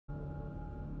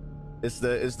Is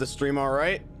the stream all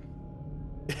right?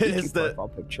 Is the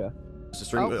picture? Is the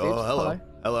stream? Oh, Oh, hello.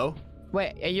 Hello.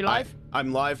 Wait, are you live?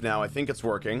 I'm live now. I think it's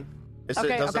working.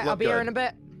 Okay, I'll be here in a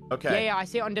bit. Okay. Yeah, I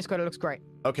see it on Discord. It looks great.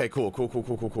 Okay, cool.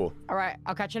 All right,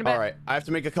 I'll catch you in a bit. All right, I have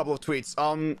to make a couple of tweets.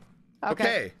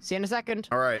 Okay. See you in a second.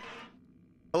 All right.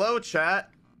 Hello,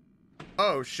 chat.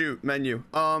 Oh shoot, menu.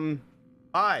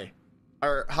 Hi.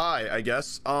 Or hi, I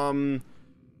guess. Oh,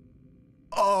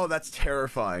 that's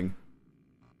terrifying.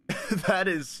 that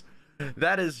is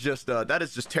just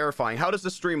terrifying. How does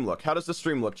the stream look? How does the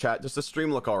stream look, chat? Does the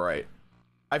stream look all right?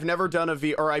 I've never done a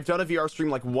I've done a VR stream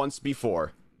like once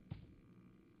before.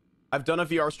 I've done a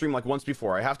VR stream like once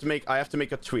before. I have to make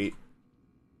a tweet.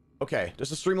 Okay, does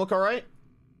the stream look all right?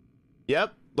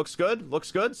 Yep, looks good.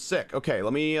 Looks good. Sick. Okay,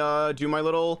 let me do my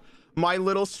little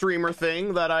streamer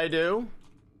thing that I do.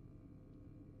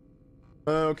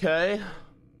 Okay.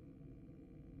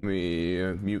 Let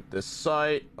me mute this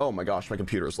site. Oh my gosh, my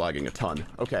computer is lagging a ton.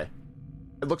 Okay.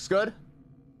 It looks good?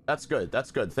 That's good.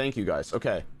 That's good. Thank you guys.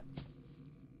 Okay.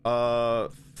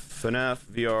 FNAF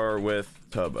VR with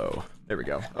Tubbo. There we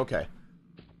go. Okay.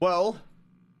 Well.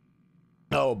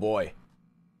 Oh boy.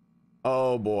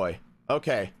 Oh boy.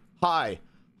 Okay. Hi.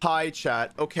 Hi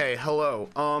chat. Okay, hello.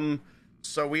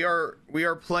 So we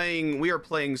are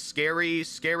playing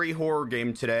scary horror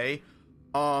game today.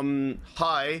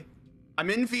 Hi. I'm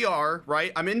in VR,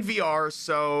 right? I'm in VR,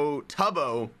 so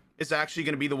Tubbo is actually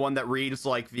going to be the one that reads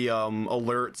like the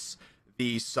alerts,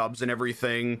 the subs and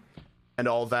everything and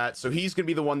all that. So he's going to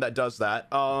be the one that does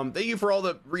that. Thank you for all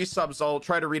the resubs. I'll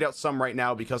try to read out some right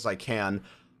now because I can.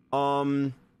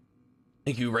 Thank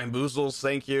you, RanbooLive.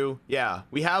 Thank you. Yeah,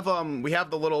 we have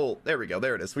the little, there we go,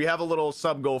 there it is. We have a little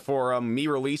sub goal for me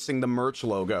releasing the merch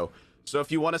logo. So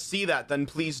if you want to see that, then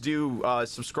please do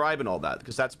subscribe and all that,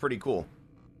 because that's pretty cool.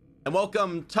 And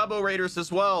welcome Tubbo Raiders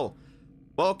as well.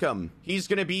 Welcome. He's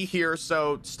gonna be here,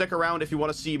 so stick around if you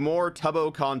want to see more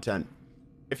Tubbo content.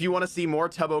 If you want to see more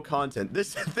Tubbo content.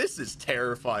 This is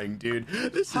terrifying, dude.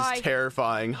 This is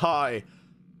terrifying. Hi.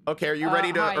 Okay, are you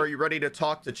ready to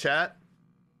talk to chat?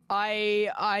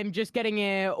 I'm just getting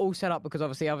it all set up because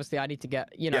obviously I need to get,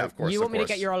 you know, yeah, of course, you want me to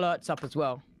get your alerts up as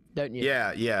well, don't you?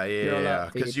 Yeah.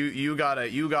 Because you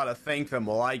gotta thank them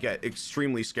while I get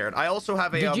extremely scared. I also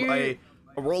have a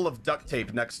roll of duct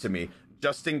tape next to me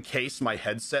just in case my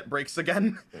headset breaks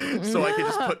again, so I can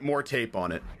just put more tape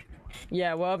on it.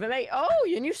 Yeah, well, oh,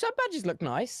 your new sub badges look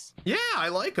nice. Yeah, I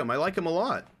like them. I like them a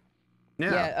lot.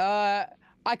 Yeah. Yeah.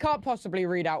 I can't possibly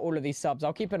read out all of these subs.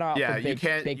 I'll keep an eye out for big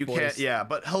boys. You can't. Yeah,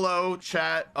 but hello,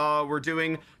 chat. We're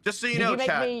doing, just so you know,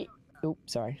 chat.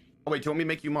 Oops, sorry. Oh wait, do you want me to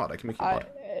make you mod? I can make you mod.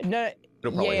 No.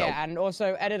 It'll probably help. And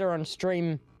also editor on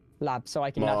Stream Lab, so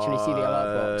I can actually see the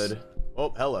alert box.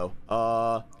 Oh, hello.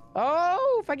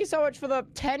 Oh, thank you so much for the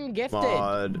 10 gifted.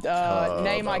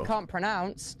 Name I can't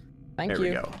pronounce. Thank you. There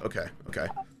we go. Okay.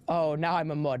 Oh, now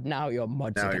I'm a mod. Now your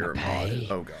mods are gonna pay.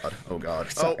 Mod. Oh god.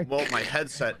 Oh well, my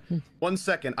headset. 1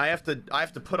 second. I have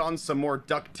to put on some more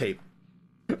duct tape.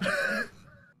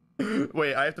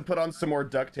 Wait, I have to put on some more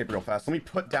duct tape real fast. Let me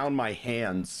put down my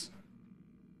hands.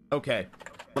 Okay.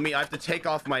 I have to take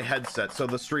off my headset, so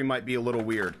the stream might be a little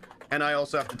weird. And I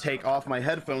also have to take off my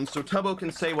headphones so Tubbo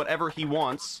can say whatever he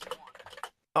wants.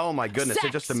 Oh my goodness,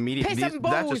 it just immediately,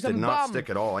 that just did not stick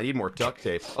at all. I need more duct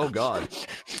tape. Oh god.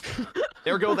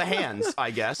 There go the hands,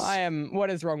 I guess. What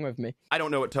is wrong with me? I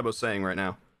don't know what Tubbo's saying right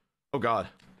now. Oh god.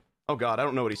 Oh god, I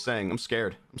don't know what he's saying. I'm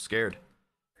scared. I'm scared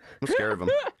of him.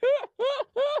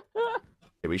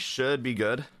 Okay, we should be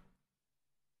good.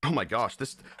 Oh my gosh,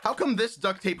 how come this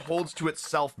duct tape holds to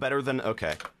itself better than,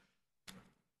 okay.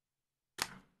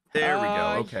 There we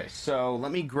go. Okay, so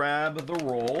let me grab the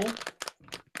roll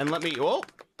and oh,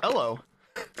 hello.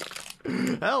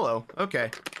 Hello.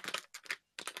 Okay.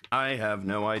 I have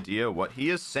no idea what he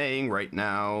is saying right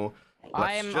now.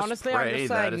 I'm just saying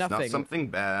nothing. Not something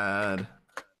bad.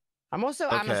 I'm also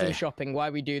Amazon shopping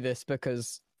while we do this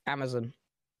because Amazon.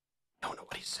 I don't know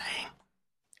what he's saying.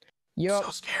 You're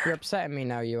so scared. You're upsetting me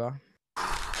now, you are.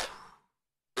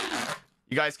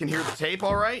 You guys can hear the tape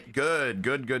all right? Good.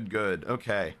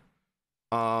 Okay.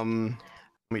 Let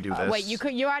me do this. Wait,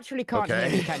 you actually can't hear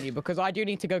me, can you? Because I do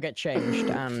need to go get changed,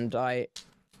 and I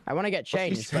want to get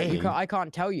changed, but I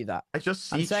can't tell you that. I just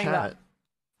see chat.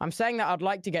 I'm saying that I'd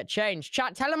like to get changed.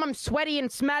 Chat, tell him I'm sweaty and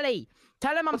smelly.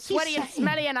 Tell him I'm sweaty and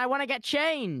smelly, and I want to get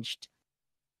changed.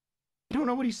 I don't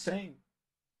know what he's saying.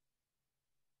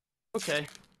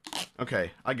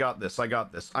 Okay, I got this.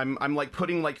 I'm like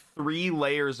putting like 3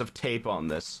 layers of tape on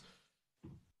this.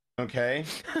 Okay.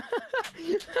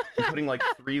 I'm putting like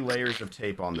 3 layers of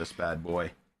tape on this bad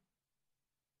boy.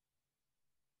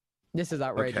 This is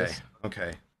outrageous.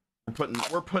 Okay.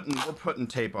 We're putting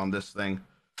tape on this thing.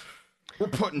 We're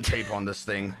putting tape on this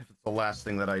thing. If it's the last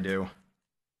thing that I do.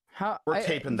 We're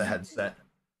taping the headset.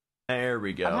 There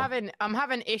we go. I'm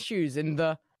having issues in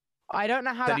the. I don't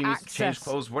know how to access. To change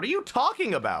clothes. What are you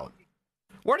talking about?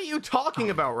 What are you talking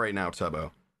about right now,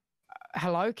 Tubbo?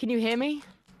 Hello, can you hear me?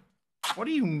 What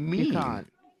do you mean? You can't.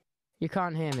 You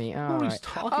can't hear me. All right. He's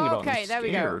talking about. Okay, there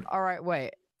we go. All right,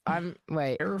 wait.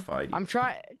 Wait. Terrified. I'm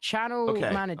trying channel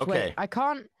manage. Okay. Wait, I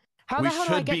can't. How the hell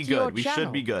do I get to your channel? We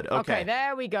should be good. Okay,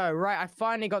 there we go. Right, I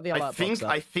finally got the alert box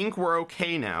up. I think we're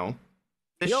okay now.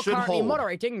 This You're should currently hold.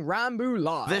 moderating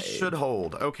RanbooLive. This should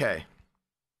hold. Okay.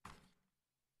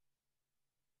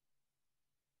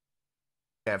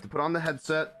 I have to put on the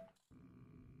headset.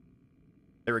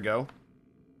 There we go.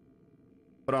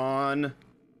 Put on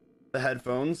the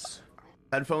headphones.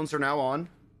 Headphones are now on.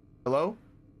 Hello?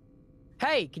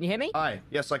 Hey, can you hear me? Hi.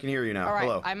 Yes, I can hear you now. All right,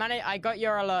 Hello. I got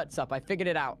your alerts up. I figured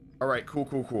it out. All right, cool.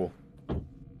 Cool.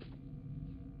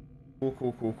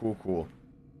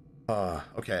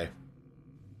 Okay.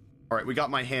 All right, we got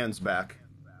my hands back.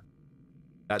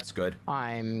 That's good.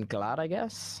 I'm glad, I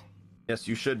guess. Yes,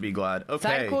 you should be glad. Okay.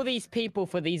 Thank all these people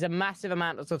for these massive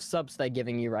amounts of subs they're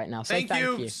giving you right now. So thank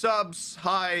you. Subs.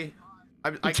 Hi.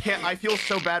 I can't. I feel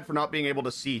so bad for not being able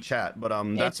to see chat, but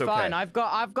that's okay. It's fine. I've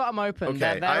got them open.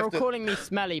 Okay, They're all calling me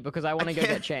smelly because I want to go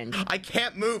get changed. I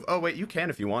can't move. Oh wait, you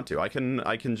can if you want to. I can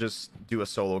just do a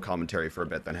solo commentary for a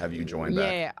bit, then have you join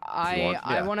back. Yeah,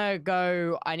 I want to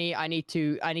go. I need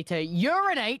to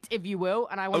urinate, if you will,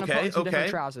 and I want to put on some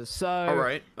different trousers. So all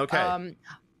right. Okay.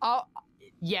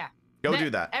 Yeah. Go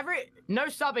do that. No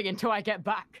subbing until I get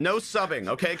back. No subbing,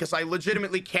 okay? Because I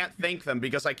legitimately can't thank them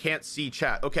because I can't see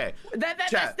chat. Okay.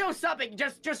 They're still subbing.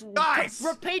 Just nice.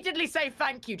 Repeatedly say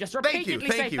thank you. Just repeatedly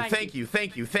say thank you.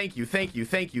 Thank you.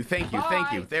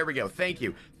 There we go. Thank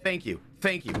you.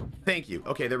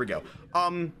 Okay, there we go.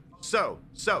 So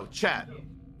chat.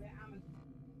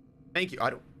 Thank you.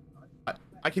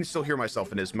 I can still hear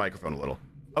myself in his microphone a little.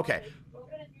 Okay.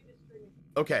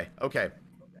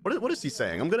 What is he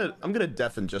saying? I'm gonna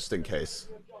deafen just in case.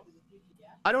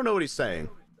 I don't know what he's saying.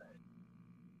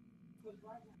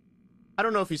 I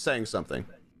don't know if he's saying something.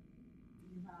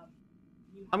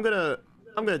 I'm gonna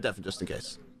deafen just in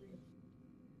case.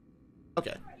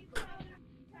 Okay.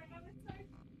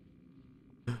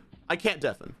 I can't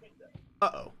deafen.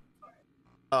 Uh-oh.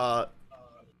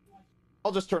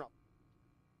 I'll just turn off.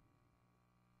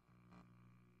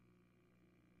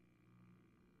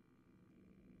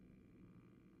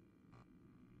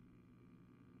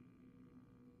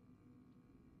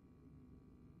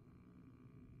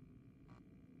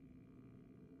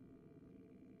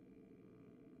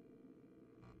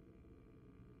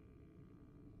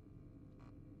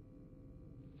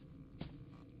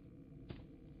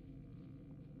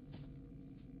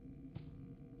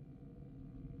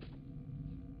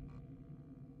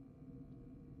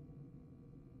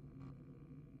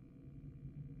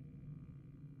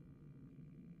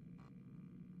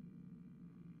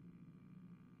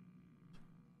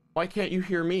 Why can't you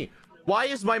hear me? Why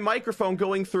is my microphone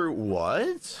going through?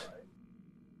 What?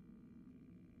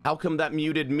 How come that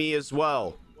muted me as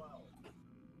well?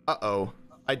 Uh-oh.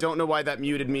 I don't know why that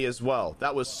muted me as well.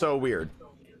 That was so weird.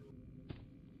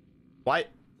 Why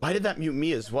did that mute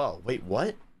me as well? Wait,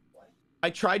 what? I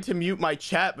tried to mute my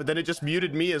chat, but then it just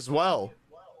muted me as well.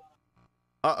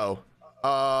 Uh-oh.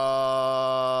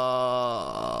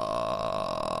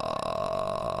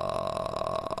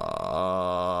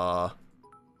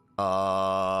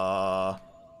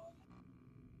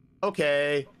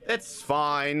 Okay, it's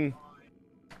fine.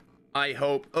 I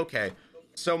hope. Okay,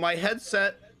 so my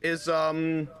headset is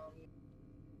okay.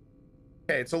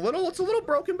 It's a little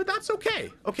broken, but that's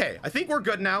okay. Okay, I think we're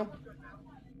good now.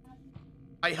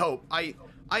 I hope. I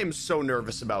am so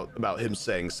nervous about him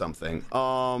saying something.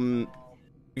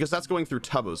 Because that's going through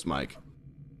Tubbo's mic.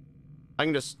 I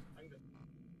can just.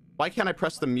 Why can't I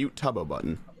press the mute Tubbo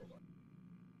button?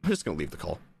 I'm just gonna leave the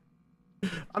call.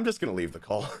 I'm just gonna leave the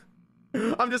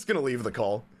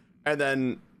call. And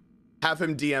then have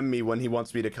him DM me when he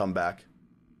wants me to come back.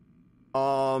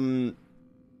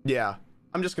 Yeah.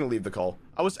 I'm just gonna leave the call.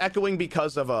 I was echoing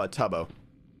because of Tubbo.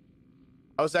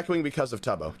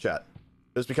 Chat.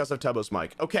 It was because of Tubbo's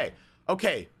mic. Okay.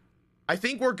 I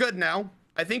think we're good now.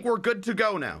 I think we're good to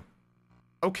go now.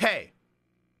 Okay.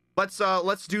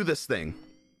 Let's do this thing.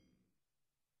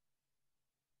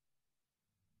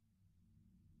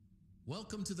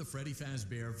 Welcome to the Freddy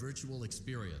Fazbear virtual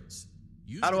experience.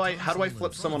 How do I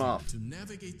flip someone off? To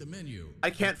navigate the menu,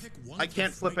 I can't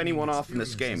flip anyone off in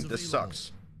this game. This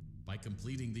sucks. By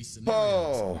completing these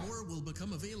scenarios, more will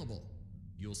become available.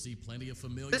 You'll see plenty of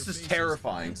familiar This is faces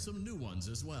terrifying. and some new ones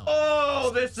as well.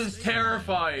 Oh, this is Stay online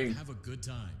terrifying. and have a good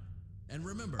time. And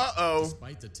remember, Uh-oh.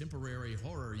 despite the temporary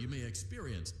horror you may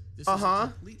experience, this is a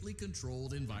completely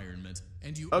controlled environment,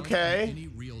 and you aren't in any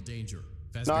real danger.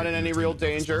 Not in any real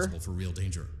danger. Responsible for real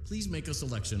danger. Please make a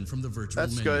selection from the virtual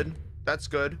That's menu. good. That's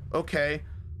good. Okay.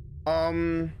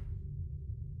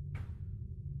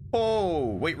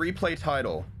 Oh, wait, replay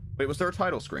title. Wait, was there a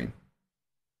title screen?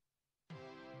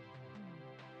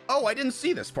 Oh, I didn't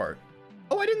see this part.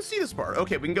 Oh, I didn't see this part.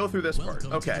 Okay, we can go through this part.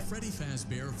 Okay. To the Freddy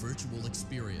Fazbear virtual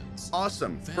experience.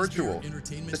 Awesome. Fazbear Virtual.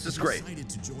 Entertainment This is great. Excited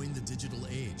to join the digital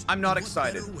age. I'm not And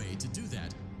excited. What better way to do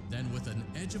that than with an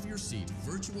edge-of-your-seat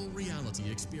virtual reality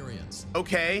experience?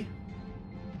 Okay.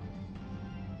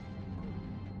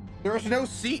 There's no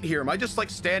seat here. Am I just like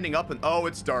standing up and... Oh,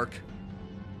 it's dark.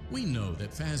 We know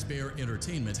that Fazbear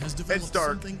Entertainment has developed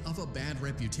something of a bad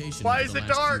reputation Why over is the it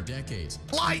last dark? few decades.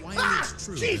 Light! And while Ah! it's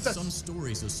true Jesus! that some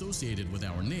stories associated with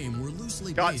our name were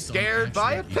loosely Got based scared on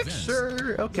by a actual picture.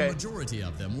 events, Okay. the majority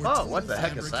of them were Oh, total what the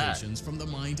heck is that? fabrications from the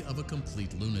mind of a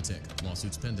complete lunatic.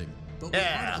 Lawsuits pending. But we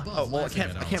Yeah. aren't above Oh, well, I laughing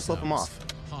can't at flip them ourselves.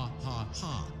 off. Ha ha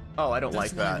ha. Oh, I don't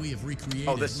That's like why that. we have recreated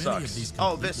Oh, this many sucks. of these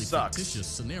Oh, this completely sucks. fictitious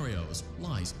scenarios,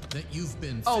 lies that you've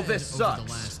been Oh, fed this over sucks. the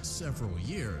last several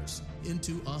years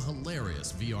into a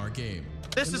hilarious VR game.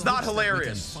 This in is the not hopes that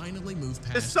hilarious. We can finally move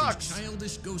past This sucks. these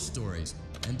childish ghost stories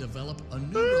and develop a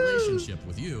new relationship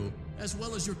with you as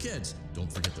well as your kids.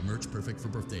 Don't forget the merch perfect for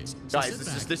birthdays. So Guys, sit this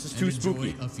back is and too enjoy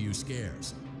spooky. a few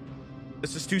scares.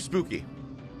 This is too spooky.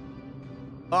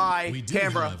 Bye, We do,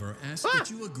 camera. however, ask that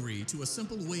you agree to a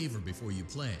simple waiver before you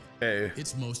play. Hey.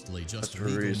 It's mostly just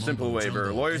That's a simple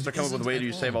waiver. Lawyers are coming up with a way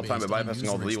to save all time by bypassing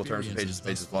all the legal terms and pages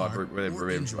block by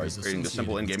creating the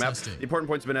simple in-game map. The important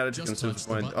points have been added to consider the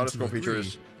point. Auto-scroll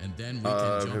features. And then we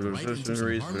can jump right into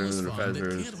some harmless fun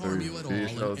that can't harm you at all in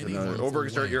any harmful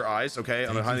Overexert way. your eyes, okay, on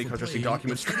a Thank highly you for contrasting playing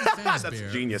documents. the Freddy That's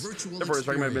Fazbear genius. virtual Therefore, it's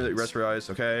recommended that you experience. rest your eyes,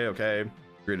 okay, okay.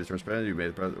 Agree to terms spend, you may,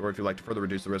 or if you'd like to further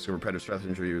reduce the risk of repetitive stress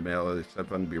injury, you may accept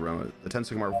fund be around the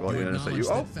 10-second mark will You you acknowledge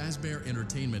Oh, that Fazbear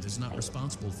Entertainment is not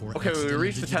responsible for okay, we accidental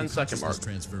reached the digital 10-second mark.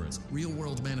 consciousness transference,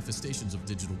 real-world manifestations of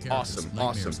digital characters, Awesome,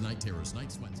 nightmares, awesome. night terrors,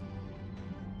 night sweats.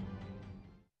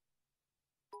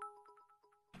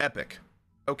 Epic.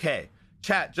 Okay,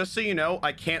 chat, just so you know,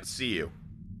 I can't see you.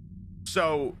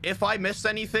 So if I miss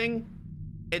anything,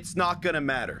 it's not gonna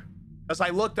matter. As I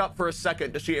looked up for a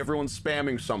second to see everyone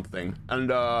spamming something, and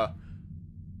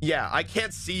yeah, I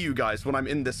can't see you guys when I'm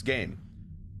in this game.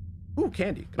 Ooh,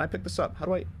 candy. Can I pick this up? How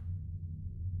do I... Can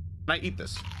I eat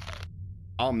this?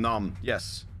 Nom.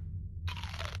 Yes. I'm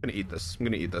gonna eat this. I'm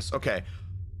gonna eat this. Okay.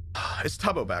 Is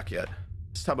Tubbo back yet?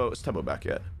 Is Tubbo back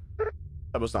yet?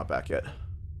 Tubbo's not back yet.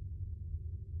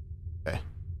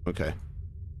 Okay.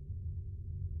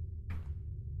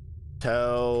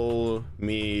 Tell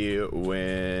me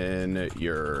when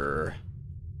you're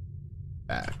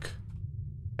back.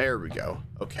 There we go.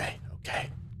 Okay.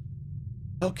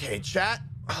 Okay, chat.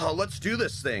 Let's do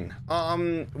this thing.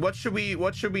 What should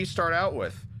we start out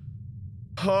with?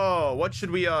 Oh, what should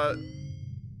we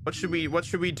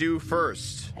do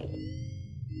first?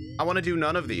 I want to do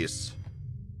none of these.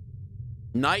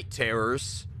 Night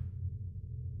terrors.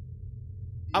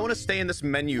 I want to stay in this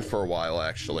menu for a while,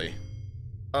 actually.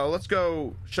 Let's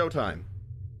go showtime.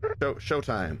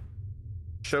 Showtime.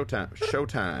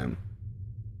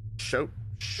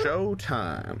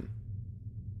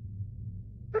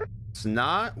 It's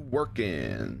not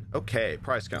working. Okay,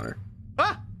 price counter.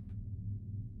 Ah!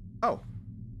 Oh,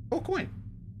 coin.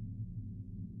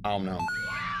 Oh no.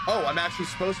 Oh, I'm actually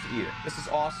supposed to eat it. This is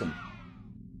awesome.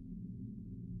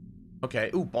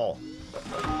 Okay, ooh, ball.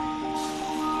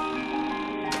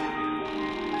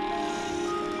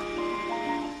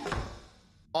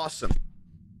 Awesome.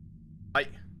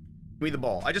 Give me the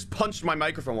ball. I just punched my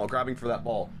microphone while grabbing for that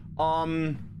ball.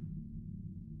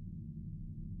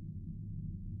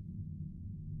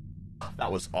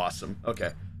 That was awesome.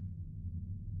 Okay.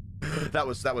 That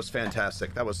was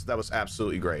fantastic. That was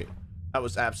absolutely great. That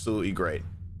was absolutely great.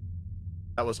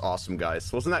 That was awesome,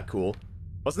 guys. Wasn't that cool?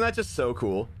 Wasn't that just so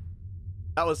cool?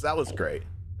 That was great.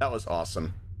 That was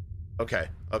awesome. Okay.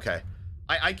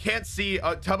 I can't see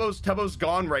Tubbo's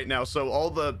gone right now, so all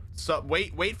the sub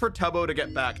wait for Tubbo to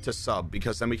get back to sub,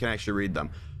 because then we can actually read them.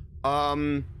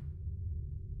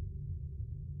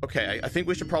 Okay, I think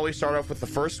we should probably start off with the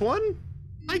first one,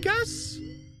 I guess.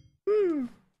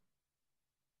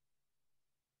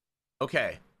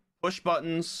 Okay, push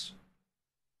buttons.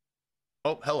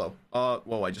 Oh, hello.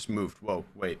 Whoa, I just moved. Whoa,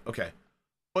 wait. Okay,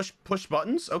 push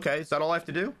buttons. Okay, is that all I have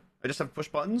to do? I just have to push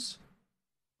buttons.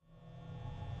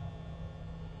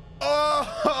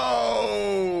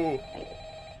 Oh!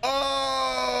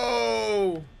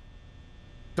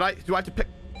 Do I have to pick?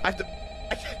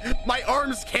 My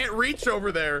arms can't reach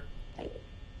over there.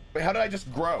 Wait, how did I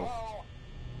just grow?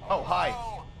 Oh, hi.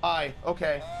 Hi,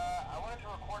 okay. I wanted to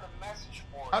record a message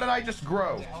for you. How did I just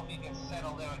grow? To help you get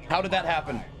settled down here. How did that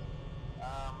happen?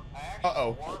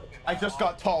 Uh-oh. I just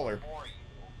got taller.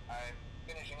 I'm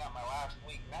finishing up my last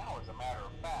week now, as a matter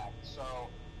of fact, so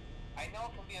I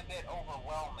know it can be a bit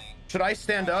overwhelming. Should I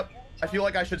stand up? I feel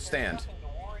like I should stand. Nothing to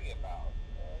worry about.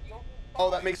 Oh,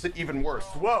 that makes it even worse.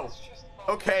 Whoa.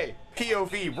 Okay.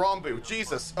 POV, Ranboo.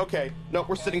 Jesus. Okay. No,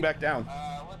 we're sitting back down.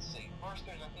 Let's see. First,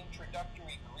 there's an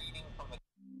introductory greeting from the...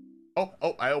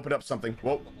 Oh, I opened up something.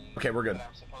 Whoa. Okay, we're good. that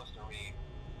I'm supposed to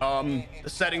read. The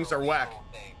settings are whack.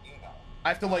 I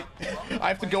have to, like, I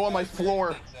have to go on my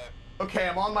floor. Okay,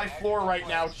 I'm on my floor right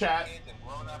now, chat.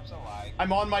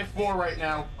 I'm on my floor right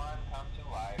now.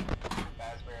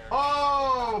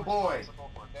 Oh, boy.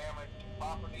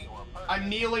 I'm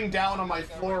kneeling down on my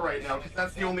floor right now, because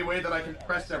that's the only way that I can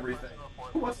press everything.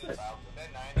 Ooh, what's this?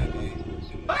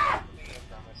 Ah!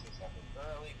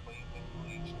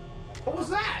 What was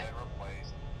that?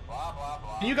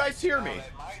 Can you guys hear me?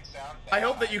 I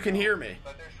hope that you can hear me.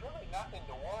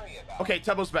 Okay,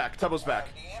 Tubbo's back. Tubbo's back.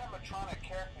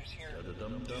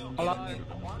 Hello?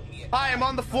 Hi, I'm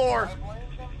on the floor.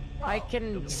 I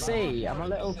can see. I'm a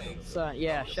little concerned.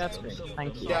 Yeah, share screen.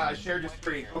 Thank you. Yeah, I shared your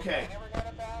screen. Okay.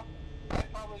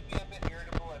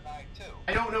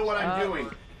 I don't know what I'm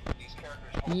doing.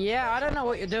 Yeah, I don't know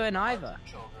what you're doing either.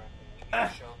 I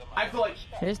feel like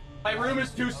my room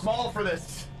is too small for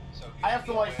this. I have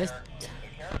to like...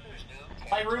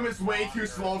 My room is way too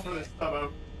small for this,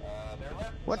 Tubbo.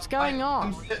 What's going on?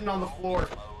 I'm sitting on the floor.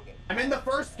 I'm in the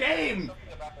first game!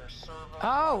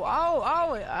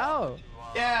 Oh.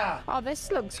 Yeah. Oh, this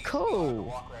looks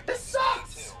cool. This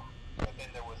sucks!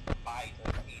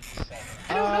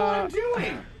 I don't know what I'm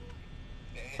doing!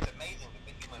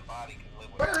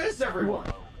 Where is everyone?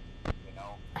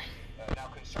 Now,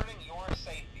 concerning your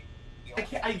safety,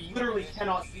 I literally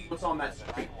cannot see what's on that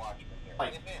screen.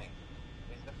 Like,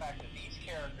 is the fact that these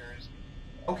characters,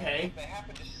 okay. they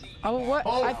happen to see Oh, what?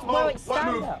 Wait, what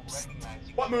stand move? up.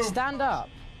 What move? Stand up.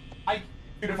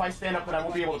 Dude, if I stand up, then I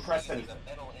won't be able to press anything.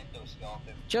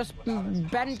 Just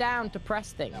bend down to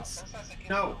press things.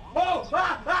 No. Oh!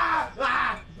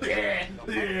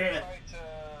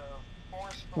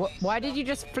 Why did you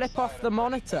just flip off the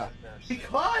monitor?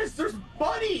 Because there's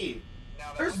Bunny!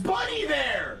 There's Bunny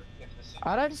there!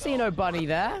 I don't see no bunny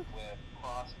there.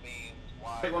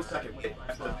 Wait 1 second. Wait.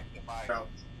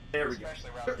 There we go.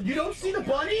 You don't see the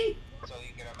bunny?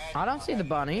 I don't see the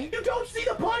bunny. You don't see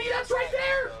the bunny? That's right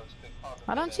there!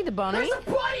 I don't see the bunny. There's a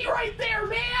bunny right there,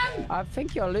 man! I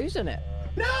think you're losing it.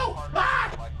 No!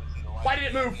 Ah! Why did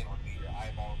it move?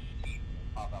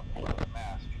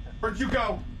 Where'd you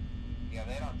go?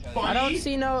 Bunny? I don't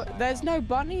see no. There's no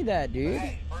bunny there, dude.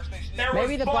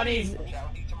 Maybe the bunny's.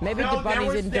 Maybe the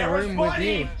bunny's in the room with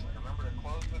you.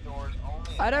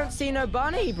 I don't see no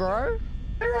bunny, bro.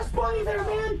 There's Bunny there,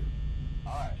 man.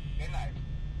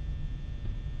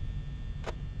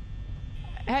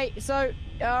 Hey, so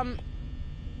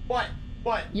What?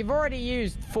 What? you've already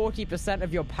used 40%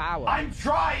 of your power. I'm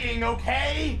trying,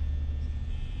 okay?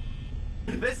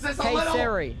 This is a Hey, little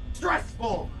Siri.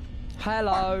 stressful.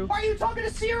 Hello. Why are you talking to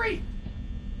Siri?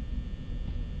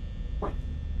 Wait.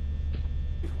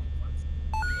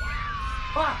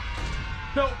 Ah!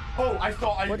 No. Oh, I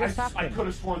saw. I could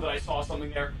have sworn that I saw something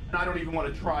there, and I don't even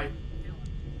want to try.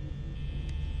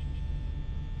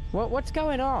 What's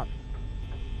going on?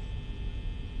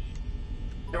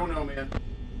 I don't know, man.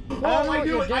 I don't Oh, know I what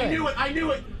knew you're it! I doing. knew it! I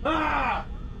knew it! Ah!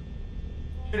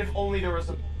 Dude, if only there was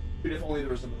a. Dude, if only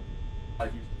there was a.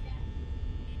 I'd use it.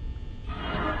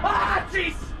 Ah!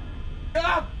 Jeez!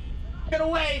 Ah! Get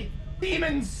away!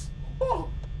 Demons! Oh!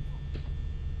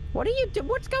 What are you do?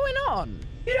 What's going on?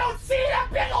 You don't see that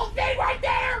big old thing right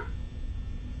there?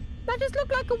 That just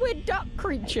looked like a weird duck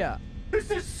creature. This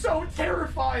is so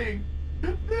terrifying!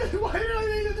 Why did I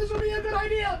think that this would be a good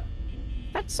idea?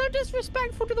 That's so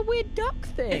disrespectful to the weird duck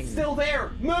thing. It's still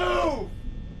there! Move!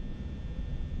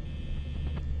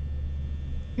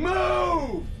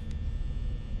 Move!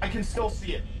 I can still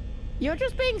see it. You're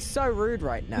just being so rude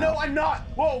right now. No, I'm not!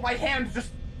 Whoa, my hand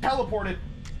just teleported.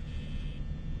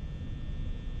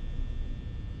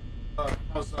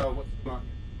 What's going on?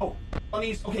 Oh,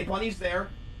 Bunny's, okay, Bunny's there.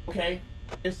 Okay,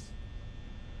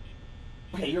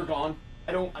 okay, you're gone.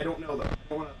 I don't know though. I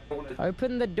don't wanna.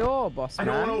 Open the door, boss man.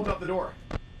 I don't wanna open up the door.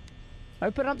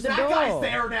 Open up the That door. guy's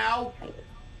there now!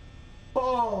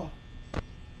 Oh!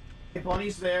 Okay,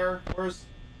 Bunny's there. Where's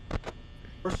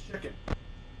Chicken?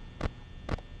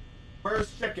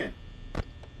 Where's Chicken?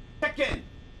 Chicken!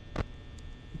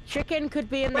 chicken could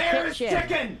be in the Where's kitchen.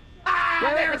 chicken? Ah,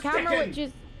 Wait, there's the camera, chicken. which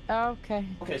is... Oh, okay.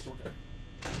 Okay, so we're good.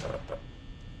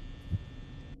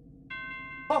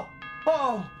 Oh,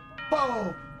 oh,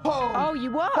 oh, oh. Oh,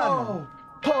 you won. Oh,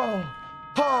 oh,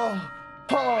 oh,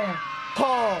 oh,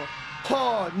 oh,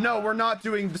 oh. No, we're not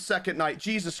doing the second night.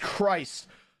 Jesus Christ.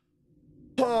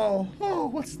 Oh, oh,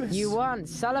 what's this? You won.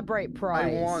 Celebrate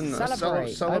prize. I won.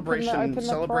 Celebrate. Celebration. Open the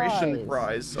Celebration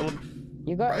prize. prize.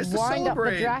 You got prize to wind up the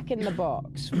celebrate. jack in the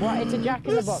box. What? It's a jack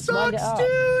in the box. This Wind it sucks, up.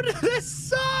 dude. This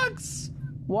sucks.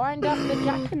 Wind up the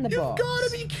jack in the You've box. gotta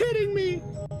be kidding me.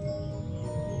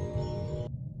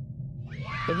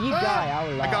 If you die,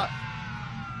 I'll laugh.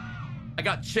 I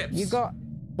got chips. You got...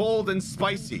 bold and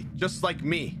spicy, just like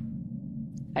me.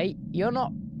 Hey, you're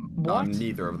not... What?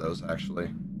 Neither of those, actually.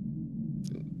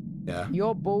 Yeah.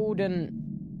 You're bald and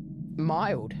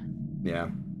mild. Yeah.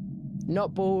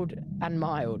 Not bald and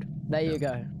mild. There you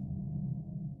go.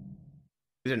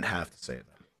 You didn't have to say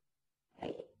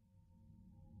that.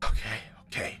 Okay,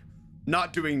 okay.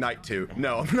 Not doing night 2.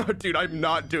 No, I'm not, dude, I'm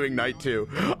not doing night 2.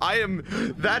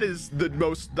 That is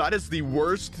the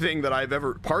worst thing that I've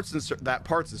ever, parts and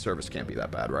service can't be that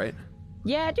bad, right?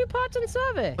 Yeah, do parts and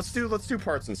service. Let's do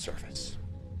parts and service.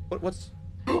 What's,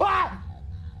 ah!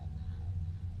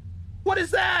 What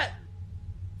is that?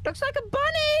 Looks like a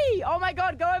bunny! Oh my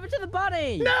god, go over to the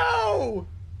bunny! No!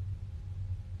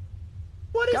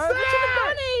 What is go that? Go over to the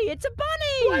bunny! It's a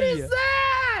bunny! What is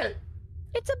that?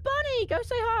 It's a bunny! Go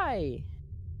say hi!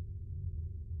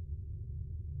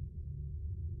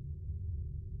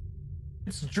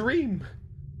 It's Dream.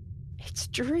 It's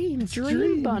Dream.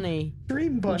 Dream Bunny.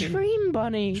 Dream Bunny. Dream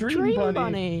Bunny. Dream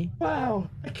Bunny. Wow,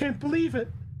 I can't believe it.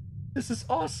 This is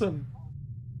awesome.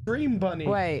 Dream Bunny.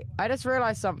 Wait, I just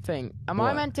realized something. Am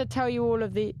I meant to tell you all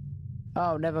of the...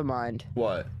 Oh, never mind.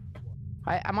 What?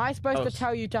 Am I supposed to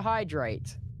tell you to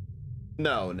hydrate?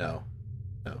 No.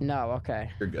 No, okay.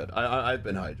 You're good. I've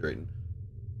been hydrating.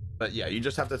 But yeah, you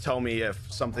just have to tell me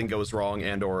if something goes wrong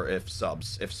and or if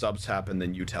subs. If subs happen,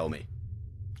 then you tell me.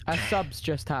 A subs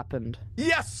just happened.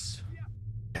 Yes!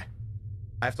 Okay.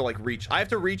 I have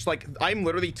to reach like I'm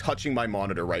literally touching my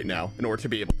monitor right now in order to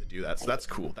be able to do that. So that's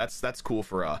cool. That's cool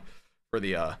for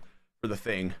the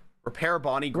thing. Repair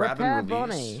Bonnie, grab Repair and release.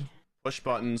 Bonnie. Push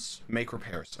buttons, make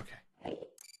repairs. Okay.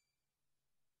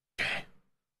 Okay.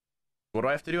 What do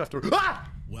I have to do? I have to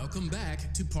Welcome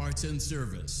back to Parts and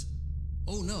Service.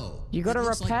 Oh no. You gotta it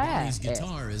looks repair like Bonnie's it.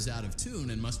 guitar is out of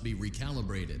tune and must be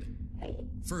recalibrated.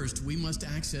 First, we must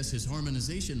access his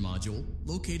harmonization module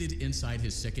located inside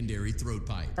his secondary throat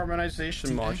pipe.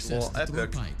 Harmonization To module. access the throat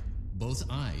Epic. pipe, both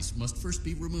eyes must first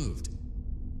be removed.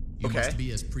 You Okay. must be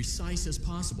as precise as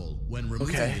possible when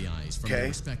removing the eyes from their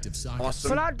respective sockets. Awesome.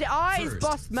 Pull out the eyes, First,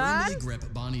 boss man! firmly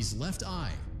grip Bonnie's left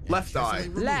eye. and Left eye. carefully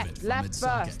remove it Left from its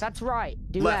socket. first. That's right.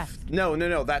 Do left.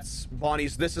 No. That's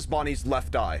Bonnie's. This is Bonnie's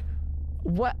left eye.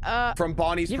 What? From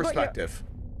Bonnie's you've got your- perspective.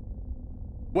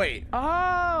 Wait.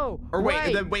 Oh! Or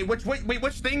wait.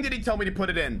 Which thing did he tell me to put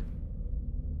it in?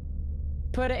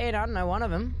 Put it in. I don't know. One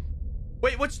of them.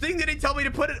 Wait, which thing did he tell me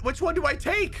to put it? Which one do I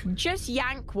take? Just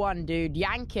yank one, dude.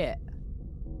 Yank it.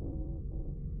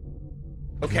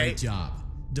 Okay. Great job.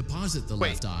 Deposit the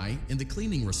left eye in the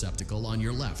cleaning receptacle on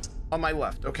your left. On my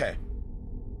left. Okay.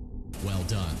 Well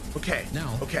done. Okay.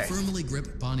 Now, firmly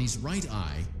grip Bonnie's right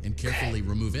eye and carefully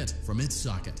remove it from its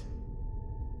socket.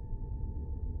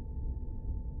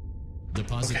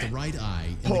 Deposit the right eye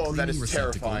in the that cleaning is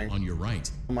receptacle terrifying. on your right.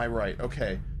 On my right.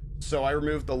 Okay. So I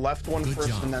removed the left one Good first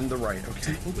job. and then the right.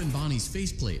 Okay. To open Bonnie's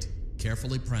faceplate,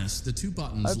 carefully press the two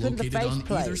buttons Open the located on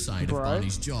faceplate, either side bro. of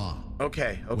Bonnie's jaw.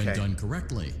 Okay. When done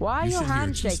correctly, Why are you your should hear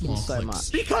hands two shaking small so clicks.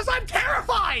 much? Because I'm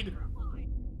terrified.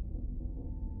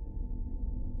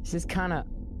 This is kind of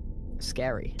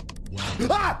scary. Well done.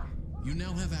 Ah! You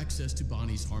now have access to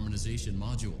Bonnie's harmonization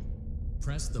module.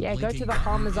 Press the Yeah, go to blinking the button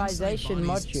harmonization inside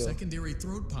Bonnie's module. secondary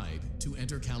throat pipe to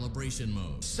enter calibration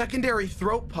mode. Secondary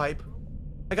throat pipe.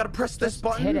 I gotta press this Just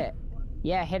button. hit it.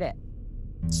 Yeah, hit it.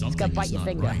 Something bite is your not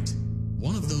finger. right.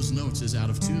 One of those notes is out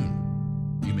of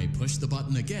tune. You may push the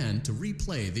button again to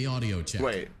replay the audio check.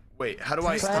 Wait. How do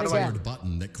I? Press Try How it do I? again. the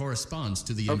button that corresponds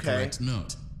to the Okay. incorrect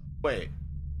note. Wait.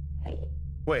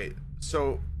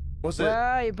 So was it?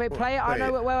 Wait, play it. I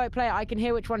know. wait. Wait, play it. I can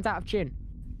hear which one's out of tune.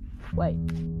 Wait.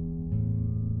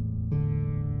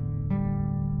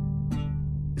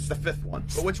 It's the fifth one.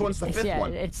 But which one's the fifth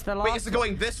one? It's the Wait, last. is it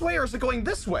going this way or is it going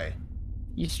this way?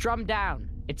 You strum down.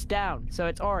 It's down, so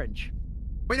it's orange.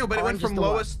 Wait, no, but it went Orange is from the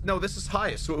one. lowest. No, this is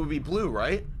highest, so it would be blue,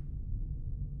 right?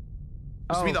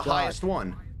 This would be the God. highest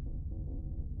one.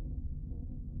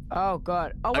 Oh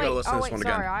god. Oh I gotta wait. listen to Oh this wait. one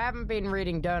Sorry, again. I haven't been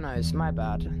reading donos. My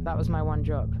bad. That was my one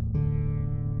job.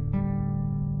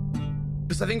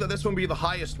 Because I think that this one would be the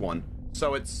highest one.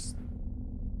 So it's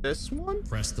this one?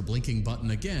 Press the blinking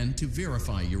button again to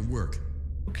verify your work.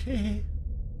 Okay.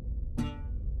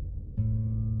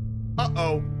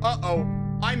 Uh-oh. Uh-oh.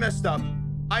 I messed up.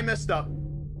 I messed up.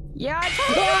 Yeah, I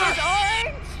told you it was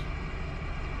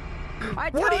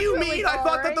orange! What do you mean? I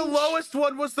thought that the lowest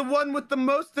one was the one with the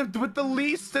most, with the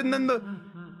least, and then the...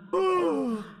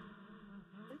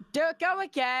 Go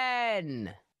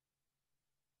again!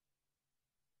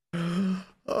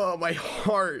 Oh, my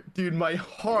heart, dude, my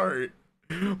heart.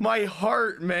 My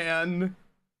heart, man.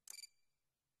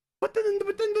 What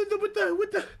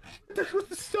the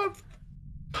stuff?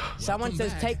 Someone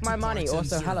says, take my money.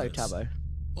 Also, hello, Tubbo.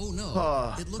 Oh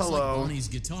no, it looks hello. like Bonnie's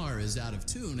guitar is out of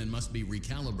tune and must be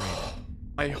recalibrated.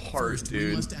 My heart, First, dude.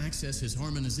 we must access his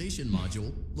harmonization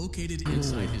module located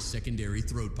inside his secondary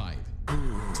throat pipe.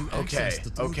 To access the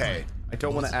throat pipe, I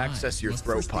don't want to both access eyes your must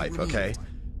throat first be pipe, removed. okay?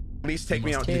 Please take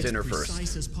me out to dinner first.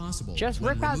 As possible Just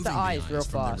when rip out the removing eyes real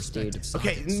from their fast, dude. respective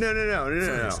Okay, sockets.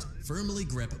 no. First, firmly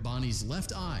grip Bonnie's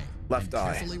left eye Left and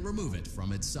eye. carefully remove it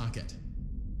from its socket.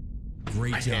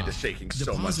 Great My job. hand is shaking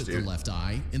so much, Deposit dude. the left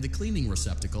eye in the cleaning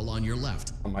receptacle on your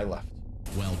left. On my left.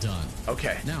 Well done.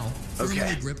 Okay. Now, firmly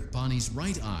Okay. grip Bonnie's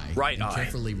right eye Right and eye.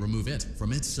 carefully remove it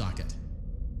from its socket.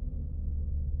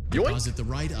 Yoink. Deposit the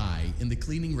right eye in the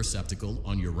cleaning receptacle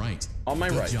on your right. On my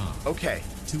Good right. job. Okay.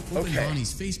 To open Okay.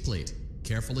 Bonnie's faceplate,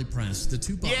 carefully press the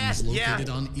two buttons Yeah, located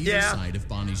on either yeah. side of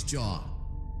Bonnie's jaw.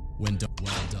 When done,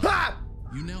 well done. Ah!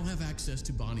 You now have access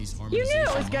to Bonnie's You harmonization knew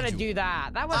it was gonna module. do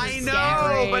that. That wasn't I know,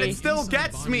 scary. but it still Inside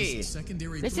gets Bonnie's me.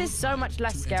 secondary This throat is so much pipe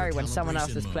less to scary enter when someone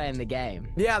else calibration is mode. playing the game.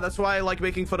 Yeah, that's why I like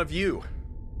making fun of you.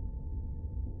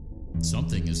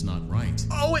 Something is not right.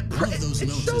 Oh, it One of those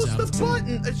notes shows is out the of tune.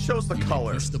 button. It shows the You may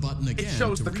color. push the button again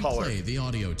shows to the color. replay the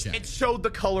audio check. It showed the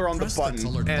color on Press the button. the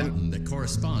colored and button that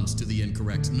corresponds to the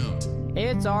incorrect note.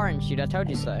 It's orange, dude. I told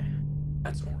you so.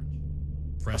 that's orange.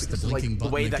 Press the This is like blinking the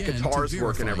button way that again guitars to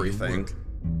work and verify your everything. work.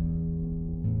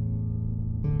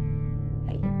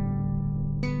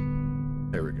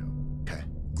 There we go. Okay.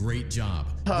 Great job.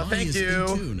 Bonnie thank is you.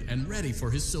 in tune and ready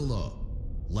for his solo.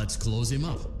 Let's close him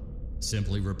up.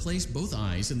 Simply replace both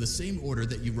eyes in the same order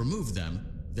that you removed them,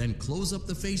 then close up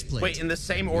the faceplate. Wait, in the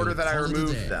same We'll order that I call it a day.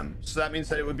 removed them. So that means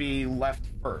that it would be left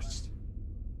first.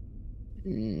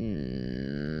 The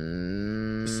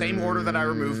same order that I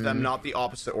removed them, not the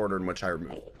opposite order in which I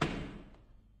removed them.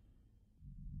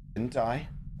 Didn't die.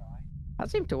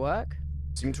 That seemed to work.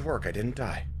 Seemed to work. I didn't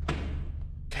die.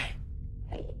 Okay.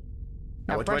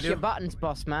 Now what do I press do? your buttons,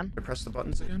 boss man. I press the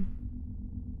buttons again.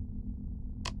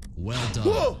 Well done.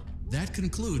 Whoa! That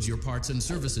concludes your parts and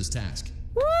services task.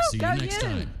 Woo, See go you next you.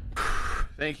 time.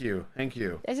 Thank you. Thank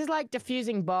you. This is like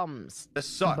defusing bombs. This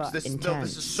sucks. But This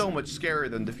intense. is so much scarier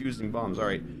than defusing bombs. All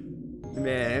right.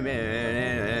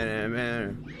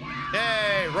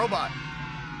 Hey, robot.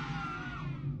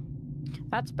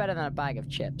 That's better than a bag of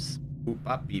chips. Boop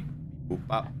bop beep. Boop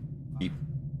bop beep.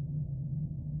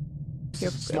 This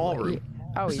You're- is a small room.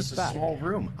 Oh, This he's is a back. small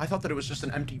room. I thought that it was just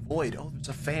an empty void. Oh, there's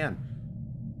a fan.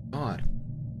 God.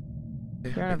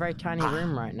 You're in a very tiny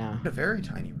room right now. A very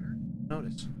tiny room.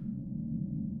 Notice.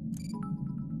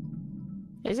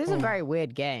 This is a very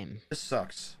weird game. This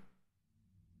sucks.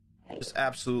 This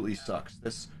absolutely sucks.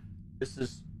 This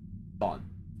is fun.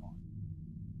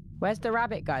 Where's the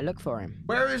rabbit guy? Look for him.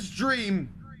 Where is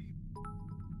Dream?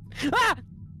 Ah!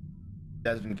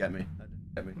 That didn't get me. That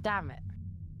didn't get me. Damn it.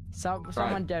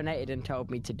 Someone donated and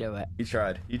told me to do it. You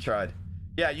tried. You tried.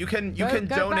 Yeah, you can Go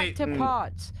donate. back to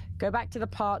parts. Go back to the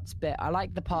parts bit. I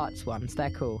like the parts ones. They're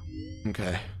cool.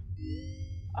 Okay.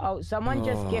 Oh, someone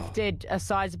just gifted a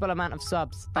sizable amount of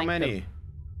subs. How Thank many? them.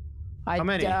 I, How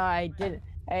many? I did.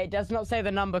 It does not say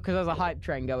the number because there's a hype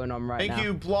train going on right now. Thank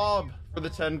you, Blob, for the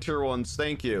 10 tier ones.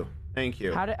 Thank you. Thank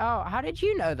you. How did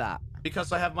you know that?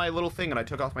 Because I have my little thing and I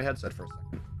took off my headset for a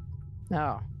second.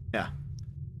 Oh. Yeah.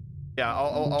 Yeah,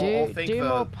 I'll thank do the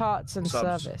more parts and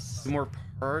subs. service. Do more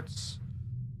parts.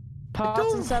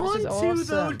 Parts and service is awesome.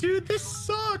 though, dude. This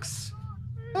sucks.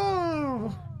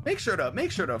 Oh. Make sure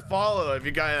to follow if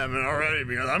you guys haven't already,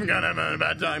 because I'm gonna have a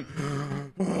bad time.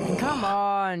 Come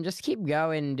on, just keep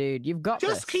going, dude. You've got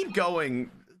Just this. keep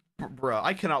going, bruh.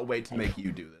 I cannot wait to make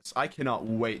you do this. I cannot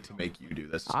wait to make you do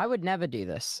this. I would never do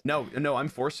this. No, I'm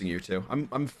forcing you to. I'm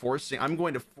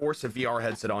going to force a VR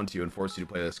headset onto you and force you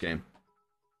to play this game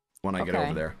when I get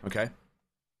over there. Okay?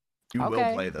 You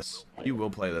will play this. You will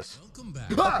play this. Welcome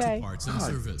back Okay. to Parts and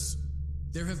Service.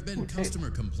 There have been customer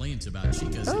complaints about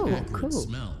Chica's acrid cool.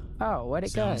 smell. Oh, where'd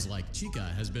it go? Sounds like Chica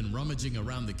has been rummaging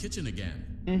around the kitchen again.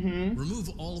 Remove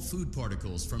all food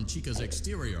particles from Chica's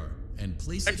exterior and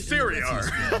place it in the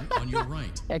refuse bin on your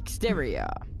right. Exterior.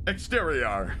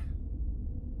 exterior.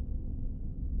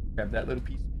 Grab that little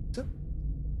piece of pizza.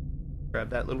 Grab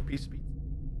that little piece of pizza.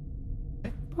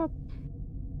 Okay.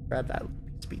 Grab that little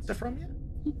piece of pizza from you.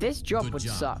 This job Good would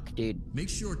job. suck, dude. Make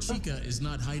sure Chica is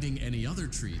not hiding any other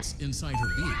treats inside her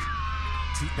beak.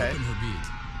 To open her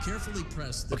beak, carefully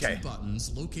press the 2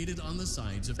 buttons located on the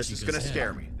sides of Chica's head. This is gonna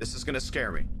scare me. This is gonna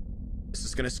scare me. This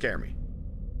is gonna scare me.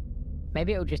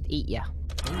 Maybe it'll just eat ya.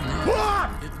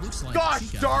 Ah! It looks like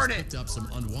Chica has picked up some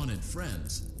unwanted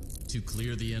friends. To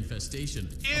clear the infestation,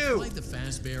 apply the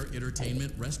Fazbear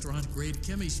Entertainment restaurant-grade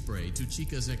chemi spray to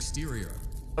Chica's exterior.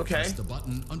 Press the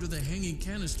button under the hanging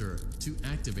canister to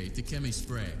activate the chemi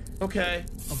spray.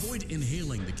 Avoid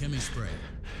inhaling the chemi spray.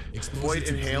 Exposure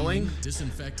to cleaning,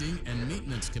 disinfecting, and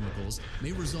maintenance chemicals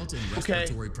may result in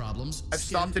respiratory problems. I've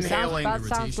stopped inhaling. That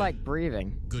sounds like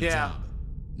breathing. Good job.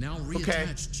 Now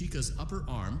reattach Chica's upper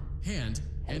arm, hand,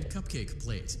 and cupcake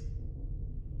plate.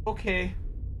 Okay.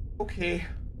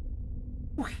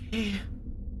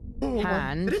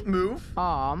 Hand. Did it move?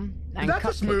 Arm and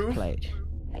cupcake plate.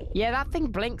 Yeah, that thing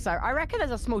blinks. I reckon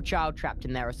there's a small child trapped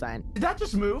in there or something. Did that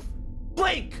just move?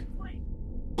 Blink!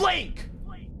 Blink!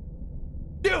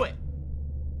 Do it!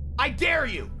 I dare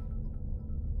you!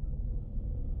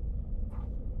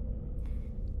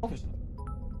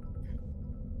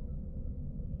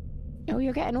 Oh,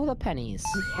 you're getting all the pennies.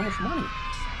 How much money?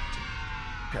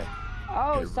 Okay.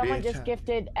 Oh, someone just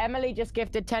gifted. Emily just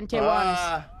gifted 10 tier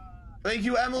 1s. Thank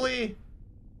you, Emily.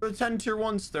 For the 10 tier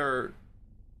 1s there.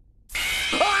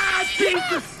 Ah,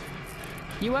 Jesus!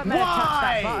 You weren't meant to touch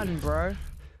that button, bro.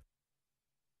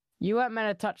 You weren't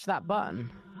meant to touch that button.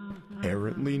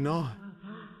 Apparently not.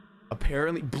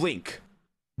 Apparently. Blink.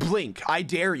 Blink. I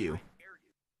dare you.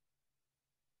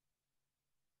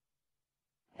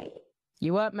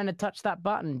 You weren't meant to touch that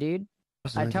button, dude.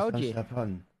 I told you. That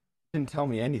button. You didn't tell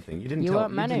me anything. You didn't. You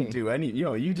weren't meant to. You didn't do any.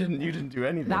 You didn't do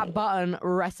anything. That button,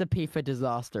 recipe for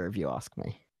disaster, if you ask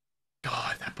me.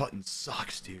 God, that button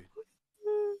sucks, dude.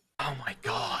 Oh my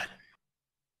God.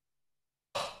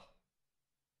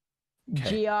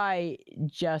 GI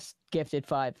just gifted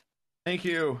 5. Thank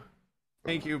you.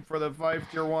 Thank you for the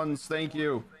 5 tier 1s. Thank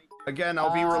you. Again,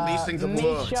 I'll be releasing the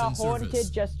book. Misha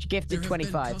Haunted just gifted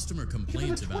 25. There have been customer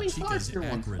complaints about Chica's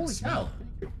acrid smell.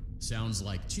 Sounds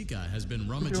like Chica has been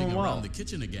rummaging around the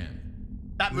kitchen again.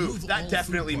 That moved. That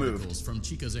definitely moved. From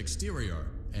Chica's exterior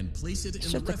and place it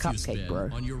in the refuse bin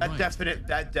on your right.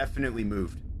 That definitely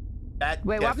moved. That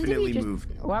Wait, definitely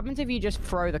moved. What happens if you just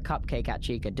throw the cupcake at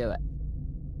Chica? Do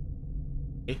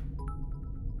it.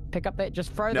 Pick up that.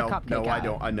 Just throw the cupcake. No, I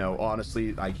don't. I know.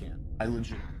 Honestly, I can't. I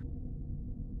legit.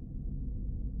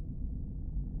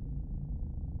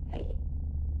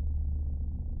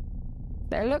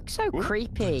 They look so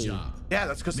creepy. Yeah,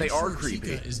 that's because they are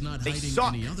creepy. Chica is not hiding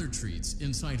any other treats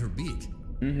inside her beak.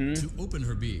 To open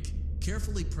her beak,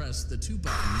 carefully press the 2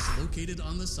 buttons located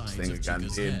on the sides of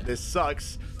Chica's head. This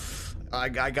sucks. I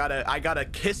gotta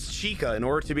kiss Chica in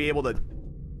order to be able to.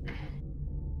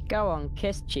 Go on,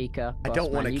 kiss Chica. I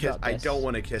don't want to kiss. I don't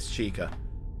want to kiss Chica.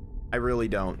 I really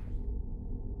don't.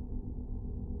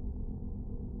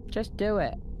 Just do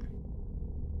it.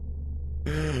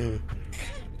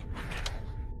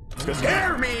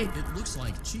 Scare me! It looks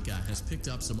like Chica has picked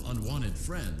up some unwanted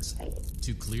friends.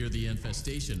 To clear the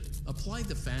infestation, apply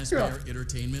the Fazbear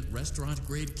Entertainment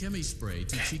restaurant-grade chemi spray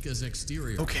to Chica's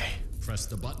exterior. Press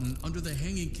the button under the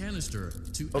hanging canister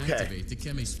to activate the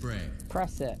chemi spray.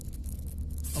 Press it.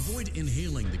 Avoid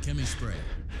inhaling the chemi spray.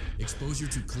 Exposure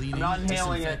to cleaning,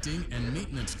 disinfecting, and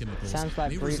maintenance chemicals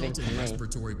may result in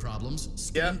respiratory problems,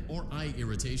 skin, or eye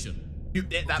irritation.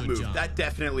 That moved. Job. That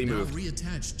definitely moved. Now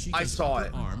reattach Chica's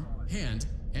upper arm, hand,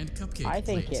 and cupcake I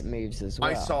think plate. it moves as well.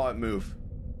 I saw it move.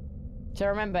 So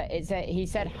remember, he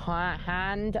said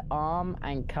hand, arm,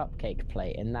 and cupcake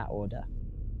plate in that order.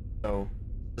 Oh,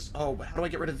 how do I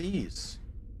get rid of these?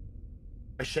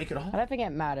 I shake it off? I don't think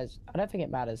it matters. I think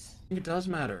it does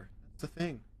matter. That's the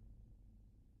thing.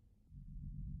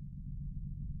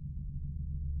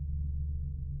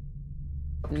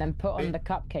 And then put on the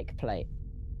cupcake plate.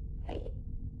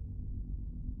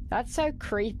 That's so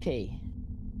creepy.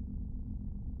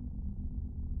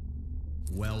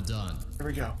 Well done. Here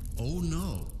we go. Oh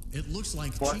no, it looks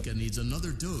like Chica needs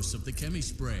another dose of the chemi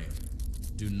spray.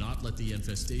 Do not let the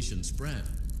infestation spread.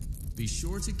 Be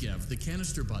sure to give the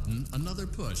canister button another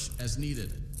push as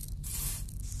needed.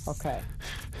 Okay.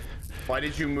 Why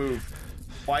did you move?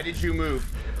 Why did you move?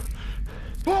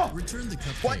 Return the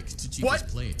cupcake to Chica's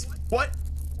plate. What?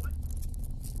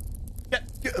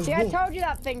 See, I told you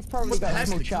that thing's probably got a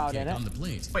small child in it. On the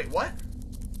plate. Wait, what?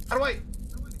 How do I?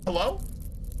 Hello?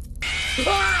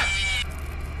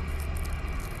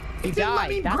 You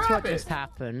died. That's what just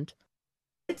happened.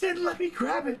 It didn't let me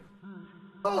grab it.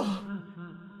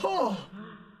 Oh.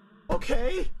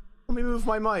 Okay. Let me move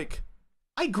my mic.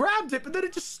 I grabbed it, but then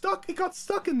it just stuck. It got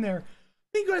stuck in there.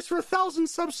 Thank you guys for 1,000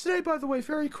 subs today, by the way.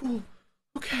 Very cool.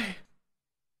 Okay.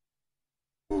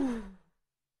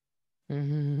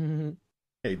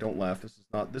 Hey, don't laugh.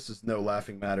 This is no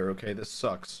laughing matter, okay? This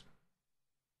sucks.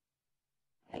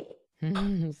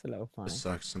 It's a little funny. This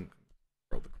sucks. I'm gonna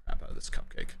throw the crap out of this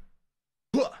cupcake.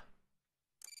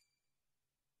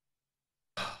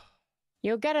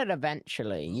 You'll get it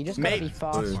eventually. You just gotta be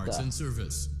faster. Parts and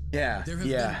service. Yeah, There have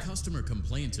been customer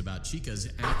complaints about Chica's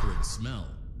acrid smell.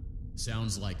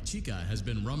 Sounds like Chica has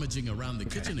been rummaging around the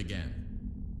kitchen again.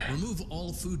 Remove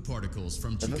all food particles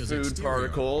from Chica's exterior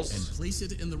and place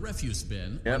it in the refuse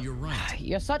bin on your right.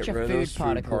 You're such a food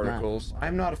particle, man.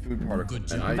 I'm not a food particle. Good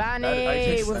job.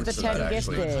 Vanny with the 10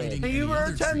 gifted. Hey, you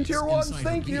were 10 tier 1s.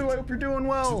 Thank you. I hope you're doing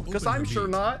well, because I'm sure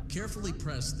not. Carefully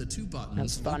press the two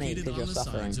buttons located on the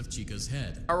sides of Chica's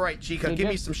head. All right, Chica, give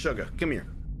me some sugar. Come here.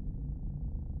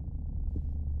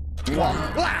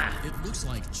 It looks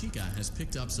like Chica has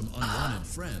picked up some unwanted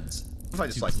friends. To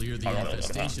clear the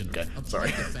infestation, apply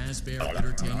the Fazbear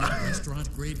Entertainment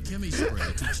restaurant-grade chemi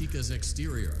spray to Chica's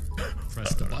exterior.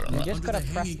 Press the button under the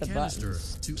hanging canister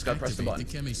to activate the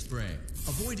chemi spray.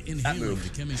 Avoid inhaling the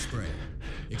chemi spray.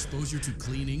 Exposure to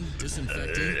cleaning,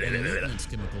 disinfecting, and maintenance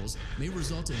chemicals may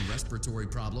result in respiratory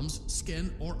problems,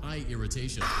 skin, or eye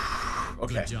irritation.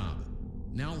 Good job.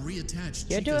 Now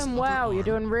reattach. You're doing well. You're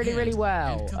doing really, really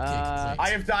well.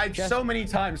 I have died so many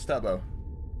times, Tubbo.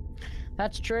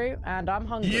 That's true, and I'm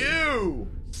hungry. You!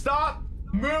 Stop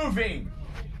moving!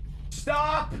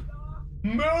 Stop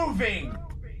moving!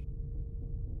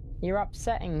 You're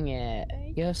upsetting it.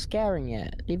 You're scaring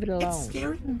it. Leave it alone. It's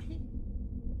scaring me.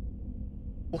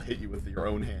 We'll hit you with your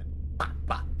own hand. Bah,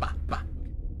 bah, bah, bah.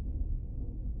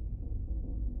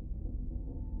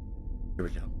 Here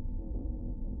we go.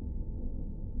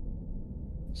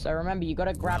 So remember, you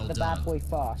gotta grab the bad boy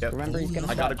fast. Yep. Remember, he's gonna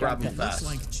I gotta grab him fast.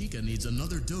 Looks like Chica needs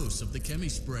another dose of the chemi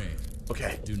spray.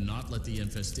 Okay. Do not let the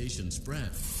infestation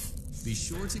spread. Be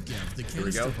sure to give the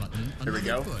canister button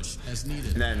another push as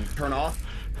needed. And then turn off.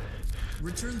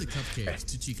 Return the cupcakes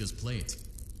to Chica's plate.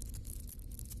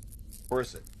 Where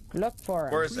is it? Look for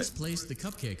it. Where is Please it? place the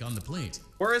cupcake on the plate.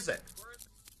 Where is it?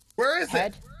 Where is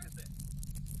it?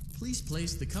 Please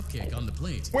place the cupcake on the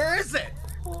plate. Where is it?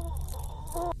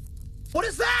 What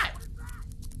is that?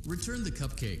 Return the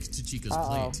cupcake to Chica's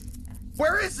plate.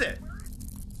 Where is it?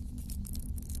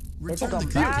 Return the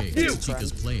cupcake to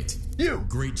Chica's plate. You.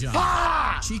 Great job.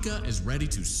 Ah! Chica is ready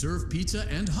to serve pizza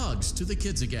and hugs to the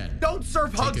kids again. Don't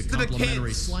serve hugs to the kids. Take a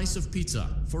complimentary slice of pizza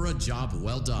for a job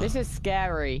well done. This is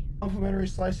scary. Complimentary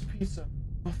slice of pizza.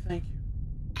 Oh, thank you.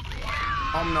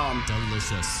 Nom.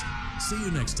 Delicious. See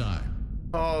you next time.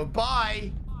 Oh,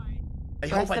 bye. I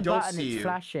hope I don't see you. It's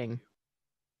flashing.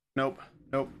 Nope.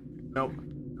 Oh,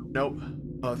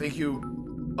 thank you.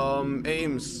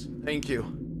 Ames. Thank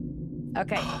you.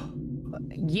 Okay.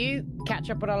 You catch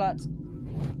up with alerts.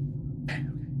 Okay.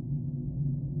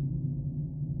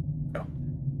 Go.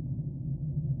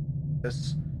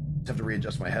 Just have to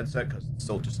readjust my headset because it's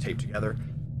still just taped together.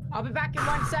 I'll be back in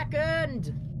 1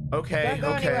 second. Okay. Don't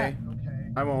go anywhere.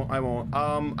 I won't.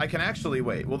 I can actually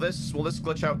wait. Will this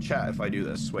glitch out chat if I do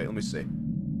this? Wait, let me see.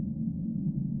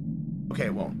 Okay,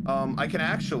 it won't. I can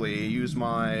actually use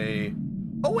my...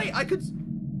 Oh, wait, I could...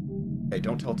 Hey,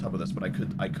 don't tell Tubbo this, but I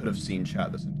could have seen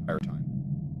chat this entire time.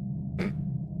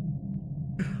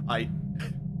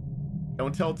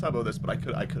 Don't tell Tubbo this, but I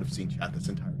could have seen chat this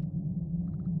entire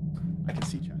time. I can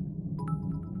see chat.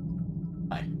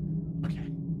 Okay.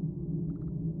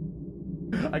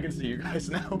 I can see you guys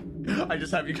now. I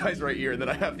just have you guys right here, and then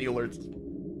I have the alerts.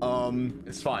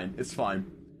 It's fine.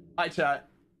 Hi, chat.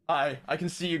 I can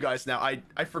see you guys now.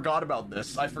 I forgot about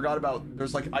this. I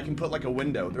can put like a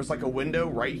window. There's like a window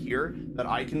right here that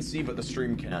I can see, but the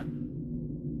stream can't.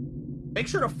 Make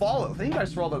sure to follow. Thank you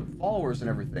guys for all the followers and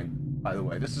everything, by the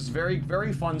way. This is very,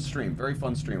 very fun stream. Very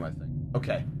fun stream, I think.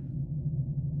 Okay.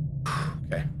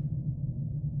 Okay,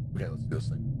 let's do this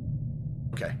thing.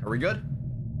 Okay, are we good?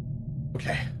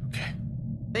 Okay.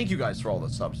 Thank you guys for all the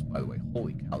subs, by the way.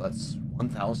 Holy cow, that's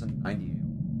 1,098.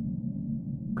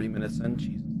 30 minutes in,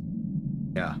 Jesus.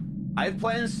 Yeah, I have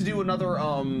plans to do another,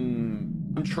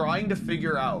 I'm trying to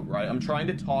figure out, right? I'm trying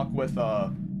to talk with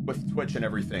Twitch and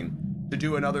everything to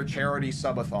do another charity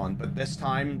subathon, but this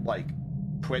time, like,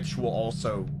 Twitch will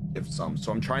also give some.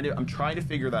 So I'm trying to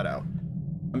figure that out.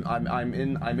 I'm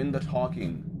in the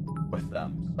talking with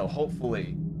them. So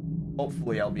hopefully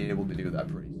I'll be able to do that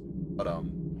pretty soon. But,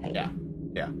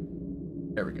 yeah.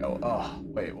 There we go. Oh,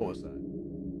 wait, what was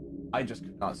that? I just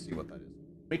could not see what that is.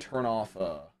 Let me turn off,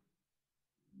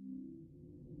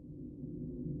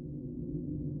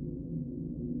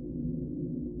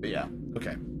 But yeah,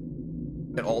 okay.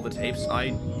 Get all the tapes? I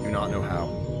do not know how.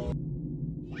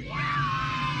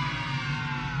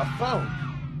 A phone!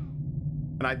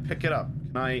 Can I pick it up?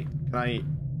 Can I...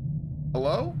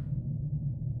 Hello?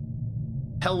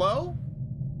 Hello?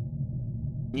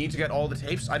 Need to get all the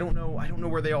tapes? I don't know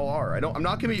where they all are. I'm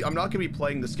not gonna be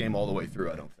playing this game all the way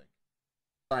through, I don't think.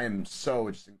 I am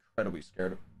so just incredibly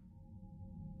scared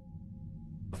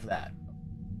of that.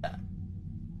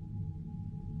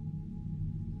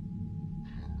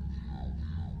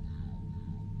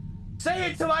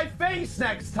 Say it to my face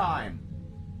next time!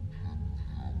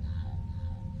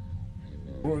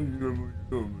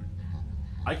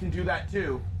 I can do that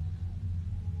too.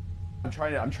 I'm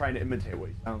trying to imitate what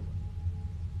he sounds like.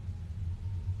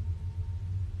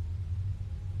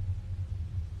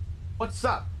 What's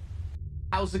up?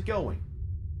 How's it going?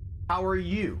 How are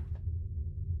you?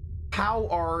 How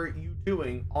are you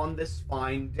doing on this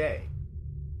fine day?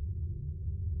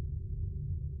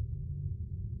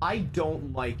 I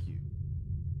don't like you.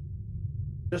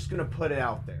 Just gonna put it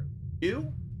out there.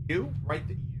 You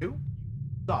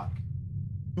suck.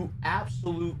 You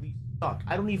absolutely suck.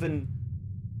 I don't even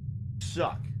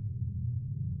suck.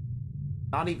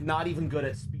 Not even good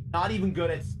at speed. Not even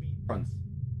good at speed runs.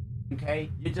 Okay?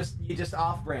 You just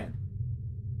off-brand.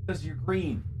 Because you're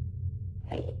green.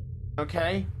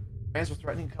 Okay? Fans were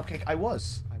threatening Cupcake. I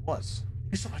was. Thank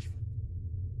you so much.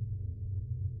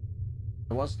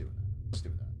 I was doing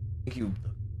that. Thank you.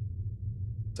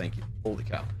 Thank you. Holy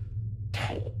cow.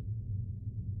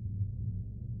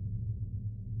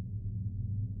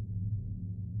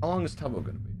 How long is Tubbo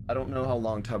gonna be? I don't know how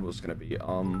long Tubbo's gonna be.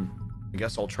 I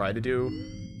guess I'll try to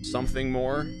do something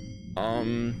more.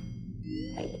 And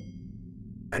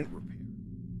repair.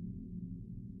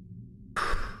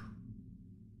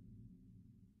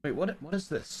 Wait, what is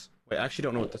this? Wait, I actually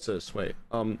don't know what this is. Wait,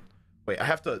 wait,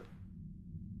 I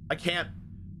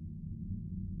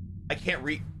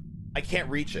can't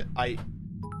reach it. I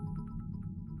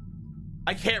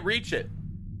can't reach it.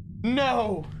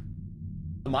 No!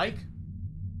 The mic?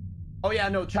 Oh yeah,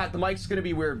 no, chat, the mic's gonna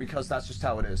be weird because that's just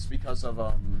how it is. Because of,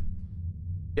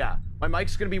 yeah, my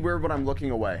mic's gonna be weird when I'm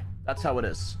looking away. That's how it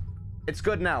is. It's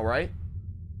good now, right?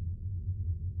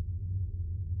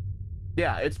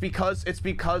 Yeah, it's because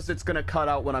it's gonna cut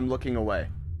out when I'm looking away.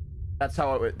 That's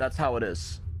how it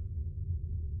is.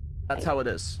 That's how it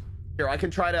is. Here, I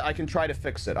can try to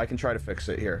fix it.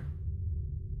 Here.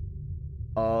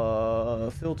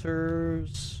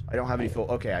 Filters. I don't have any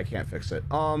okay, I can't fix it.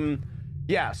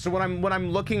 Yeah, so when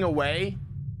I'm looking away,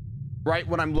 right,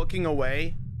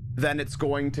 then it's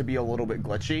going to be a little bit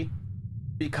glitchy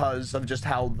because of just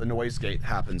how the noise gate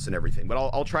happens and everything. But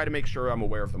I'll try to make sure I'm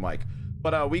aware of the mic.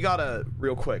 But we gotta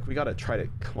try to,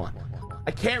 come on.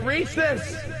 I can't reach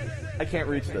this!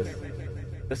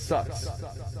 This sucks.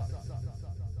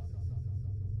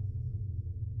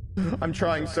 I'm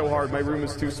trying so hard, my room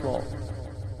is too small.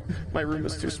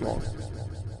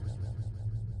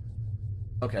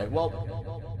 Okay, well,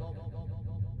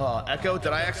 Echo,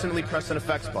 did I accidentally press an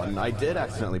effects button? I did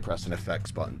accidentally press an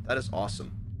effects button. That is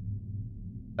awesome.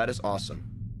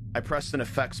 I pressed an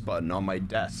effects button on my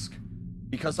desk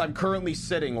because I'm currently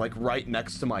sitting like right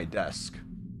next to my desk.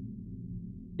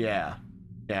 Yeah.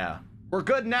 We're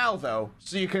good now though,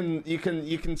 so you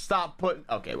can stop putting.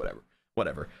 Okay,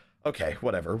 whatever. Okay,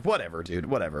 whatever, dude.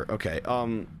 Whatever. Okay.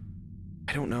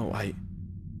 I don't know. I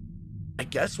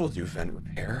guess we'll do vent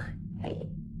repair.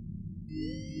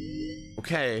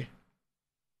 Okay.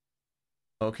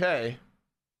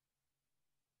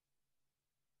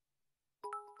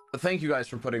 But thank you guys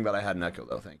for putting that I had an echo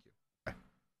though. Thank you.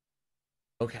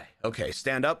 Okay.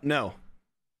 Stand up. No.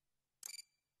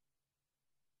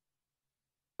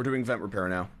 We're doing vent repair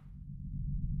now.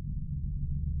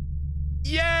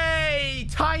 Yay!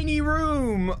 Tiny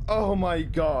room! Oh my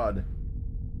god.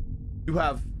 You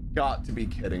have got to be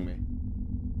kidding me.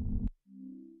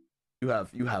 You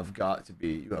have got to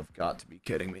be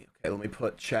kidding me. Okay, let me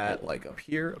put chat like up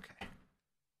here. Okay.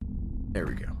 There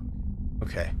we go.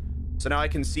 Okay. So now I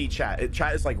can see chat.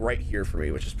 Chat is like right here for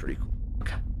me, which is pretty cool.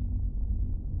 Okay.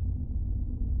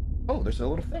 Oh, there's a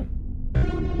little thing.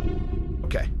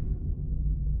 Okay.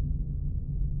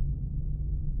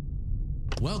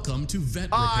 Welcome to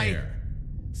Vent Repair.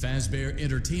 Fazbear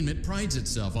Entertainment prides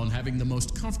itself on having the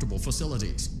most comfortable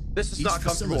facilities. This is not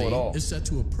comfortable at all. Each facility is set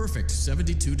to a perfect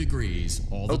 72 degrees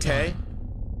all the time.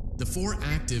 The 4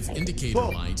 active indicator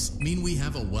lights mean we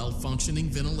have a well-functioning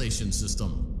ventilation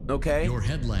system. Okay. Your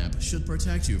headlamp should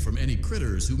protect you from any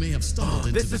critters who may have stumbled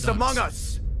into the This is ducts. Among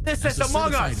Us. This As is Among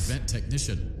a certified Us. vent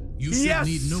technician, you should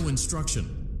need no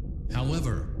instruction.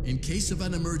 However, in case of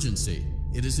an emergency,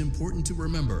 it is important to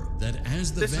remember that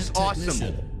as the vent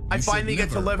technician, I finally get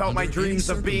to live out my dreams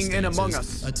of being in Among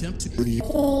Us. Attempt to...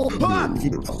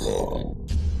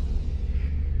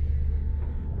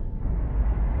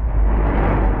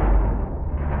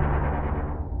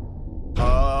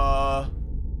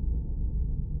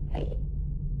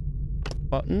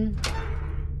 Button.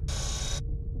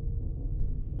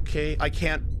 Okay, I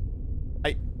can't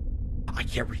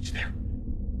reach there.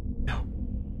 No.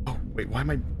 Oh, wait, why am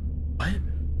I... What?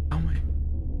 How am I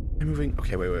moving?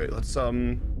 Okay, wait. Let's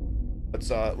just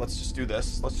do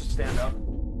this. Let's just stand up.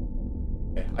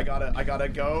 Okay, I gotta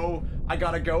go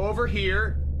over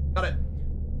here.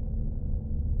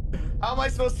 How am I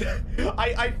supposed to...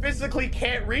 I physically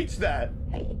can't reach that.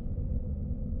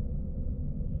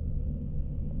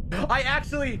 I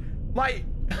actually... Wait,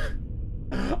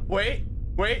 I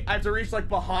have to reach, like,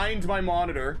 behind my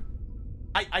monitor.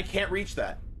 I can't reach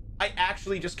that. I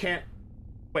actually just can't...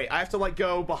 Wait, I have to, like,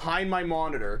 go behind my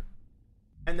monitor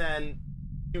and then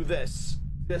do this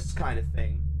kind of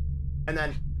thing. And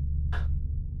then...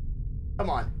 Come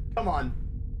on.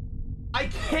 I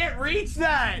can't reach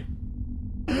that!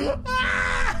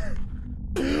 Ah!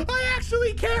 I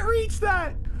actually can't reach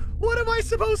that! What am I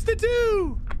supposed to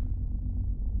do?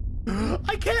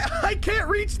 I can't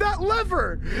reach that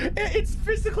lever. It's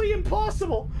physically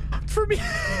impossible for me.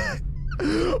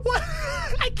 What?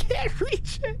 I can't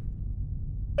reach it.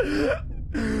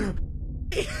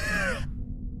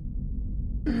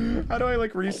 How do I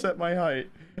like reset my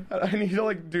height? I need to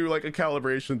like do like a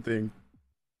calibration thing.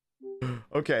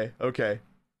 Okay.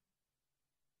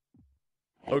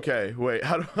 Wait,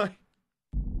 how do I?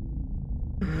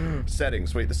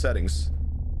 Settings. Wait, the settings.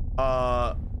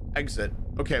 Exit.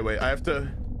 Okay, wait, I have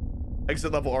to...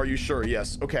 Exit level, are you sure?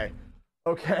 Yes, okay.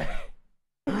 I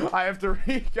have to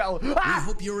recalibrate. We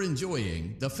hope you're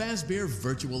enjoying the Fazbear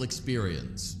virtual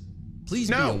experience. Please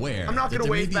be aware I'm not that gonna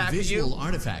there may wave be back visual at you.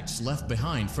 artifacts left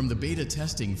behind from the beta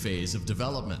testing phase of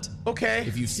development. Okay.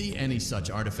 If you see any such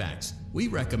artifacts, we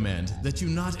recommend that you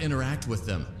not interact with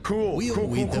them. Cool. We'll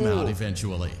weed them out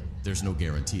eventually. There's no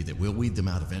guarantee that we'll weed them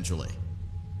out eventually.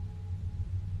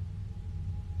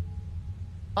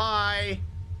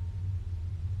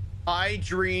 I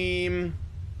dream...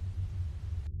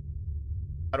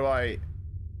 How do I...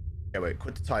 Okay, wait,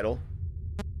 quit the title.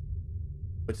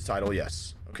 Quit the title,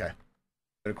 yes. Okay. I'm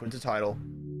gonna quit the title.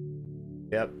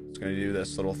 Yep, it's gonna do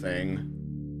this little thing.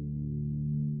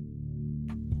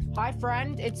 Hi,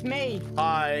 friend, it's me.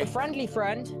 Hi. A friendly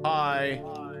friend. Hi.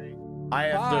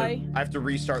 I have to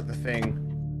restart the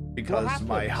thing because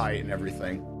my height and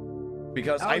everything.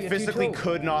 Because I physically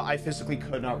could not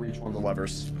reach one of the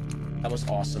levers. That was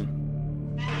awesome.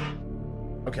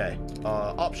 Okay.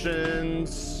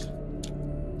 Options.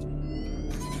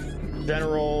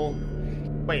 General.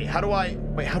 Wait, how do I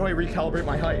recalibrate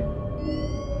my height?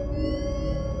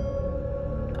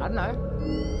 I don't know.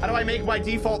 How do I make my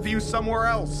default view somewhere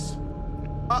else?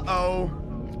 Uh-oh.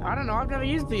 I don't know, I've never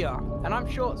used VR, and I'm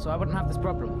short, so I wouldn't have this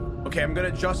problem. Okay, I'm gonna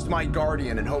adjust my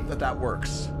Guardian and hope that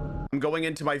works. I'm going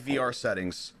into my VR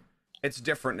settings. It's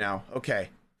different now. Okay.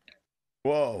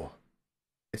 Whoa.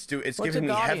 It's giving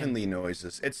me heavenly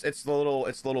noises. It's the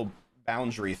little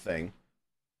boundary thing.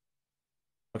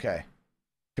 Okay.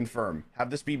 Confirm. Have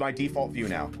this be my default view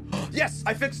now. Yes,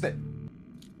 I fixed it.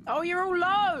 Oh, you're all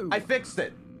low. I fixed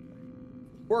it.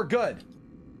 We're good.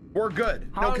 We're good.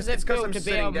 How does it feel to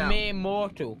be a mere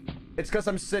mortal? It's because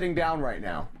I'm sitting down right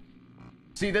now.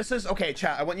 See, this is... Okay,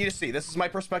 chat, I want you to see. This is my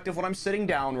perspective when I'm sitting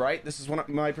down, right? This is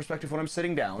my perspective when I'm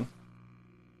sitting down.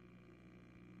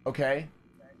 Okay.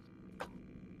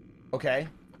 Okay.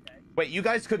 Wait, you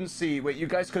guys couldn't see... Wait, you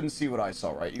guys couldn't see what I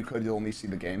saw, right? You could only see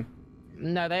the game.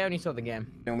 No, they only saw the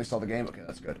game. They only saw the game? Okay,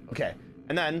 that's good. Okay.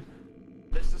 And then,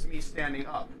 this is me standing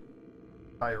up.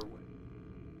 Entire way.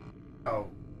 Oh.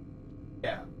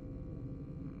 Yeah.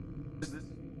 This is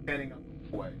standing up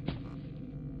way.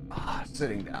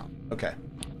 Sitting down. Okay.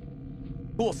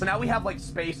 Cool, so now we have, like,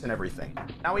 space and everything.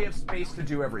 Now we have space to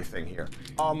do everything here.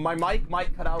 My mic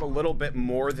might cut out a little bit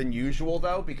more than usual,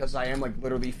 though, because I am, like,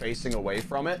 literally facing away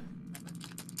from it.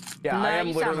 Yeah, I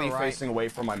am literally facing away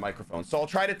from my microphone. So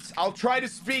I'll try to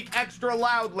speak extra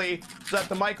loudly so that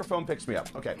the microphone picks me up.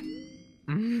 Okay.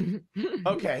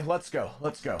 Okay, let's go.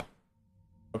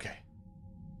 Okay.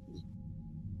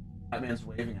 That man's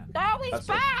waving at me. Oh, he's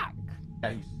back!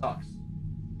 Yeah, he sucks.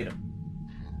 Get him.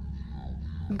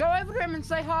 Go over to him and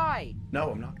say hi.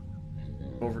 No, I'm not.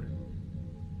 Over to him.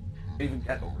 Can't even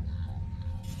get over to him.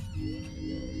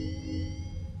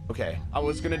 Okay, I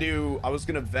was gonna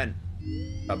vent.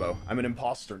 Tubbo, I'm an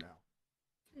imposter now.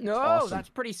 No, awesome. That's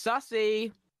pretty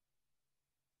sussy.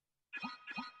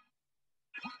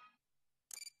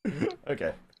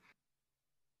 Okay.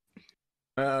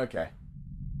 Okay.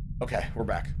 Okay, we're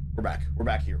back. We're back. We're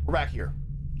back here. We're back here.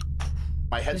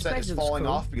 My headset is falling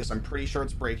off because I'm pretty sure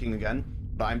it's breaking again,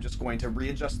 but I'm just going to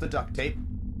readjust the duct tape.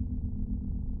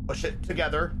 Push it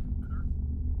together.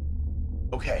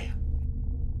 Okay.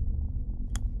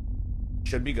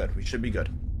 Should be good. We should be good.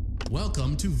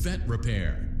 Welcome to Vet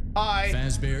Repair. Hi.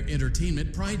 Fazbear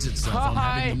Entertainment prides itself on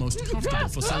having the most comfortable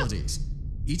facilities.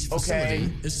 Each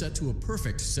facility is set to a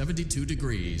perfect 72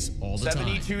 degrees all the time.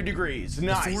 72 degrees.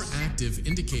 Nice. The 4 active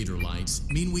indicator lights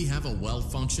mean we have a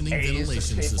well-functioning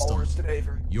ventilation system.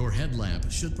 Your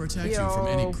headlamp should protect you from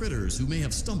any critters who may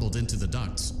have stumbled into the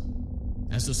ducts.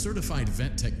 As a certified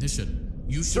vent technician,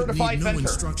 you should need no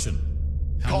instruction.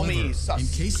 However, in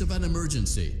case of an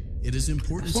emergency, it is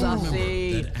important to remember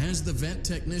that as the vent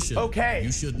technician,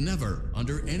 you should never,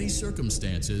 under any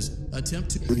circumstances, attempt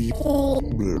to...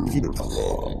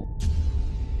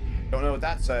 Don't know what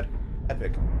that said.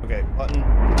 Epic. Okay, button,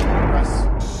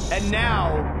 press. And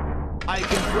now, I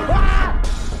can...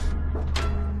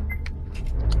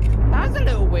 That's a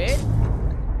little weird.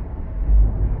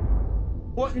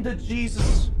 What in the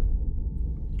Jesus?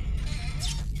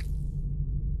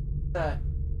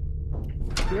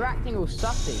 You're acting all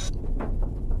sussy.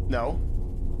 No.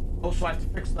 Also, I have to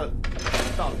fix the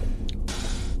stuff.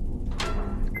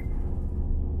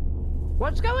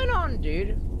 What's going on,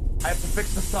 dude? I have to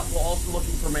fix the stuff while also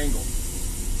looking for Mangle.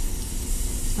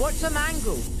 What's a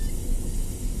mangle?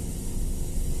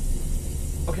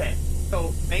 Okay,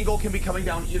 so Mangle can be coming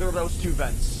down either of those 2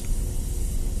 vents.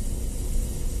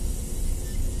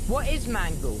 What is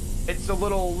mangle? It's a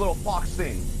little fox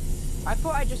thing. I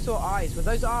thought I just saw eyes. Were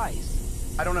those eyes?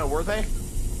 I don't know, were they?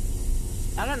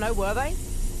 I don't know, were they?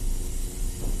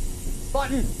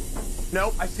 Button!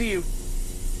 Nope, I see you.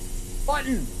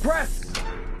 Button! Press!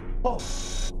 Oh.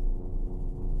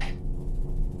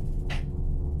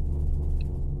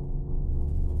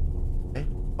 Okay.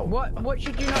 Oh. What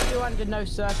should you not do under no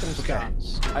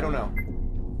circumstance? Okay. I don't know.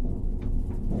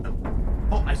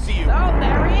 Oh, I see you. Oh,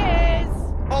 there he is!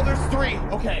 Oh, there's 3.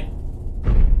 Okay.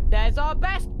 There's our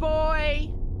best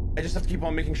boy! I just have to keep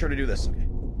on making sure to do this. Okay.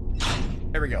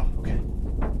 There we go. Okay.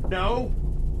 No!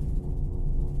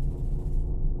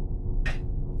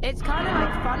 It's kind of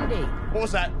like Fundy. What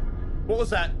was that? What was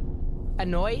that? A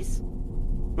noise?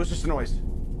 It was just a noise.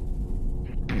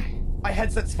 My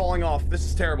headset's falling off. This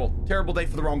is terrible. Terrible day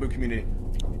for the Ranboo community.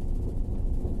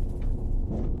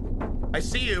 I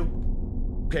see you.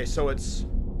 Okay, so it's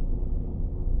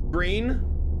green,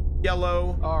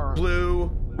 yellow,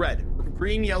 blue, red.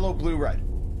 Green, yellow, blue, red.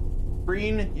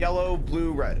 Green, yellow,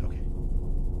 blue, red. Okay.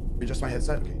 Adjust my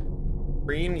headset. Okay.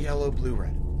 Green, yellow, blue,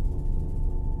 red.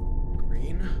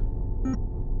 Green.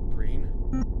 Green.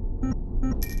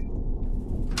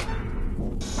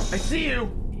 I see you.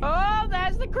 Oh,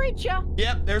 there's the creature.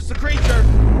 Yep, there's the creature.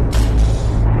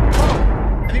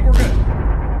 Oh, I think we're good.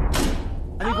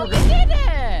 I think we're good. You did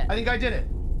it. I think I did it.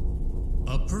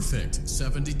 A perfect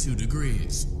 72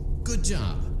 degrees. Good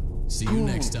job. See you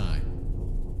next time.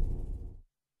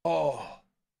 Oh.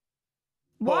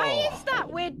 Why is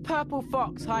that weird purple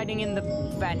fox hiding in the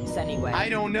fence anyway? I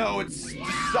don't know. It's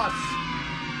sus.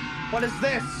 What is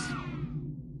this?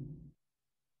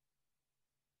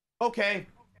 Okay.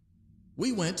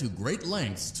 We went to great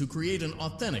lengths to create an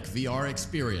authentic VR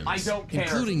experience. I don't care.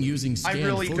 Including using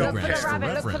scanned photographs for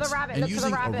reference and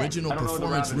using original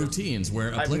performance routines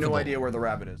where applicable. I have no idea where the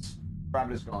rabbit is. The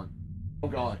rabbit is gone. Oh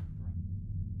god.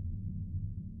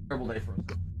 Terrible day for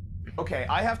us. Okay,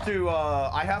 I have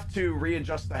to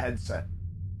readjust the headset.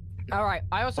 All right.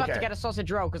 I also have to get a sausage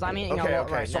roll because I'm eating a lot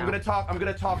right so now. I'm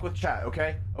gonna talk with chat.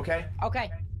 Okay. Okay.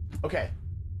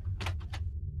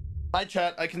 Hi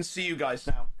chat. I can see you guys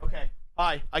now. Okay.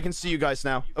 Hi. I can see you guys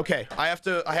now. Okay. I have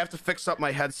to fix up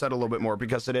my headset a little bit more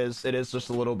because it is just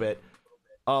a little bit.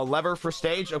 Lever for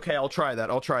stage. Okay. I'll try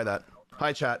that.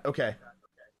 Hi chat. Okay.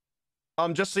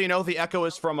 Just so you know, the echo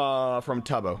is from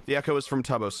Tubbo. The echo is from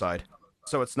Tubbo's side.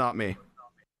 So it's not me.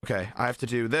 Okay, I have to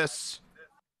do this.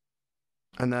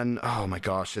 And then, oh my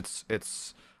gosh,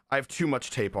 I have too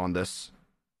much tape on this.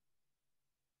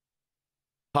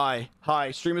 Hi,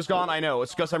 stream is gone, I know.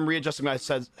 It's because I'm readjusting my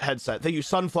headset. Thank you,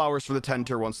 Sunflowers, for the 10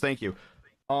 tier ones, thank you.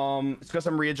 It's because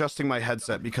I'm readjusting my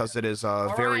headset because it is,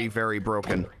 very, very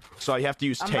broken. So I have to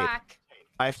use tape. Back.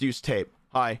 I have to use tape.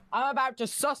 Hi. I'm about to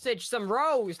sausage some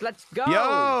rolls, let's go!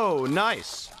 Yo,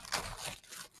 nice.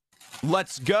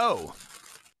 Let's go.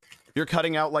 You're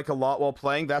cutting out like a lot while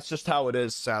playing. That's just how it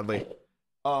is, sadly.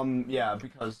 Yeah,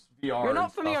 because VR. You're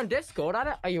not for me on Discord.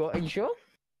 Are you sure?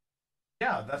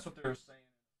 Yeah, that's what they're saying.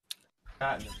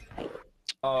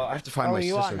 I have to find my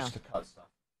scissors to cut stuff.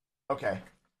 Okay.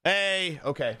 Hey.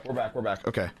 Okay, we're back.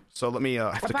 Okay, so let me.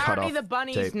 I have to cut off. Apparently, the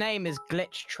bunny's name is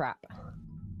Glitch Trap.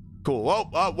 Cool.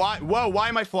 Whoa. Why? Whoa. Why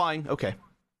am I flying? Okay.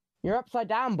 You're upside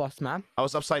down, boss man. I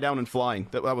was upside down and flying.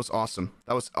 That was awesome.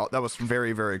 That was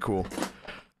very, very cool.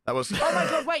 That was. Oh my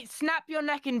god! Wait. Snap your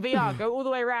neck in VR. Go all the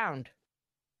way around.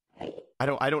 I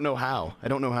don't know how.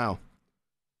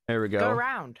 There we go. Go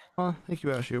around. Oh, thank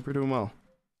you, Ashley. Hope you're doing well.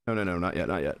 No, not yet.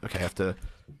 Okay, I have to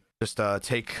just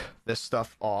take this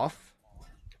stuff off.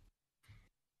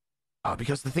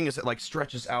 Because the thing is, it like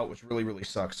stretches out, which really, really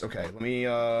sucks. Okay, let me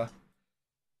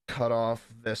cut off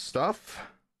this stuff.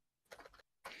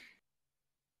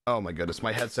 Oh my goodness,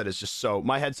 my headset is just so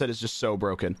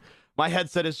broken. My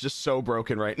headset is just so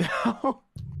broken right now.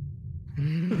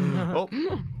 Oh,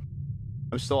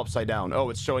 I'm still upside down. Oh,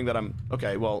 it's showing that I'm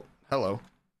okay. Well, hello.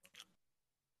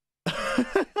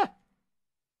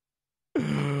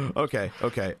 Okay.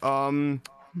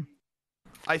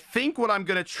 I think what I'm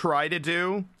gonna try to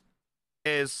do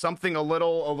is something a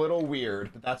little weird,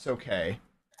 but that's okay.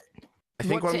 I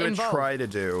think what I'm going to try to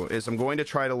do is I'm going to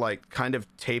try to like kind of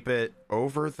tape it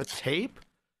over the tape,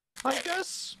 I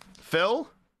guess. Phil?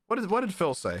 What did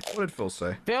Phil say? Phil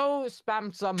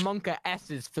spammed some Monka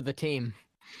S's for the team.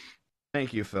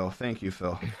 Thank you, Phil.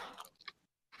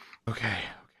 Okay.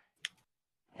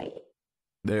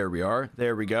 There we are.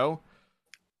 There we go.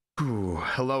 Ooh,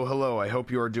 hello. I hope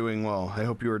you are doing well. I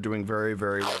hope you are doing very,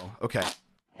 very well. Okay.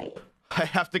 I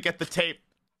have to get the tape.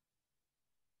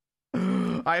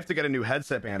 I have to get a new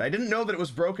headset band. I didn't know that it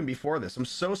was broken before this. I'm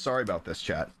so sorry about this,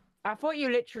 chat. I thought you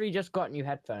literally just got new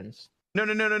headphones. No.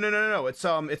 It's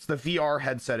the VR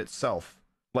headset itself.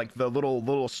 Like the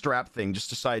little strap thing just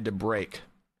decided to break.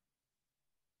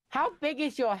 How big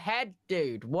is your head,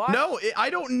 dude? What? No, I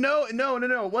don't know. No.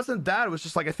 It wasn't that. It was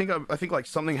just like I think like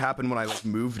something happened when I like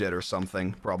moved it or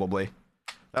something. Probably.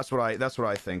 That's what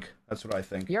I think.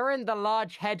 You're in the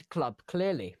large head club,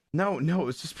 clearly. No, it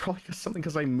was just probably something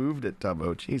because I moved it,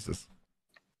 Tubbo. Jesus.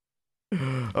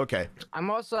 Okay.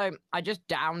 I just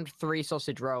downed 3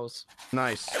 sausage rolls.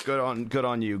 Nice. Good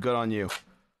on you.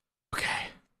 Okay.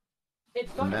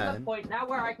 It's gotten to the point now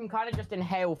where I can kind of just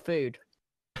inhale food.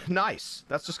 Nice.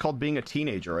 That's just called being a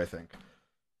teenager, I think.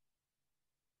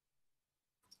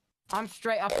 I'm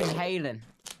straight up inhaling.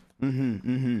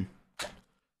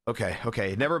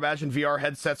 Okay. Never imagined VR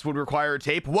headsets would require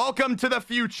tape. Welcome to the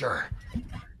future.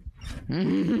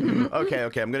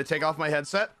 Okay. I'm gonna take off my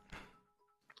headset.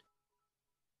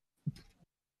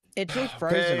 It's just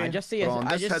frozen. Okay. I just see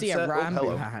a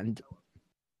Rambo hand.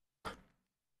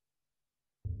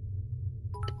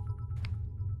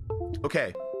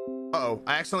 Okay. Uh-oh.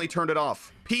 I accidentally turned it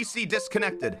off. PC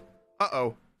disconnected.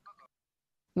 Uh-oh.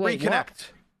 Wait, reconnect.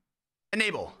 What?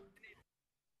 Enable.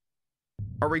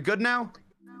 Are we good now?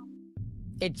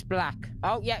 It's black.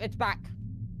 Oh, yeah, it's back.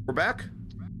 We're back?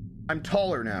 I'm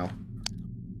taller now.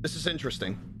 This is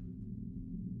interesting.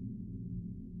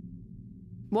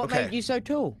 What made you so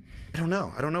tall? I don't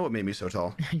know what made me so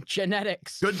tall.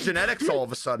 Genetics. Good genetics all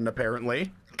of a sudden,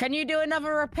 apparently. Can you do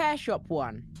another repair shop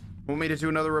one? Want me to do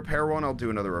another repair one? I'll do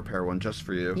another repair one just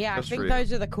for you. Yeah, I think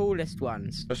those are the coolest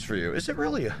ones. Just for you. Is it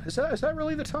really? Is that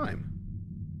really the time?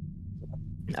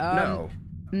 No.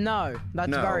 No,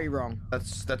 that's very wrong.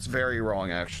 That's very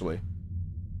wrong, actually.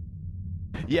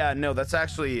 Yeah, no, that's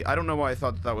actually... I don't know why I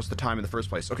thought that was the time in the first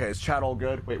place. Okay, is chat all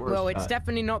good? Wait, where's... Well, it's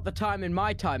definitely not the time in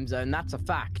my time zone. That's a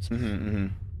fact.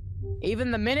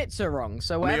 Even the minutes are wrong,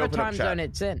 so whatever time zone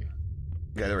it's in.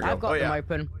 Okay, there we go. I've got them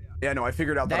open. Yeah, no, I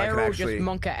figured out that I could actually... They're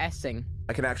all just Monka-essing.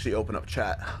 I can actually open up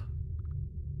chat.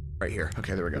 Right here.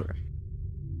 Okay, there we go.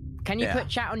 Can you put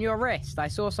chat on your wrist? I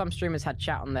saw some streamers had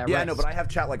chat on their wrist. Yeah, no, but I have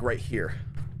chat, like, right here.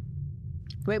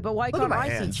 Wait, but why can't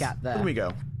I see chat there? Where do we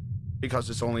go? Because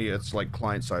it's like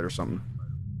client side or something.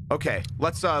 Okay,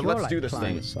 let's do this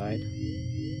thing.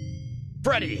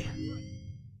 Freddy!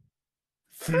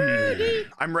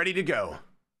 I'm ready to go.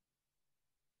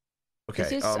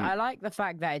 Okay. I like the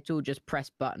fact that it's all just press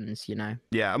buttons, you know.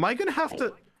 Yeah, am I gonna have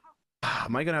to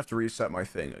reset my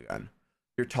thing again?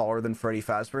 You're taller than Freddy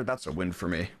Fazbear? That's a win for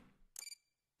me.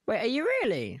 Wait, are you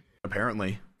really?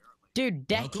 Apparently. Dude,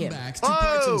 deck him. Welcome back to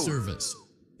Parts and Service.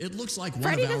 It looks like one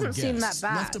Freddy of our doesn't seem that guests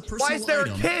bad. left a personal Why is there a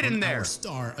item kid in on there? Our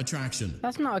star attraction.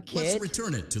 That's not a kid. Let's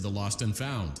return it to the lost and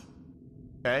found.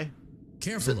 Okay.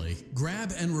 Carefully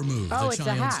grab and remove the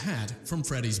child's hat from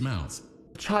Freddy's mouth.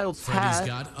 Child's hat? Freddy's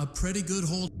got a pretty good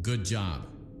hold. Good job.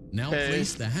 Now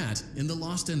place the hat in the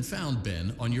lost and found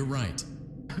bin on your right.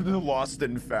 The lost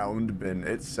and found bin,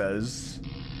 it says.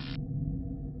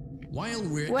 While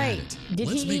we're Wait, at it, did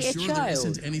let's he make eat a sure there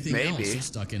isn't child? anything Maybe. else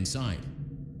stuck inside.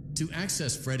 To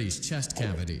access Freddy's chest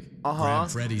cavity, Uh-huh. grab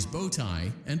Freddy's bow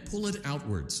tie and pull it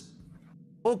outwards.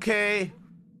 Okay.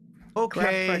 Grab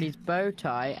Okay. Freddy's bow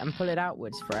tie and pull it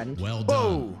outwards, friend. Well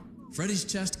done. Freddy's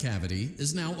chest cavity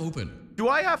is now open. Do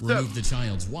I have to? Remove the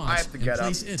child's watch I have to and get up.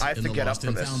 place it I have in to the get up lost for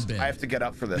and this. found bin. I have to get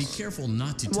up for Be this. careful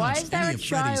not to Why touch is there any a of Freddy's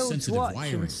child's sensitive watch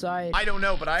wiring. inside? I don't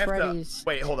know, but I have Freddy's. to.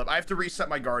 Wait, hold up. I have to reset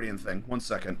my guardian thing. 1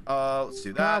 second. Let's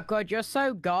do Oh that. god, you're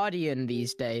so guardian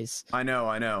these days. I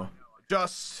know.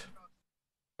 Just.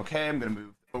 Okay, I'm gonna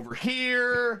move over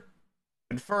here.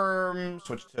 Confirm.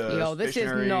 Switch to. Yo, this is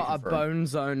stationary, not a confirm. bone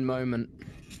zone moment.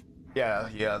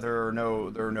 Yeah. There are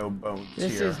no bones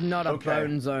This here. is not a Okay.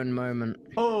 bone zone moment.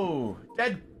 Oh,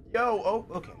 dead. Yo. Oh,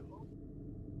 okay.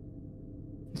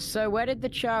 So where did the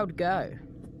child go?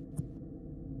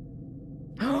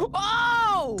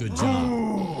 Oh! Good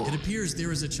job. It appears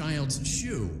there is a child's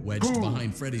shoe wedged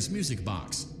behind Freddy's music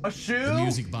box. A shoe? The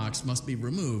music box must be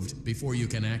removed before you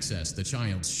can access the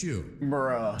child's shoe.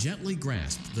 Bruh. Gently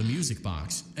grasp the music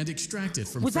box and extract it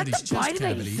from Was that Freddy's the chest Bite of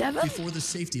cavity 87? before the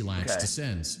safety latch Okay.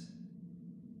 descends.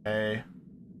 Okay.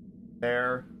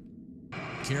 There.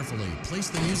 Carefully place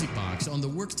the music box on the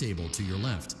work table to your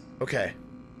left. Okay.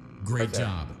 Great Right there.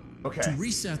 job. Okay. To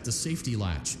reset the safety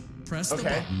latch, press the Okay.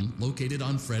 button located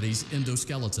on Freddy's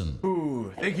endoskeleton.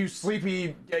 Ooh, thank you,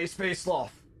 sleepy gay space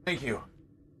sloth. Thank you.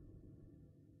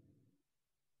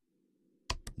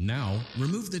 Now,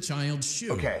 remove the child's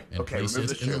shoe Okay, and okay, place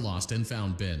remove it the in the shoe. lost and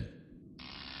found bin.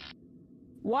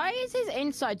 Why is his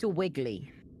insides all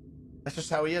wiggly? That's just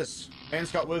how he is.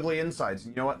 Man's got wiggly insides.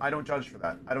 And you know what? I don't judge for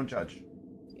that. I don't judge.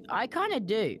 I kind of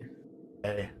do.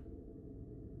 Hey.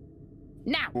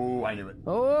 Now! Ooh, I knew it.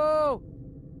 Oh!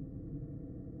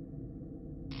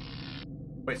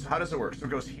 Wait, so how does it work? So it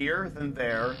goes here, then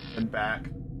there, then back,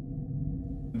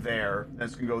 there, then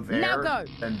it's gonna go there, Now go.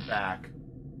 then back,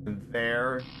 then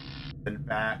there, then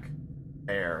back,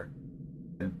 there,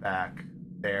 then back,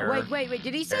 there. Wait.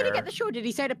 Did he say to there. get the shoe or did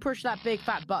he say to push that big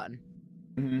fat button?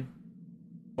 Mm-hmm.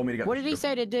 Told me to get What the did he shoe.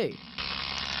 say to do?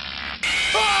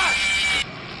 Ah!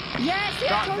 Yes, he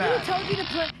Got told you,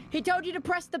 that. he told you to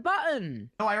press the button.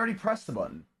 No, I already pressed the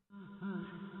button.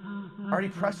 I already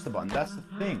pressed the button. That's the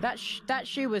thing. That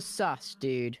shoe was sus,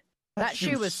 dude. That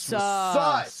shoe was sus.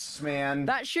 Sus, man.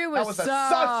 That shoe That was was a sus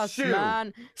sus, shoe.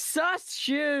 man. Sus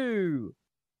shoe.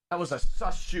 That was a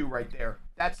sus shoe right there.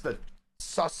 That's the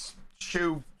sus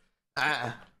shoe.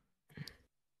 Ah.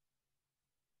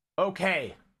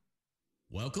 Okay.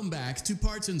 Welcome back to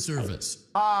Parts and Service.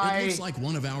 Hi. It looks like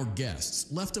one of our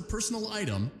guests left a personal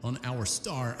item on our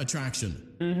star attraction.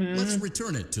 Mm-hmm. Let's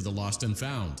return it to the lost and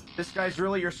found. This guy's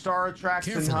really your star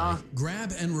attraction, Carefully, huh?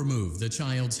 grab and remove the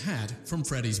child's hat from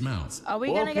Freddy's mouth. Are we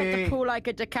gonna get Okay. to pull like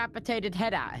a decapitated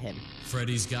head out of him?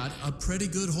 Freddy's got a pretty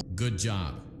good hold. Good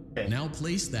job. Okay. Now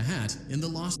place the hat in the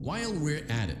lost. While we're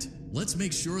at it, let's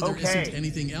make sure there Okay. isn't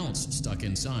anything else stuck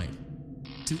inside.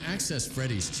 To access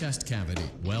Freddy's chest cavity,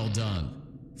 well done.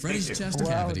 Freddy's you. chest Well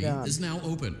cavity done. is now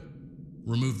open.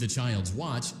 Remove the child's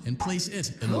watch and place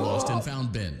it in the lost and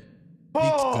found bin. Good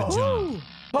job. It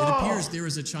appears there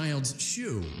is a child's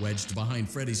shoe wedged behind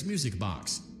Freddy's music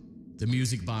box. The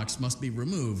music box must be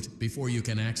removed before you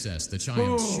can access the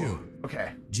child's shoe.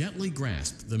 Okay. Gently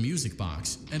grasp the music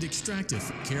box and extract it.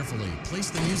 Carefully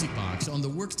place the music box on the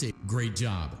work table. Great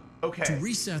job. Okay. To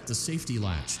reset the safety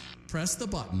latch, press the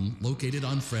button located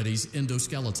on Freddy's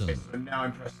endoskeleton. So now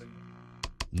I'm pressing.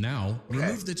 Now,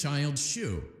 remove the child's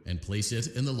shoe and place it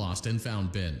in the lost and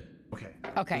found bin. Okay.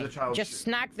 Okay, There's a child's just shoe.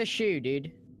 snag the shoe,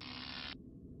 dude.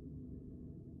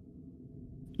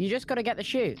 You just gotta get the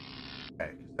shoe.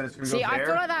 Okay. Then it's gonna See, go I there,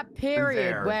 feel like that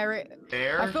period there, where it.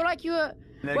 there. I feel like you were.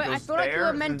 then it Wait, I goes feel like you there,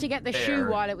 were meant then to get the there, shoe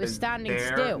while it was then standing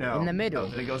there. still No, in the middle. No,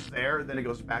 then it goes there, then it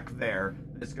goes back there.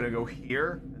 Then it's gonna go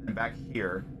here, and then back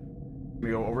here. We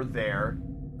go over there,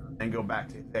 then go back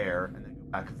to there, and then go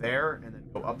back there, and then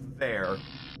go up there.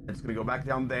 And it's gonna go back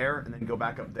down there, and then go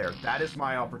back up there. That is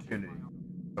my opportunity.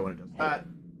 So when it does that,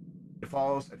 it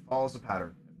follows the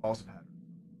pattern. It follows the pattern.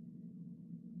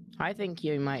 I think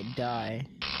you might die.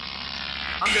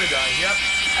 I'm gonna die.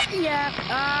 Yep. Yeah.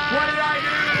 What did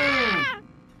I do?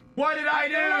 What did I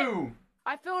do?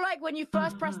 I feel like when you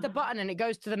first press the button and it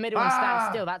goes to the middle and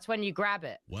stands still, that's when you grab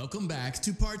it. Welcome back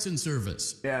to Parts and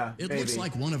Service. Yeah, It maybe. looks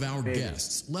like one of our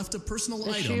guests left a personal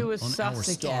The item shoe was on sus our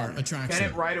star again. attraction.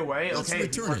 Get it right away. Let's Okay,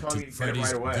 return people are it telling me to to get it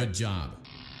Freddy's. right away. Good job.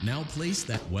 Now place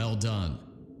that. Well done.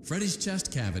 Freddy's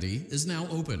chest cavity is now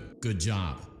open. Good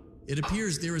job. It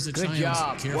appears there is a Good child.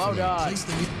 job. Carefully Well done. place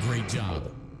the great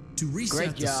job. To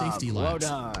reset the safety Well latch,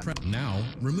 done. now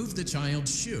remove the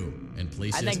child's shoe and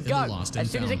place And it then in go the lost and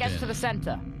as soon as it found gets to bin. the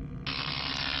center.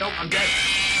 Nope, I'm dead.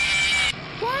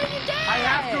 Why are you dead? I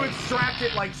have to extract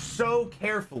it like so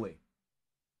carefully.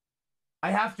 I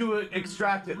have to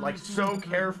extract it like so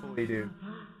carefully, dude.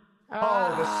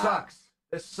 Oh, this sucks.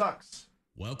 This sucks.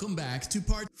 Welcome back to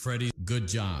part Freddy. Good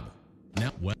job.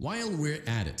 Now, while we're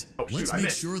at it, let's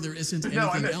make sure there isn't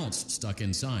anything else stuck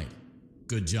inside.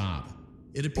 Good job.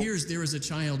 It appears there is a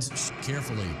child's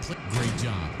carefully. Great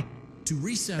job. To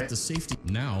reset the safety,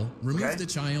 now remove the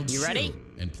child's shoe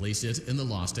and place it in the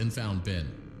lost and found bin.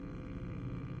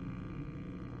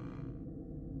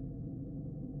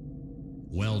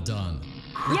 Well done.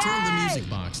 Return the music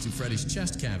box to Freddy's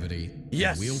chest cavity.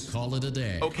 Yes. And we'll call it a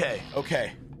day. Okay.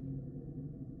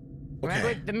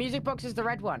 Remember, the music box is the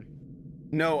red one.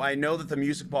 No, I know that the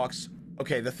music box...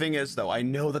 Okay, the thing is, though, I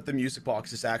know that the music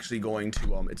box is actually going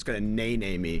to, it's going to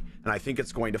nay-nay me, and I think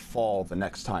it's going to fall the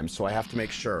next time, so I have to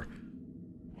make sure.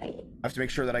 I have to make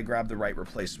sure that I grab the right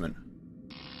replacement.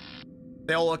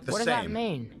 They all look the same. What does that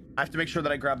mean? I have to make sure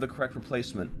that I grab the correct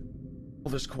replacement. Oh,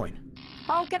 this coin.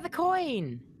 Oh, get the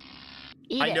coin!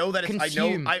 Eat I know it. that it's,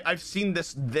 Consume. I've seen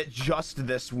just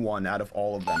this one out of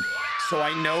all of them. So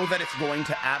I know that it's going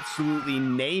to absolutely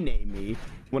nay-nay me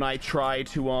when I try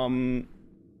to,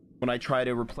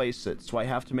 replace it. So I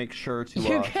have to make sure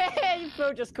to,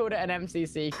 Phil just called it an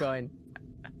MCC coin.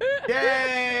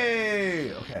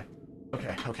 Yay! Okay.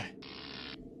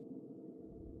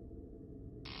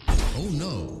 Oh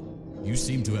no. You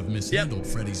seem to have mishandled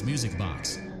Freddy's music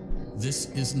box. This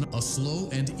is not a slow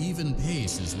and even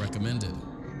pace is recommended.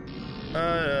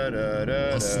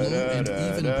 A slow and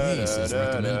even pace is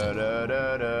recommended.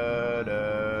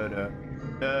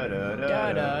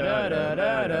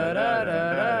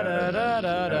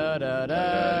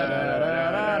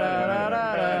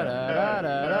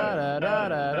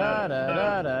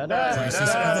 Crisis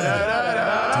averted.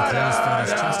 To close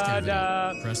Freddy's chest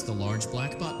cavity, press the large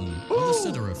black button on the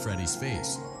center of Freddy's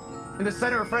face. In the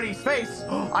center of Freddy's face?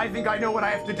 I think I know what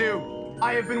I have to do.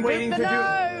 I have been waiting to do...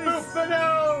 Boop the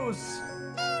nose!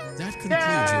 That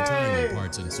concludes your time in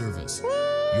parts and service.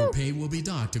 Your pay will be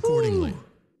docked accordingly.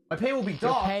 My pay will be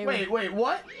docked? Wait,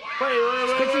 what?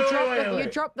 Wait. You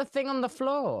dropped the thing on the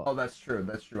floor. Oh, that's true.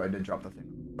 I did drop the thing.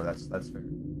 Oh, that's fair.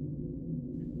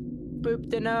 Boop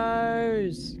the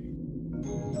nose.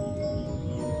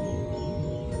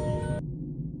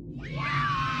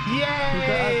 Yay! You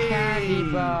got a candy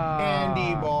bar.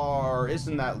 Candy bar.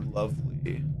 Isn't that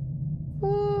lovely?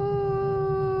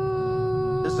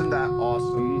 Isn't that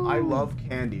awesome? I love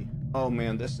candy. Oh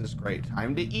man, this is great.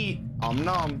 Time to eat.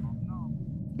 Nom.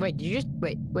 Wait, did you just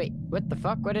wait? What the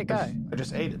fuck? Where'd it go? I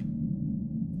just ate it.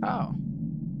 Oh,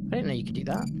 I didn't know you could do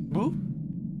that. Boop.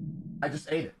 I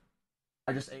just ate it.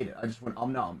 I just went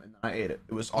nom and then I ate it.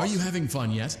 It was awesome. Are you having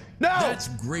fun yet? No! That's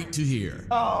great to hear.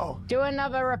 Oh. Do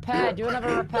another repair.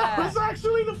 That was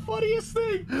actually the funniest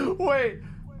thing. Wait.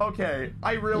 Okay.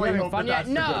 I really hope that's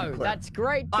a good clip. That's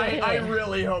great to hear. I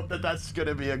really hope that that's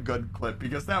gonna be a good clip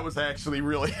because that was actually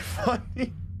really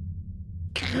funny.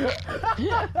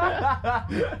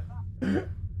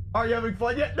 Are you having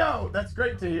fun yet? No. That's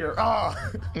great to hear. Oh.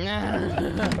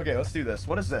 Okay, let's do this.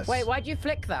 What is this? Wait, why'd you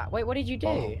flick that? Wait, what did you do?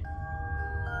 Oh.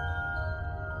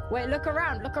 Wait, look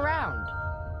around.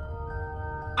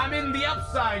 I'm in the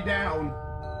upside down.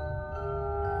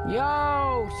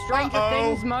 Yo, Stranger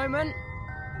Things moment.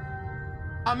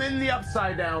 I'm in the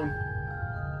upside down.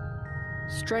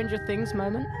 Stranger Things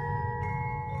moment.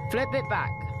 Flip it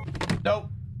back. Nope.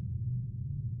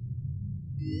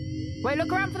 Wait,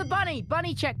 look around for the bunny.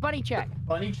 Bunny check. Bunny check?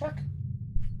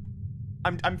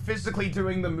 I'm physically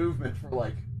doing the movement for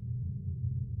like...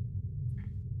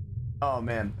 Oh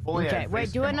man. Okay,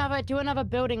 wait, do another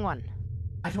building one.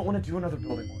 I don't want to do another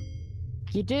building one.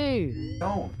 You do.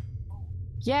 Don't.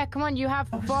 Yeah, come on, you have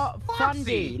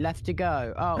Fundy left to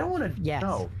go. Oh, I don't want to... Yes.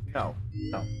 No.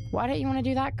 Why don't you want to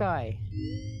do that guy?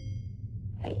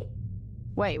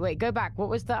 Wait, go back. What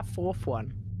was that fourth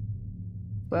one?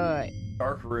 Wait.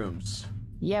 Dark rooms.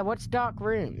 Yeah, what's dark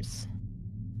rooms?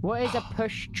 What is a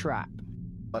push trap?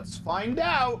 Let's find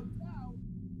out.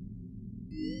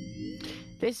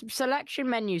 This selection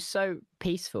menu's so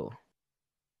peaceful.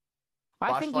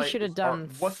 I think you should have done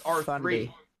what's R3?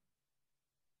 Fundy.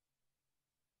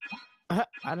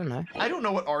 I don't know. I don't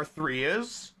know what R3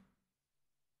 is.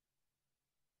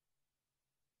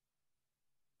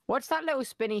 What's that little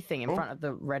spinny thing in front of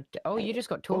the red... Oh, you just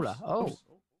got taller.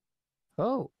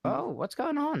 Oh, what's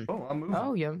going on? Oh, I'm moving.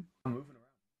 Oh, yeah. I'm moving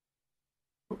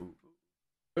around.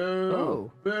 Boo.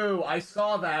 Oh. Boo. I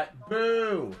saw that.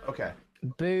 Boo. Okay.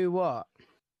 Boo what?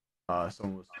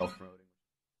 Someone was self-promoting.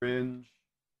 Cringe.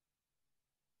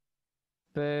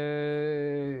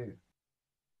 Boo.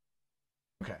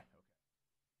 Okay.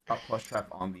 Got plush trap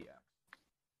on the X.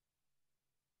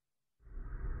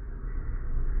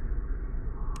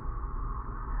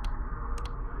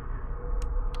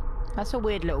 That's a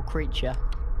weird little creature.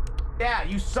 Yeah,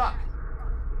 you suck.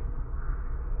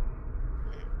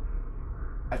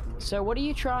 So what are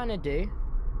you trying to do?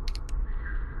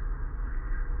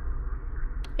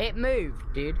 It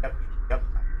moved, dude. Yep.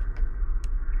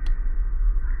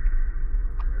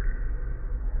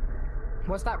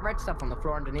 What's that red stuff on the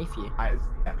floor underneath you? It's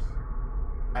the X.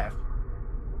 I have to.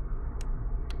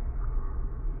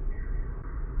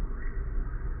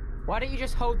 Why don't you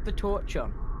just hold the torch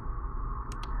on?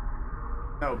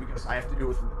 No, because I have to do it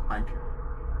within the time period.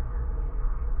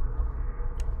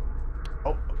 Oh,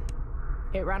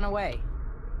 okay. It ran away.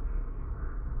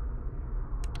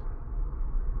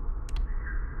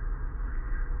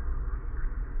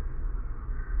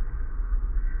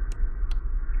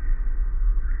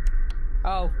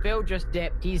 Oh, Phil just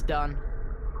dipped. He's done.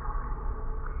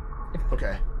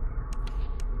 Okay.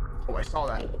 Oh, I saw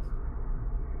that.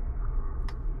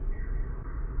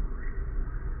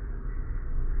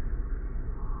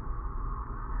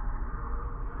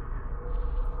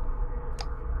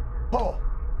 Oh!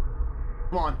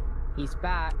 Come on. He's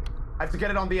back. I have to get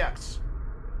it on the X.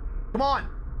 Come on!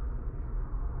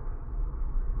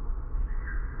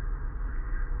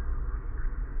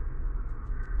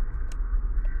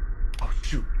 Oh,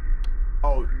 shoot.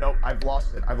 Oh, no, I've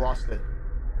lost it.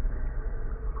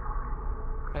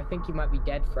 I think you might be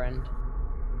dead, friend.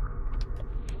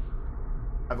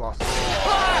 I've lost it.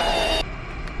 Ah!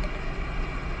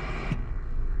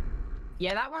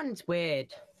 Yeah, that one's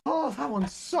weird. Oh, that one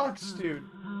sucks, dude.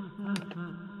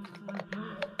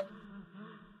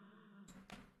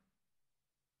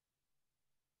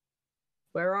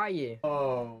 Where are you?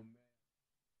 Oh, man.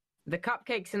 The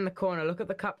cupcake's in the corner. Look at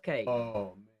the cupcake.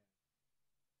 Oh, man.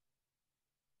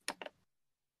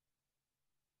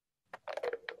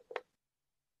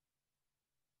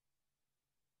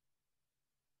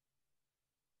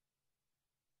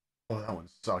 Oh, that one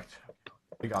sucked.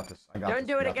 I got this. Don't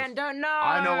do it again. Don't. No.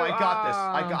 I know. I got this.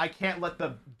 Oh. I can't let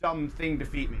the dumb thing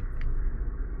defeat me.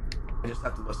 I just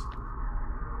have to listen.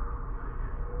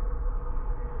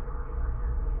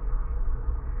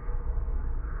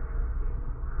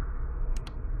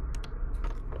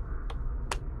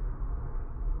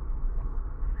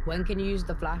 When can you use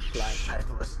the flashlight? I have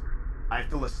to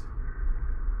listen.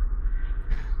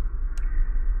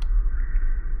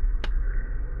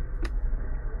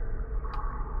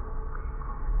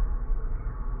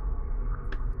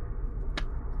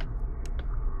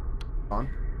 On.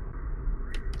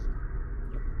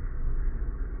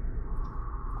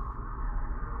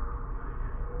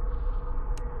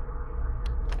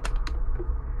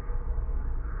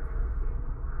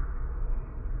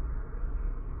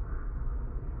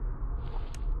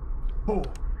 Oh,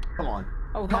 come on.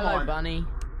 Oh, Come hello, on. bunny.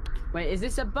 Wait, is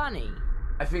this a bunny?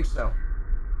 I think so.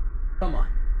 Come on.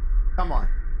 Come on.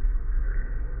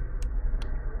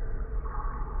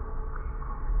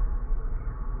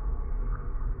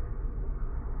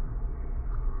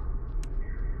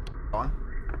 On.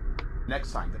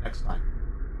 Next time. The next time.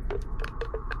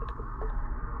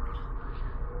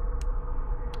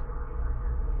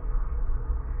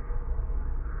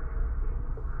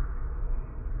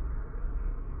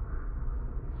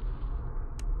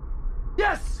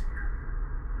 Yes!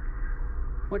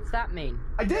 What's that mean?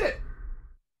 I did it!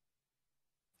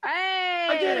 Hey!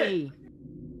 I did it!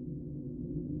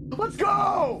 Let's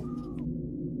go!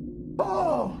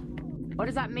 Oh! What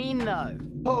does that mean, though?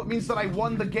 Oh, it means that I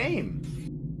won the game.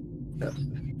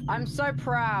 I'm so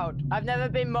proud. I've never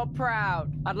been more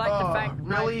proud. I'd like to thank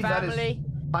really? my family.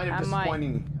 That is kind of and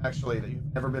disappointing, actually, that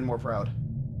you've never been more proud.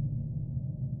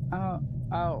 Oh.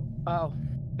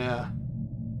 Yeah.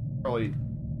 Probably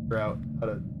figure out how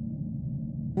to...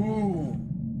 Ooh.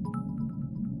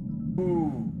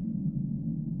 Ooh.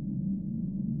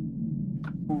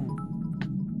 Ooh.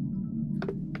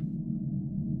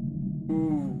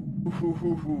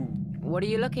 Ooh. What are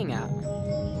you looking at?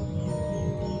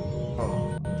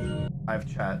 Oh. I have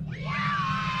chat.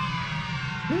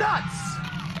 Nuts!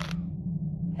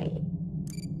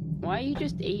 Why you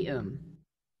just eat them?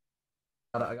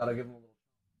 I gotta give him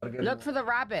a little... Look for the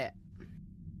rabbit. Here.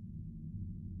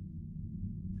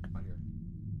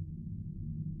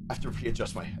 I have to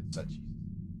readjust my headset. Jesus.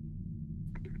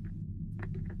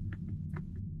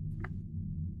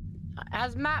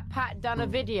 Has Matt Pat done a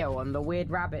video on the weird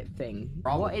rabbit thing?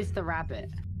 Probably. What is the rabbit?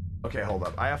 Okay, hold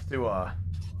up. I have to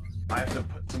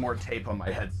put some more tape on my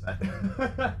headset.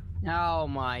 Oh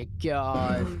my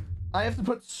god. I have to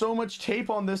put so much tape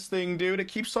on this thing, dude. It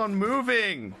keeps on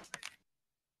moving.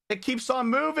 It keeps on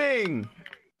moving.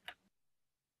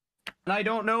 And I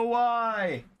don't know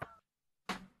why.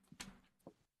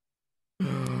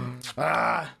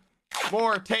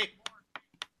 More tape.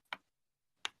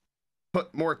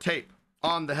 Put more tape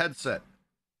on the headset.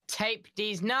 Tape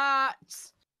these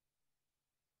nuts.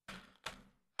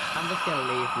 I'm just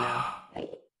gonna leave now.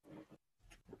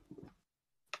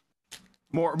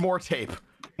 More tape.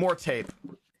 More tape.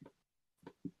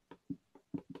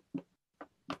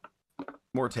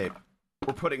 More tape.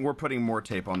 We're putting more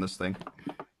tape on this thing.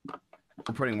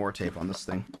 We're putting more tape on this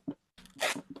thing.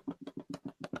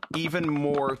 Even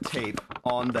more tape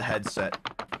on the headset.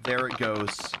 There it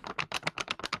goes.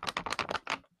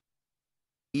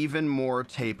 Even more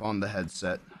tape on the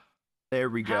headset. There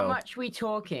we go. How much we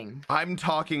talking? I'm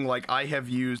talking like I have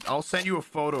used... I'll send you a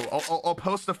photo. I'll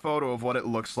post a photo of what it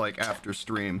looks like after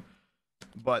stream.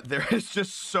 But there is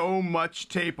just so much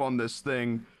tape on this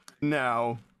thing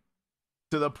now.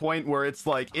 To the point where it's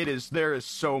like, there is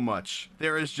so much.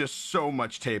 There is just so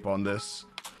much tape on this.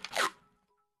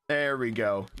 There we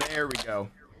go. There we go.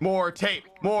 More tape.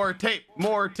 More tape.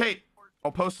 More tape.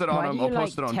 I'll post it on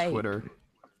Twitter.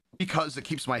 Because it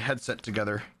keeps my headset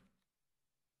together.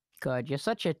 God, you're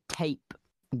such a tape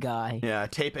guy. Yeah,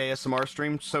 tape ASMR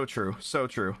stream. So true. So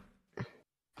true.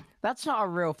 That's not a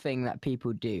real thing that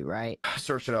people do, right?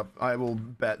 Search it up. I will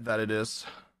bet that it is.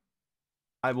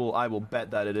 I will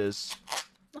bet that it is.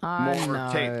 More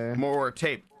tape. More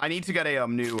tape. I need to get a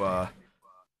new I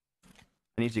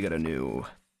need to get a new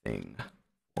thing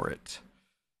for it.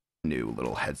 New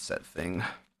little headset thing.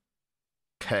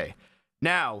 Okay.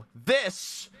 Now,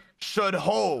 this should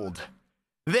hold.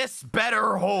 This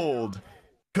better hold.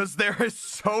 Because there is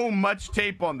so much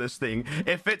tape on this thing.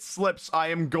 If it slips, I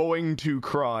am going to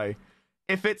cry.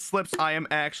 If it slips, I am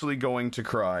actually going to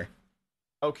cry.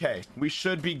 Okay, we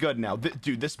should be good now.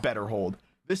 Dude, this better hold.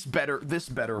 This better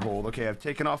hold. Okay, I've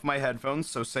taken off my headphones,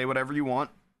 so say whatever you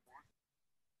want.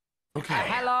 Okay.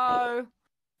 Hello,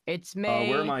 it's me.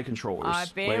 Where are my controllers?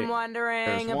 I've been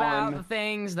wondering about the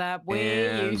things that we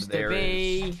used to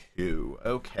be. Two.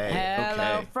 Okay.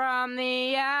 Hello from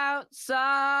the outside.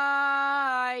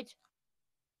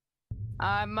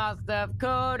 I must have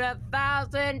called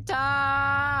 1,000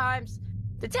 times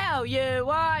to tell you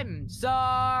I'm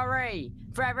sorry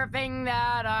for everything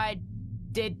that I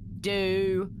did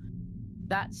do.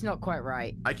 That's not quite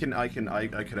right. I could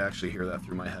actually hear that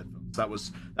through my headphones. That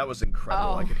was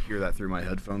incredible. I could hear that through my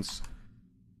headphones.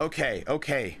 Okay.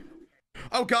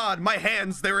 Oh god, my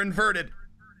hands, they're inverted.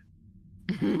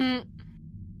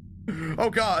 Oh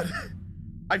god.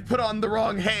 I put on the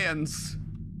wrong hands.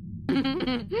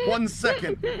 1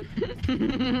 second.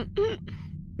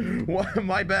 What?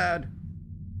 My bad.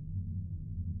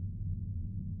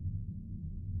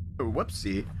 Oh,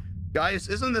 whoopsie. Guys,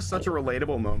 isn't this such a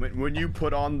relatable moment when you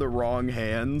put on the wrong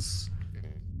hands?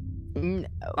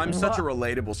 I'm such a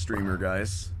relatable streamer,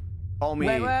 guys. Call me.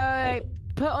 Wait.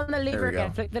 Put on the lever again.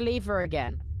 Go. Flick the lever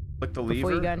again. Flick the lever?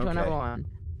 Before you go into another one.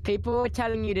 People are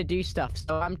telling you to do stuff,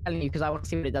 so I'm telling you because I want to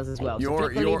see what it does as well. So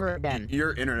flick the lever again.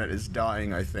 Your internet is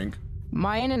dying, I think.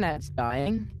 My internet's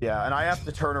dying. Yeah, and I have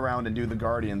to turn around and do the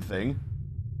Guardian thing.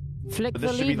 Flick the lever.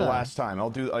 This should be the last time.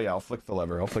 I'll flick the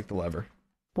lever. I'll flick the lever.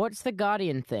 What's the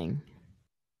Guardian thing?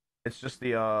 It's just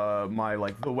the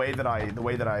the way that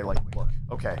I look.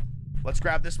 Okay. Let's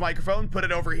grab this microphone, put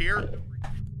it over here.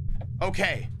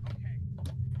 Okay.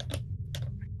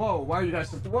 Whoa, why are you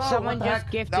guys... Whoa, someone just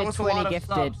gifted 20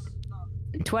 gifted.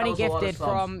 20 gifted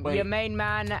from your main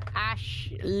man,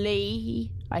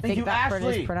 Ashley. I think that's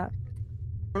Ashley. For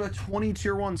the 20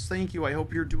 tier 1s, thank you. I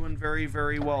hope you're doing very,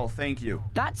 very well. Thank you.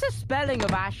 That's a spelling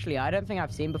of Ashley I don't think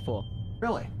I've seen before.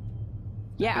 Really?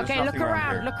 Yeah, okay, look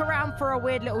around. Look around for a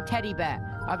weird little teddy bear.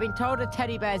 I've been told a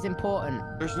teddy bear is important.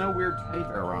 There's no weird teddy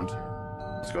bear around here.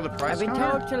 Let's go to the price I've been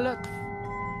told to look...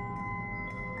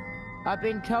 I've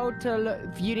been told to look...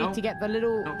 You need to get the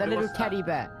little teddy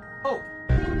bear. Oh!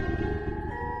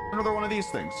 Another one of these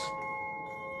things.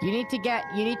 You need to get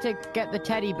the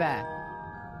teddy bear.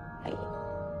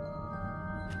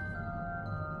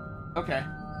 Okay.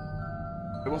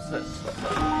 Hey, what's this?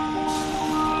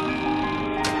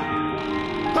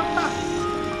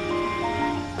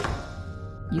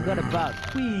 You got a bug.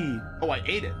 Whee! Oh, I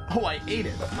ate it. Oh, I ate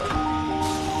it.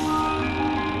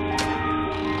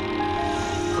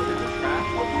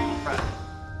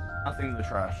 Nothing in the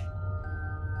trash.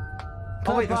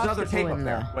 Oh wait, there's another tape up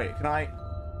there. Wait, can I?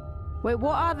 Wait,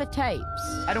 what are the tapes?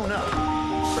 I don't know.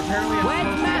 Apparently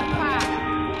Where's MatPat?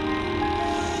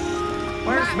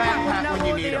 Where's MatPat when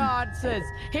you need him? Answers.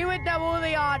 He would know all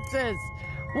the answers.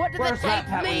 What do the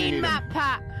tapes mean,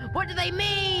 MatPat? What do they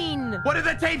mean? What do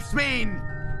the tapes mean?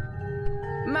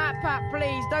 MatPat,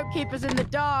 please, don't keep us in the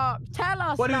dark. Tell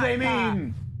us, What do they MatPat.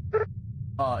 mean?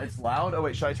 It's loud? Oh,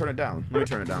 wait, should I turn it down? Let me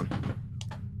turn it down.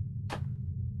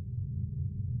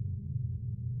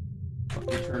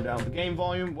 Let me turn down the game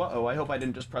volume. Whoa, I hope I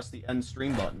didn't just press the end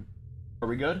stream button. Are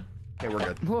we good? Okay, we're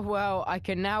good. Well, I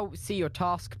can now see your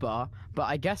taskbar, but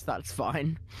I guess that's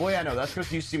fine. Well, yeah, no, that's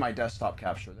because you see my desktop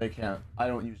capture. They can't. I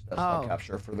don't use desktop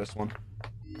capture for this one.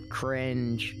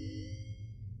 Cringe.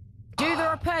 Do the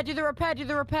repair, do the repair, do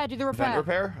the repair, do the repair. Vent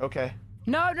repair? Okay.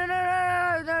 No,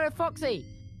 Foxy.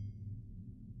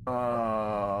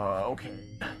 Okay.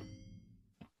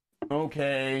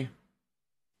 Okay.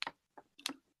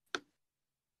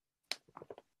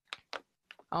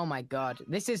 Oh my god,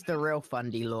 this is the real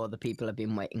Fundy lore the people have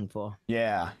been waiting for.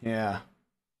 Yeah.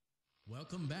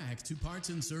 Welcome back to Parts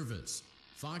and Service.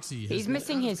 Foxy He's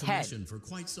missing his head for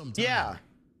quite some time. Yeah.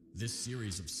 This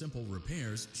series of simple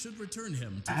repairs should return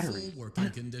him to full working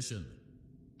condition.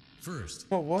 First,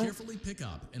 carefully pick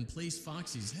up and place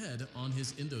Foxy's head on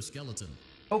his endoskeleton.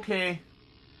 Okay.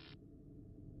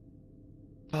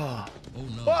 Oh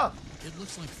no. It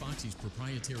looks like Foxy's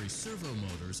proprietary servo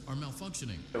motors are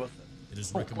malfunctioning. It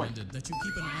is recommended that you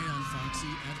keep an eye on Foxy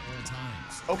at all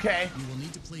times. Okay. You will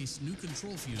need to place new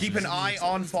control fuses. Keep an eye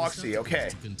on Foxy, okay.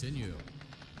 To continue.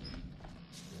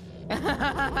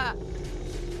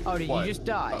 Oh, did you just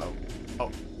die?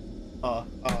 Oh,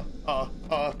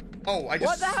 I just...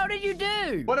 What the hell did you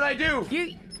do? What did I do?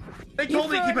 They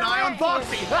told me to keep an eye on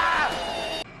Foxy!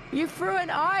 Ah! You threw an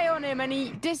eye on him and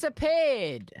he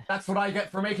disappeared. That's what I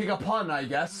get for making a pun, I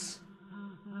guess.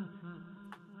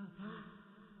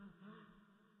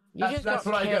 That's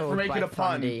what I get for making a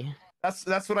pun.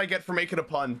 That's what I get for making a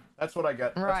pun. That's what I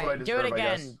get. Right, that's what I deserve, do it I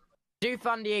again. guess. Do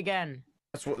Fundy again.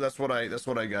 That's what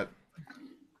I get.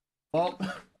 Well,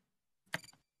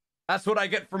 that's what I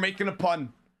get for making a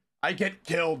pun. I get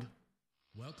killed.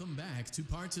 Welcome back to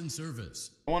Parts and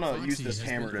Service. I want to use this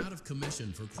hammer has been to... out of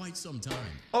commission for quite some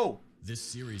time. Oh. This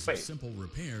series of simple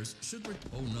repairs should...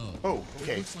 Oh no. Oh,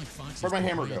 okay. It looks like Foxy's Where'd my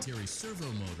hammer go? servo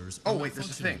motors oh wait, there's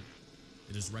a thing.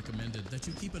 It is recommended that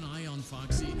you keep an eye on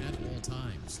Foxy at all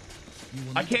times.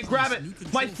 I can't grab it.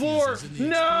 My floor.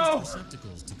 No.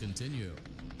 Receptacles to continue.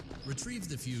 Retrieve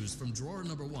the fuse from drawer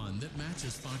number 1 that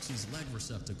matches Foxy's leg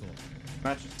receptacle.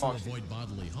 To avoid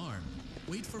bodily harm,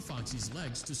 wait for Foxy's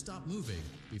legs to stop moving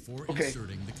before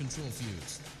inserting the control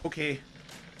fuse. Okay.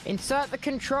 Insert the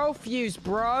control fuse,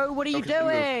 bro. What are you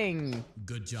doing?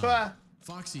 Good job.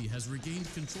 Foxy has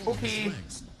regained control of his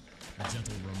legs. A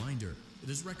gentle reminder. It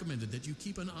is recommended that you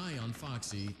keep an eye on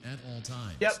Foxy at all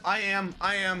times. Yep, I am.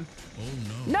 Oh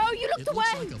no. No, you looked away!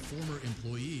 It looks like a former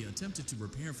employee attempted to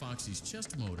repair Foxy's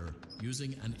chest motor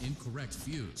using an incorrect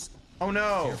fuse. Oh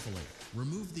no. Carefully,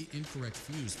 remove the incorrect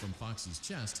fuse from Foxy's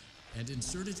chest and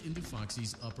insert it into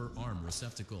Foxy's upper arm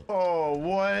receptacle. Oh,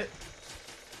 what?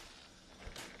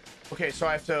 Okay, so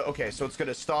I have to... Okay, so it's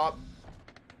gonna stop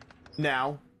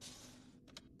now.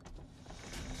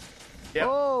 Yep.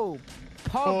 Oh,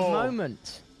 pog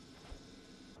moment.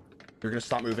 You're gonna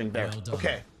stop moving there. Well done.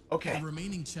 Okay. The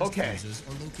remaining chest fuses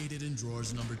are located in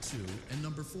drawers number 2 and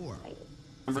number 4.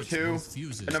 Number 2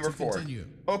 and number 4. Continue.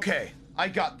 Okay, I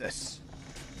got this.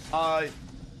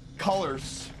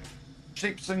 Colors.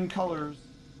 Shapes and colors.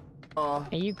 Are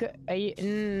you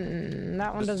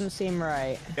that one doesn't seem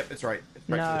right. Yep, it's right. It's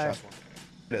right for the chest one.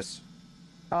 It is.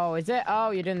 Oh, is it?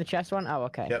 Oh, you're doing the chest one? Oh,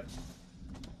 okay. Yep.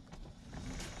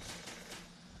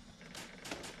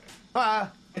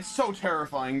 It's so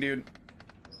terrifying, dude.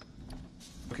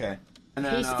 Okay. And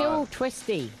then, he's still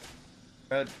twisty.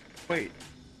 Wait.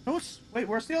 No, wait,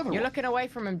 where's the other one? You're looking away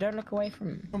from him. Don't look away from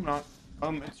him. I'm not.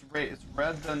 It's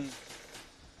red, then...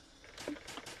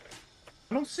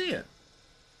 I don't see it.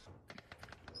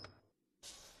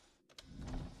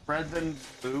 Red, then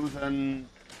blue, then...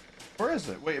 Where is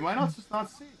it? Wait, am I not just not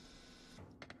see?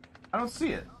 I don't see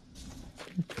it.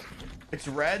 It's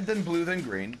red, then blue, then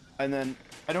green, and then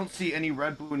I don't see any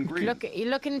red, blue, and green. You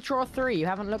look in drawer 3. You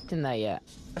haven't looked in there yet.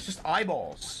 That's just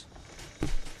eyeballs.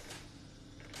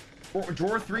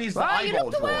 Drawer 3 is the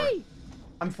eyeball drawer. Away.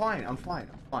 I'm fine. Grab my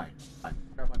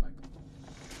mic.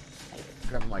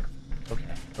 Grab my mic. Okay.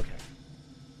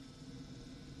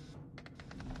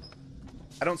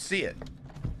 I don't see it.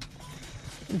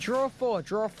 Drawer 4.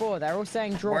 They're all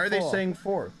saying drawer 4. Why are they saying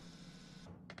 4?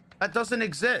 That doesn't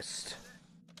exist.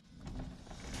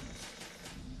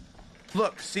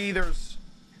 Look, see, there's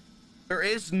There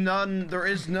is none. There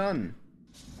is none.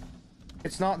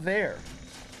 It's not there.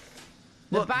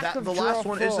 Look, the last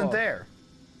one isn't there.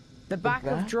 The back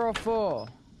of drawer 4.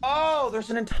 Oh, there's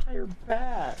an entire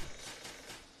back.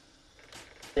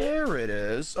 There it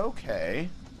is. Okay.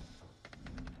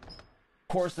 Of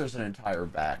course there's an entire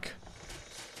back.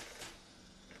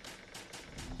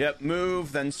 Yep,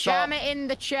 move, then stop. Jam it in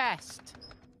the chest.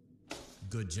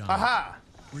 Good job. Aha!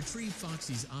 Retrieve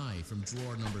Foxy's eye from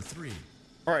drawer number 3.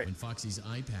 All right. When Foxy's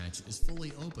eye patch is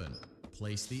fully open,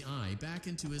 place the eye back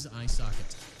into his eye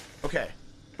socket. Okay.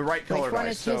 The right colored Which one eye.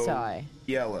 is his eye?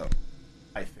 Yellow,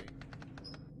 I think.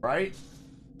 Right?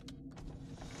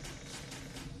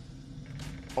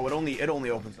 Oh, it only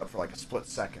opens up for like a split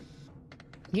second.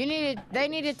 They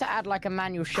needed to add like a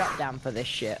manual shutdown for this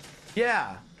shit.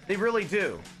 Yeah, they really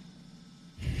do.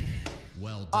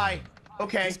 Well done.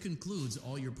 Okay. This concludes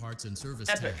all your parts and service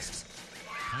Epic. tasks.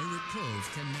 Pirate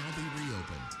Cove can now be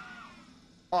reopened.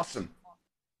 Awesome.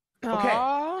 Okay.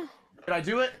 Aww. Did I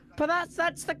do it? But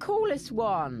that's the coolest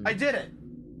one. I did it.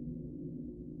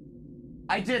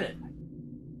 I did it.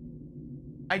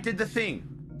 I did the thing.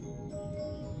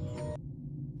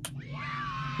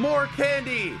 More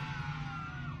candy.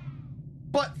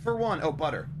 But for one. Oh,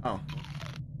 butter. Oh.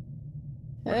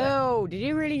 Oh, did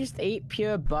you really just eat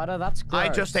pure butter? That's gross. I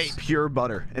just ate pure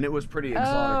butter, and it was pretty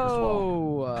exotic as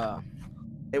well. Oh.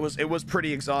 It was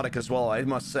pretty exotic as well, I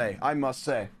must say.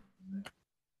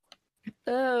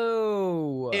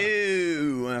 Oh.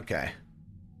 Ew. Okay.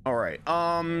 All right.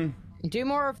 Do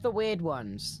more of the weird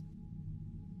ones.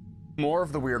 More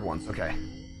of the weird ones. Okay.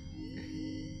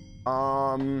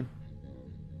 Ah,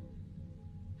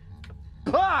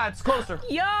 it's closer.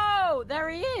 Yo, there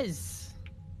he is.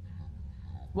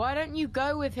 Why don't you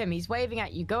go with him? He's waving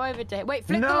at you. Go over to him. Wait,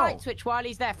 flick the light switch while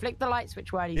he's there. Flick the light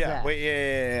switch while he's there. Yeah, wait,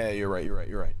 yeah, you're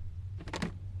right.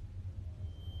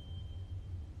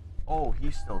 Oh,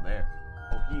 he's still there.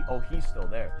 He's still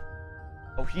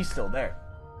there. Oh, he's still there.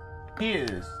 He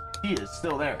is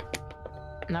still there.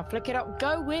 Now flick it up.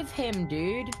 Go with him,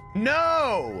 dude.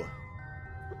 No!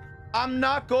 I'm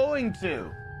not going to.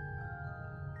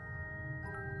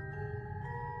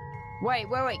 Wait.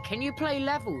 Can you play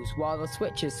levels while the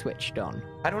switch is switched on?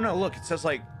 I don't know. Look, it says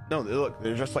like, no, look,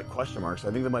 they're just like question marks.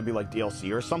 I think that might be like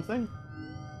DLC or something.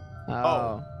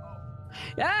 Oh.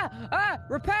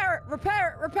 Repair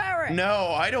it. No,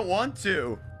 I don't want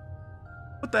to.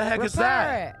 What the heck is that?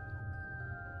 Repair it.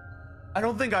 I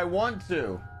don't think I want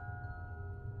to.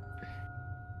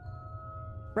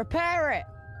 Repair it.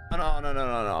 No.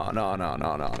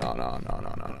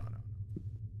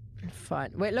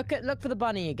 Fine. Wait, look for the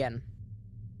bunny again.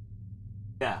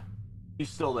 Yeah, he's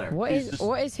still there. What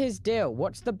is his deal?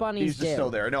 What's the bunny's deal? He's just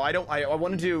still there. No, I don't. I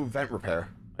want to do vent repair,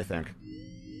 I think.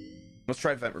 Let's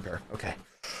try vent repair. Okay.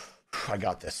 I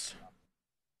got this.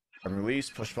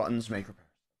 Release, push buttons, make repair.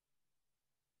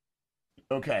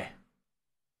 Okay.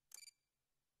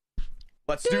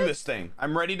 Let's do this thing.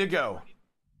 I'm ready to go.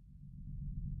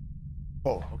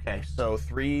 Oh, okay. So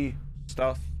 3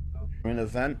 stuff. I'm in a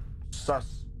vent.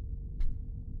 Sus.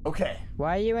 Okay.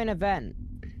 Why are you in a vent?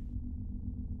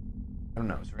 I don't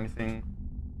know. Is there anything?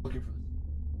 Looking for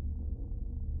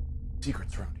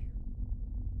secrets around here.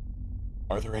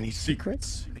 Are there any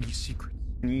secrets? Any secrets?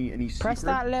 Any secrets? Press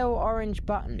that little orange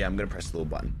button. Yeah, I'm gonna press the little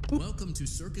button. Welcome to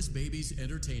Circus Baby's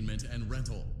Entertainment and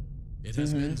Rental. It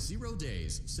has been 0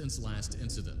 days since last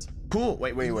incident. Cool.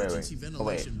 Wait. Emergency Oh, wait.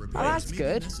 ventilation repairs that's may be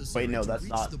good. necessary Wait, no, to that's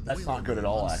reach not- the that's not boiler good at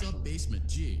room all, on actually. Sub-basement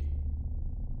G.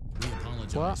 We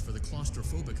apologize What? for the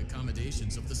claustrophobic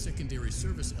accommodations of the secondary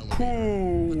service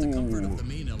elevator. But the comfort of the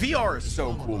main elevator VR is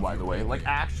so cool, by the way. Like,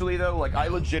 actually, though, like, I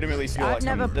legitimately feel like I've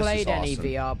never this is played any awesome.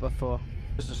 VR before.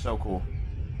 This is so cool.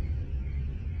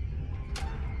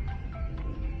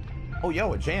 Oh,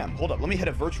 yo, a jam. Hold up. Let me hit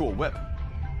a virtual whip.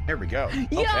 There we go. Okay.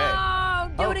 Yo!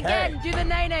 Do it again! Do the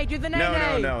nay-nay! Do the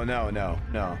nay-nay!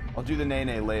 No. I'll do the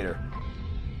nay-nay later.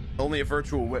 Only a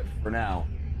virtual whip for now.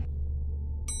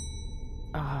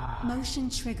 Motion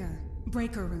trigger.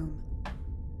 Breaker room.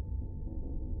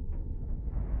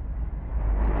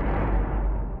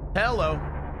 Hello.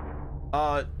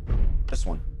 This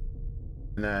one.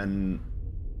 And then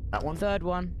that one. Third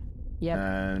one. Yep.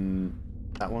 And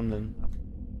that one, then that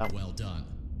one. Well done.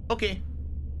 Okay.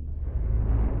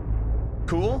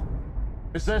 Cool.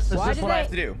 Is this what I have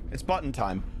to do? It's button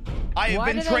time. I have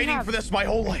been training for this my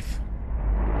whole life.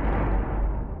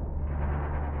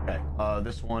 Okay.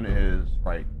 This one is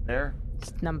right there.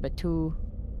 It's number 2.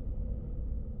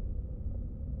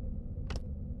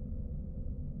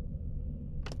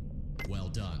 Well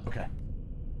done. Okay.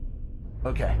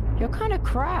 You're kind of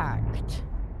cracked.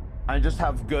 I just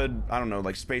have good, I don't know,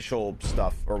 like spatial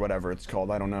stuff or whatever it's called.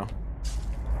 I don't know.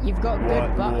 You've got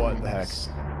good buttons. What the heck?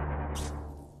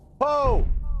 Oh!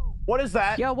 What is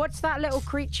that? Yo, what's that little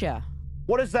creature?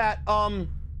 What is that?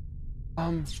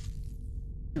 Okay.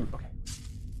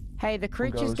 Hey, the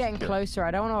creature's getting closer.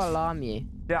 I don't want to alarm you.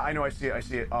 Yeah, I know. I see it. I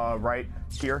see it. Right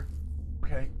here.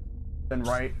 Okay. Then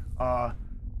right.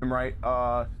 Then right.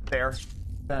 There.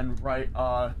 Then right.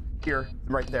 Here.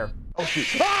 Right there. Oh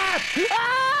shoot! Ah!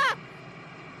 Ah!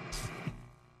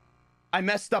 I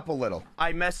messed up a little.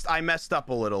 I messed up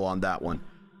a little on that one.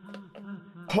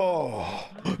 Oh,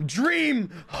 dream.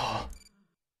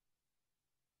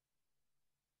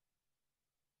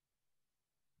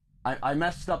 I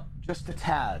messed up just a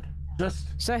tad.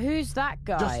 So who's that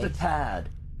guy? Just a tad.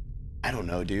 I don't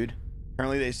know, dude.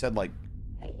 Apparently they said like,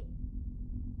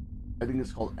 I think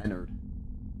it's called Ennard.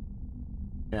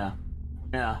 Yeah.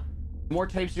 Yeah. The more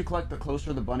tapes you collect, the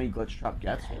closer the bunny glitch trap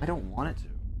gets. I don't want it to.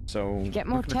 So get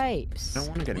more tapes. I don't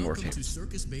want to get any more tapes.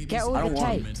 Get all the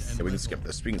tapes. Yeah, we can skip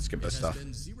this. We can skip this stuff.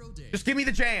 Just give me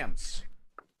the jams.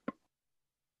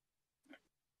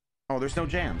 Oh, there's no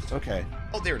jams. Okay.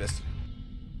 Oh, there it is.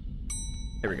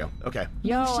 Here we go. Okay.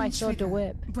 Yo, I saw the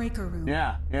whip. Breaker room.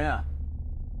 Yeah, yeah.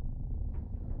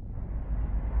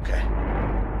 Okay.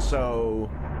 So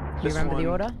Do you remember the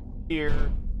order?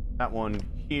 Here, that one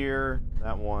here,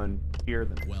 that one here.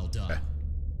 Then well done. Okay.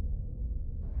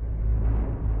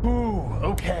 Ooh.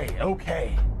 Okay.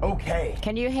 Okay.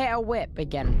 Can you hit a whip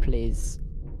again, please?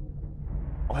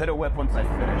 I'll hit a whip once I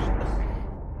finish this.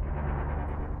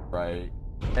 Right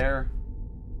there.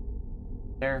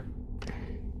 There.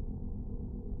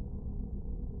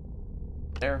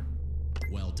 There.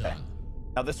 Well done. Okay.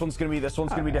 Now this one's gonna be difficult.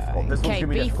 This one's gonna be Okay,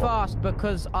 be difficult. fast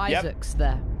because Isaac's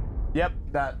there. Yep,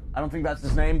 that I don't think that's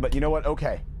his name, but you know what?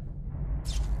 Okay.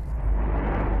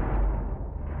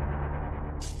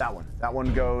 That one. That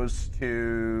one goes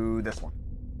to this one.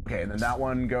 Okay, and then that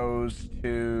one goes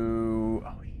to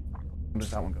where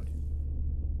does that one go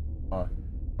to?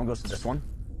 One goes to this one.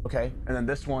 Okay, and then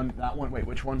this one, that one. Wait,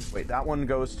 which one? Wait, that one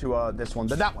goes to this one.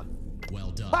 Then that one.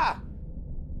 Well done. Ah!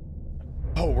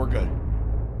 Oh, we're good.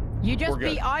 You just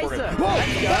beat Isaac.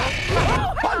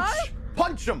 Whoa! Punch!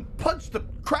 Punch him! Punch the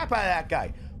crap out of that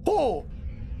guy. Oh!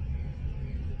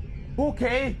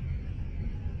 Okay.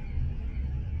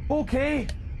 Okay.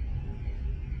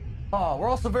 Oh, we're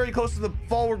also very close to the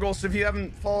follower goal, so if you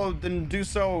haven't followed, then do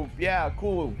so. Yeah,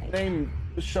 cool. Name,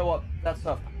 just show up. That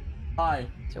stuff. Hi.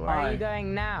 So where are you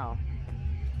going now?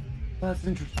 That's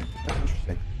interesting. That's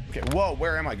interesting. Okay, whoa,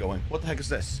 where am I going? What the heck is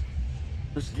this?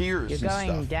 There's gears You're and going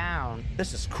stuff. down.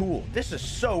 This is cool. This is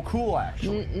so cool,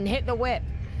 actually. Hit the whip.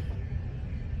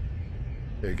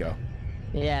 There you go.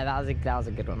 Yeah, that was a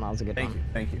good one. That was a good one.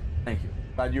 Thank you.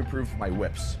 Glad you approved my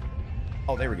whips.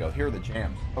 Oh, there we go. Here are the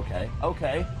jams.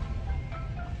 Okay.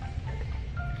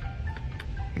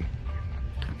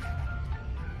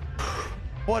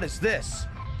 What is this?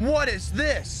 What is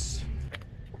this?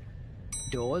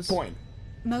 Doors. Point.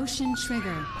 Motion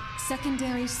trigger.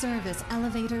 Secondary service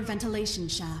elevator ventilation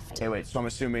shaft. Okay, wait. So I'm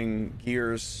assuming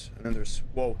gears, and then there's.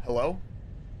 Whoa, hello?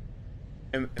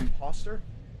 Imposter?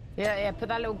 Yeah. Put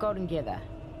that little golden gear there.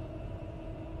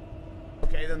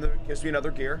 Okay, then there gives me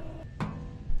another gear.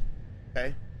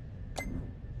 Okay.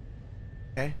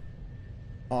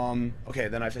 Okay,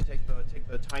 then I have to take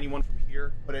the tiny one from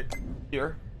here, put it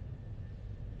here.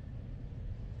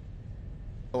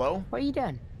 Hello? What are you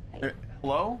doing?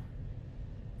 Hello?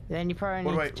 Then you probably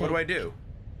What do I do?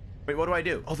 Wait, what do I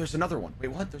do? Oh, there's another one. Wait,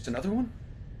 what? There's another one?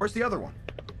 Where's the other one?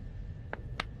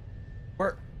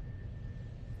 Where?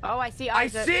 Oh, I see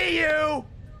Isaac. I see you!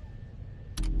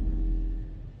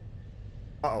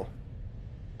 Uh-oh.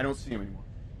 I don't see him anymore.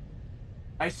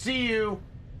 I see you!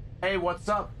 Hey, what's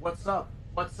up?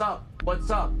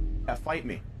 Yeah, fight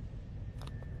me.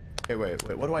 Okay, wait,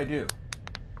 what do I do?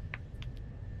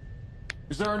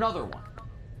 Is there another one?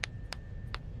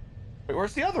 Wait,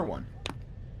 where's the other one?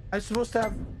 I'm supposed to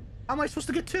have... How am I supposed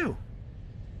to get two?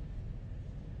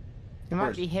 You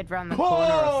might be hid around the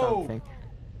corner or something.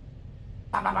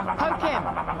 Poke him!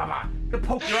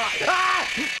 Poke your eye!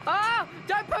 Ah! Oh!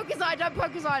 Don't poke his eye! Don't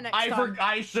poke his eye next time!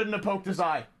 I shouldn't have poked his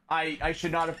eye. I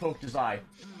should not have poked his eye.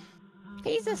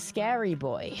 He's a scary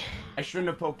boy. I shouldn't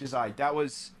have poked his eye. That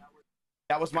was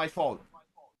my fault.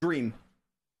 Dream.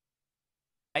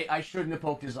 I shouldn't have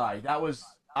poked his eye. That was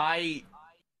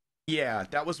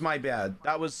that was my bad.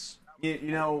 That was you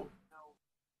know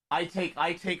I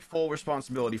take full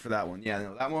responsibility for that one. Yeah,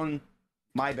 no, that one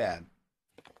my bad.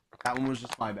 That one was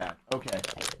just my bad. Okay.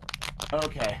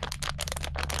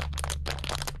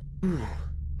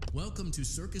 Welcome to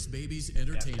Circus Babies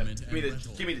Entertainment and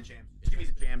Rental. Give me the jams.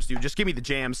 me the jams, dude. Just give me the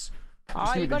jams.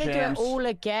 Oh, you gotta do it all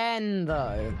again,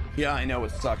 though. Yeah, I know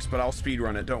it sucks, but I'll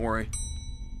speedrun it. Don't worry.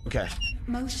 Okay.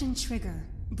 Motion trigger.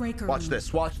 Breaker Watch room.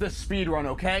 this. Watch this speedrun,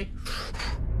 okay?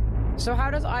 So how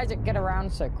does Isaac get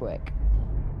around so quick?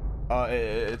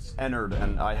 It's entered,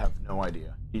 and I have no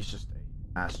idea. He's just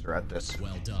a master at this.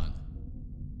 Well done.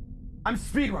 I'm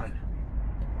speedrunning.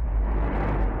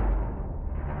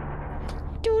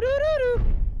 Doo-doo-doo-doo.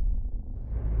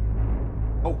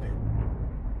 Open.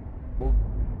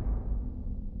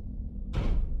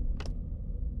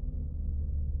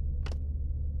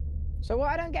 So what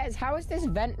I don't get is how is this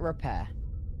vent repair?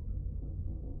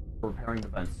 We're repairing the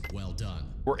vents. Well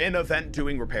done. We're in a vent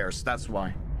doing repairs. That's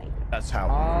why. That's how.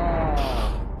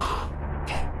 Oh.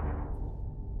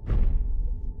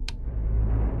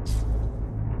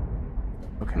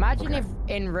 Okay. Imagine if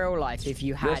in real life if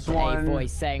you had This one- a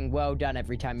voice saying "well done"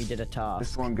 every time you did a task.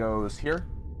 This one goes here.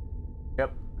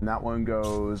 Yep. And that one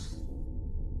goes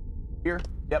here.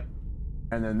 Yep.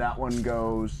 And then that one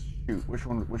goes. Shoot. Which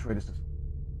way does this?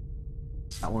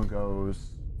 That one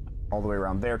goes all the way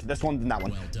around there to this one, then that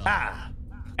one. Well done. Ah.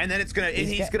 And then it's gonna.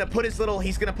 He's gonna put his little.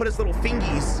 He's gonna put his little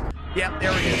fingies. Yep.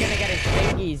 There he is. He's gonna get his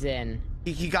fingies in.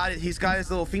 He got it. He's got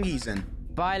his little fingies in.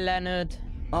 Bye, Leonard.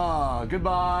 Ah.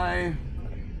 Goodbye.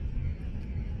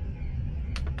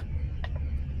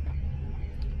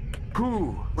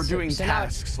 Whew, we're doing So now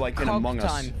tasks it's like in cog Among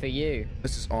Us. time for you.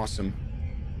 This is awesome.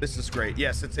 This is great.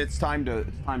 Yes, it's time to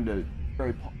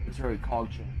it's very cog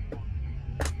chain.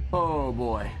 Oh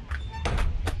boy.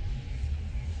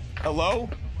 Hello?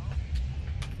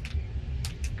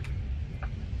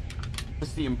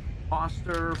 It's the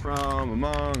imposter from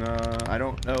Among Us. I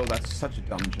don't know. That's such a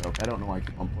dumb joke. I don't know why I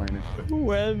keep on playing it.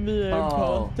 When the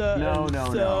imposter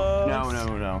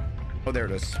No. Oh, there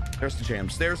it is. There's the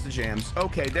jams. There's the jams.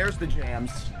 Okay, there's the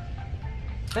jams.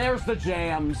 There's the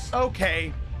jams.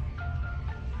 Okay.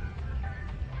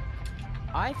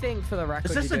 I think for the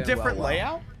record, Is this you're a doing different well.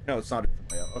 layout? No, it's not a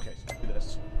different layout. Okay, so do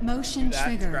this. Motion That,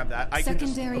 trigger. grab that. I can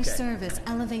just- Secondary okay. service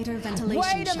elevator ventilation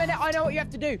Wait a minute! shaft. I know what you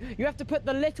have to do. You have to put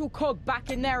the little cog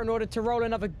back in there in order to roll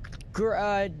another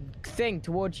thing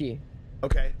towards you.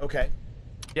 Okay, okay.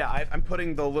 Yeah, I'm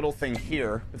putting the little thing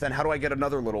here, but then how do I get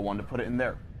another little one to put it in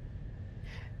there?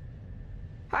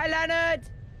 Hi, Leonard.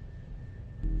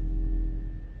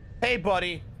 Hey,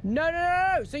 buddy.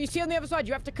 No. So you see on the other side,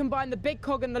 you have to combine the big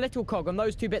cog and the little cog on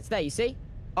those two bits there. You see?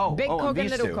 Oh, Big cog and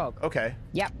these little two. cog. Okay.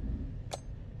 Yep.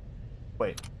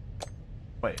 Wait.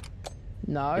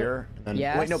 No. Here. And then,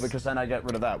 Yes. Wait, no, because then I get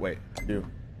rid of that. Wait. I do.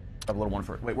 Have a little one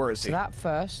first. Wait, where is So he? that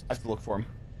first. I have to look for him.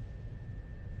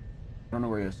 I don't know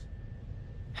where he is.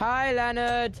 Hi,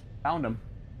 Leonard. Found him.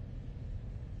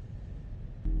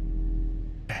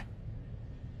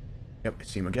 Yep, I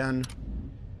see him again.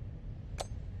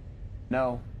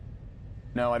 No.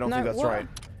 No, I don't think that's what? right.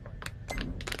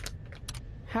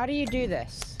 How do you do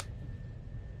this?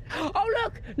 Oh,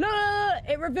 look! Look!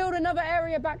 It revealed another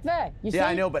area back there. You see? Yeah,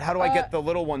 I know, but how do I get the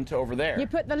little one to over there? You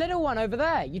put the little one over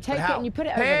there. You take it How? and you put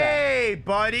it over there. Hey,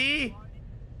 buddy!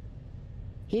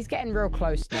 He's getting real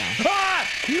close now. Ah!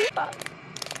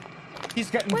 He's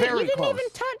getting Wait, very you didn't close. even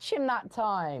touch him that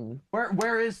time.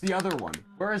 Where is the other one?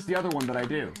 Where is the other one that I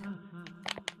do?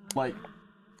 Like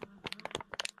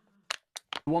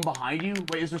the one behind you?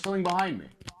 Wait, is there something behind me?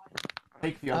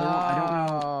 Take the other one. I don't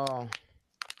know. Oh.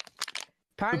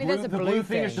 Apparently there's a The blue blue thing.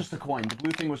 thing is just a coin. The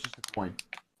blue thing was just a coin.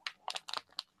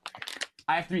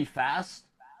 I have to be fast?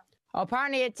 Oh,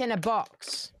 apparently it's in a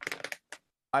box.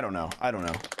 I don't know.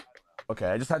 Okay,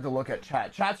 I just had to look at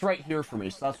chat. Chat's right here for me,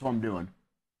 so that's what I'm doing.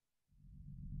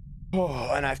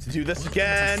 Oh, and I have to do this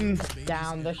again.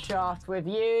 Down the shaft with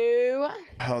you.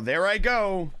 Oh, there I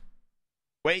go.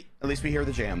 Wait, at least we hear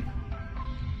the jam.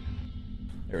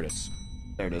 There it is.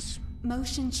 There it is.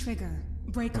 Motion trigger.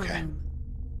 Breaker Okay. room.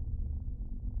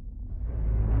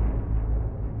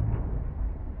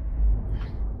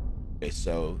 Okay,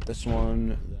 so this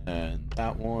one, then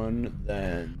that one,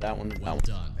 then that one, Well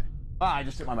that one. done. Ah, I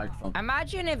just hit my microphone.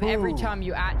 Imagine if every time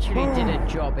you actually did a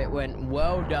job, it went,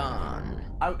 well done.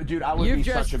 Dude, I would You've be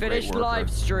just such a great finished worker. live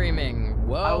streaming.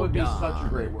 Well I would be done. such a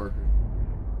great worker.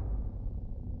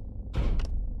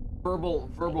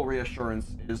 Verbal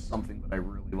reassurance is something that I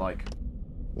really like.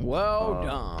 Well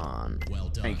done. Well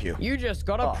done. Thank you. You just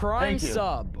got a Oh, prime thank you.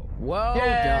 sub. Well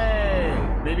Yay!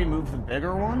 done. Maybe move the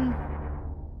bigger one?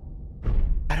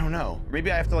 I don't know.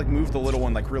 Maybe I have to like move the little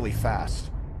one like really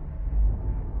fast.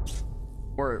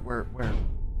 Where?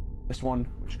 This one,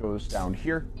 which goes down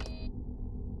here.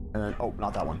 And then, oh,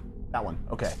 not that one. That one,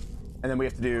 okay. And then we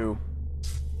have to do...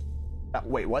 That,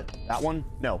 wait, what? That one?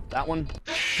 No, that one.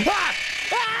 Ah!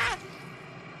 Ah!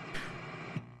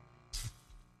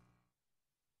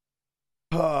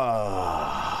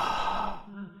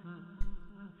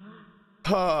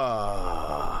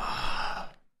 That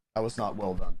was not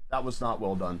well done. That was not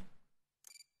well done.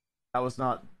 That was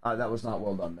not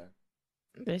well done there.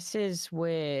 This is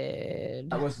weird.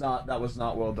 That was not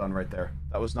well done right there.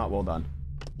 That was not well done.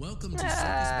 Welcome to Circus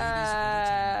Baby's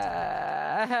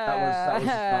Entertainment. That was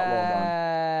not well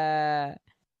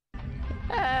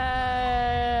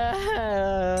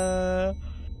done.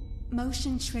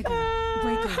 Motion trigger.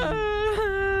 Breaker room.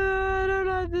 I don't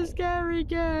like the scary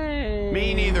game.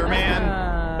 Me neither,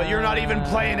 man. But you're not even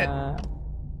playing it.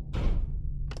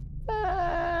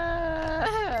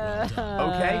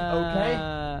 Okay.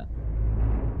 I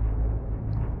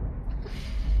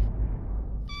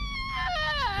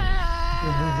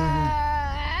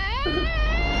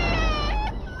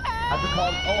have to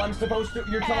call. Oh, I'm supposed to.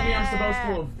 You're telling me I'm supposed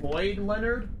to avoid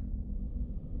Leonard?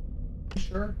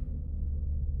 Sure.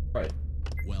 Right.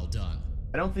 Well done.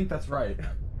 I don't think that's right.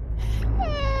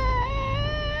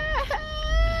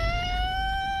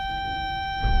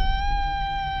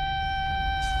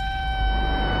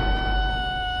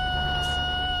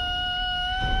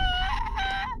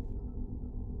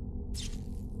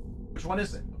 Which one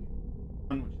is it?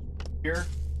 Here.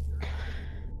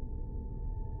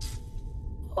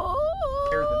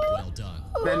 Well done.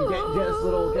 Then get his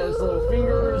little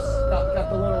fingers. Got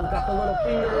the little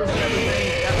fingers and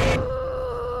everything.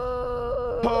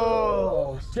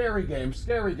 Oh, scary game.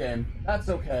 That's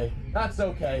okay.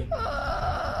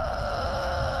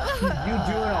 You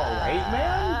doing all right,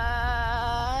 man?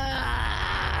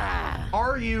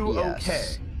 Are you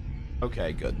okay?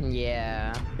 Okay, good.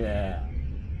 Yeah,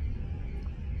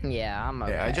 I'm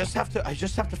okay. Yeah, I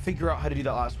just have to figure out how to do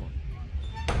that last one.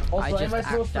 Also, I just am I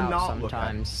supposed to act out not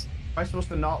sometimes. look at? Am I supposed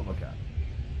to not look at?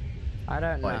 I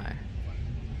don't know.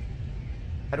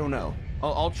 I don't know.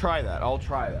 I'll try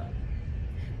that.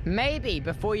 Maybe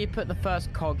before you put the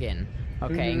first cog in,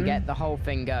 okay, and get the whole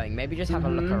thing going, maybe just have a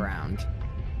look around.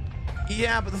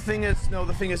 Yeah, but the thing is,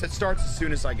 it starts as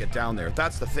soon as I get down there.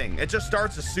 That's the thing. It just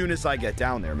starts as soon as I get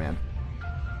down there, man.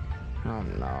 Oh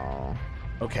no.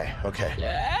 Okay.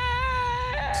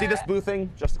 See this blue thing?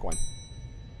 Just a coin.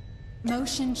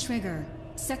 Motion trigger.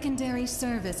 Secondary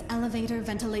service elevator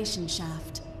ventilation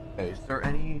shaft. Okay, is there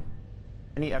any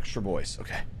extra boys?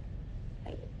 Okay.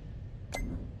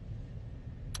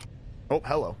 Oh,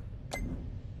 hello.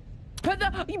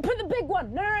 You put the big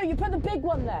one. No, you put the big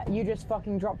one there. You just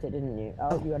fucking dropped it, didn't you?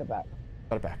 Oh, you got it back.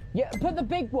 Got it back. Yeah, put the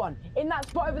big one in that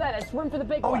spot over there. There's room for the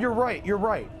big one. Oh, you're right.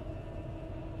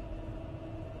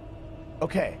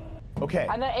 Okay.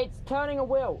 And then it's turning a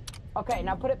wheel. Okay,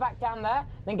 now put it back down there,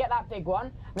 then get that big one,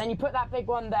 and then you put that big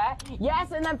one there.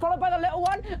 Yes, and then followed by the little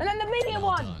one, and then the medium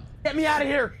one. Done. Get me out of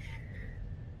here.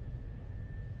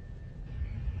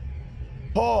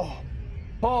 Oh.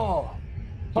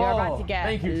 You're about to get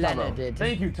Thank you, Leonarded. Tubbo.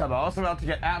 Thank you, Tubbo. I was about to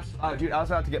get dude, I was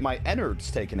about to get my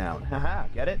innards taken out. Haha,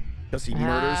 get it? Because he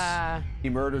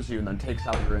murders you and then takes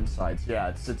out your insides. Yeah,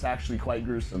 it's actually quite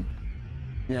gruesome.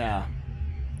 Yeah.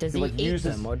 Does he eat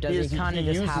them, or does he kind of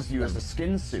just have uses you them? as a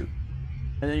skin suit,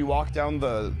 and then you walk down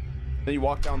the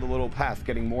little path,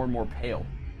 getting more and more pale,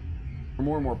 or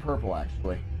more and more purple,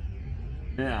 actually.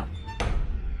 Yeah.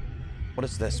 What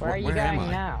is this? Where are you am going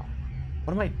I? now?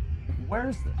 What am I? Where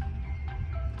is this?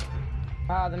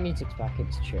 Oh, the music's back.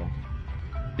 It's chill.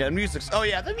 Yeah, the music's. Oh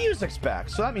yeah, the music's back.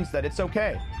 So that means that it's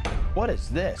okay. What is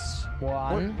this?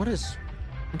 What is?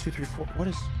 1, 2, 3, 4.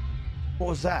 What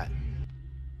was that?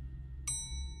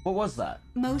 What was that?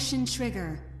 Motion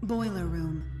trigger. Boiler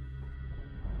room.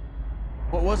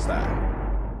 What was that?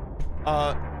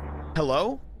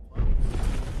 Hello?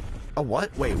 A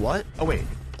what? Wait, what? Oh wait.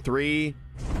 3,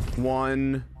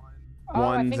 1, Oh,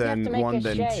 I 1, think you have to then make 1, a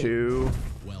then shape. 2.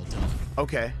 Well done.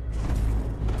 Okay.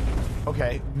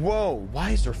 Whoa, why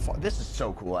is there fire? This is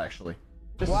so cool, actually.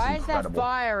 Why is there incredible.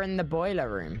 fire in the boiler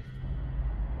room?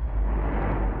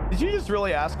 Did you just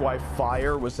really ask why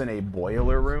fire was in a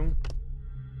boiler room?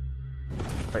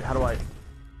 Wait, how do I...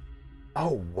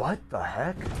 Oh, what the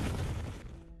heck?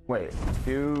 Wait,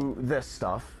 do this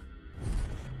stuff.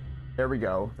 There we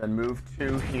go. Then move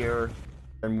 2 here,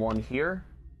 then 1 here.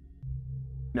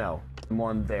 No, then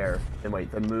 1 there. Then wait,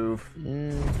 then move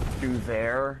 2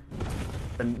 there.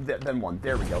 Then 1.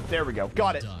 There we go.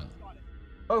 Got it. Done.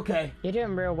 Okay. You're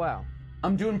doing real well.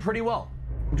 I'm doing pretty well.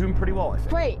 I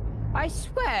think. Wait, I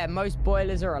swear most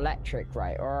boilers are electric,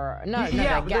 right? Or no, Yeah,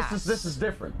 they're but gas. this is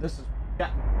different. This is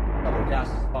gas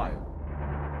is fire.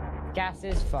 Gas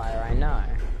is fire, I know.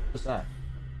 What's that?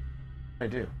 I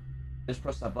do. Just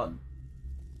press that button.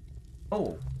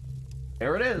 Oh,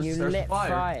 there it is. You There's lit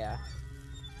fire.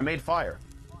 I made fire.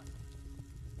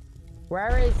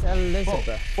 Where is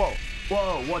Elizabeth?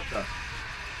 Whoa, what the?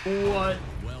 What?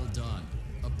 Well done.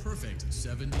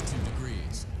 72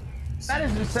 degrees. That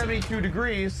isn't 72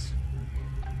 degrees.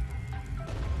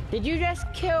 Did you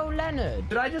just kill Leonard?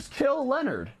 Did I just kill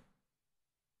Leonard?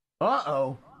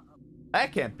 Uh-oh.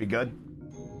 That can't be good.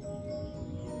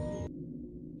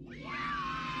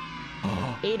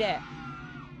 Eat it.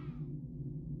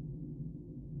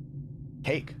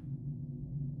 Cake.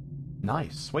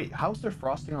 Nice. Wait, how's there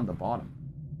frosting on the bottom?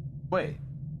 Wait.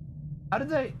 How did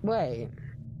they... Wait.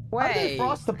 How did they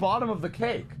frost the bottom of the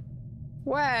cake?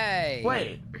 Wait.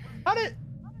 Wait. How did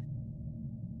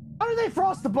they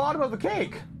frost the bottom of the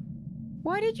cake?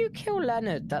 Why did you kill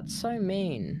Leonard? That's so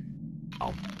mean.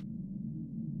 Oh.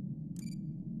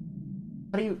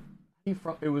 How do you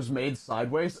it was made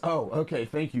sideways? Oh, okay.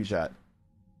 Thank you, chat.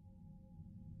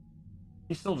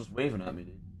 He's still just waving at me,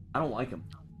 dude. I don't like him.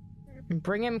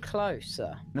 Bring him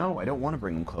closer. No, I don't want to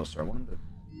bring him closer. I want him to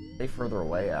stay further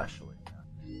away, actually.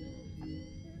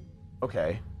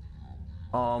 Okay.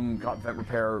 Got vent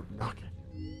repair. Okay.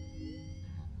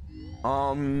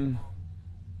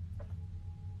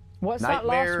 What's that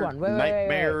last one? Wait,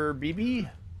 Nightmare BB?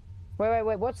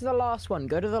 Wait. What's the last one?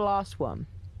 Go to the last one.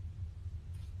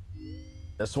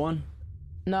 This one?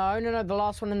 No. The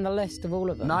last one in the list of all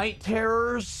of them. Night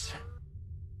Terrors?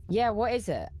 Yeah, what is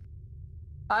it?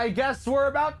 I guess we're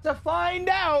about to find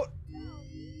out.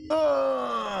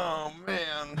 Oh,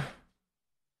 man.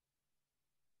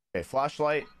 Okay,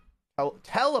 flashlight.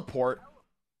 Teleport.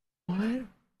 What?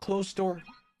 Closed door.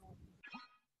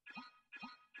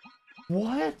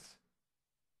 What?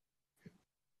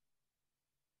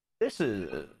 This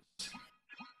is...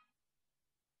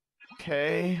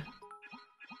 Okay.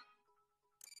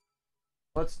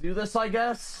 Let's do this, I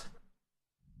guess.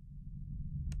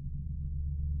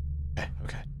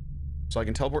 Okay. So I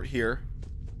can teleport here.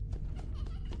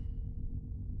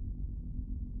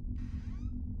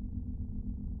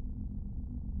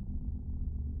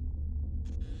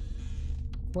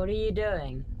 What are you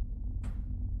doing?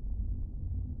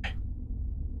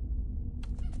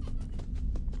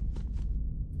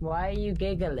 Why are you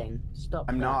giggling? Stop.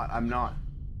 I'm not.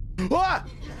 Ah!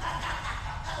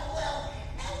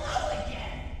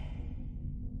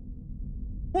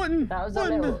 What? That was a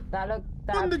little. That looked.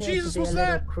 That the Jesus was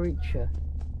that? Creature.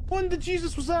 What in the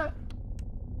Jesus was that?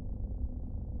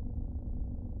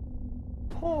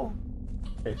 Oh.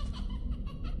 Okay.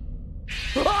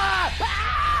 Ah!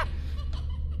 Ah!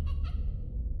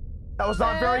 That was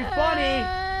not very funny.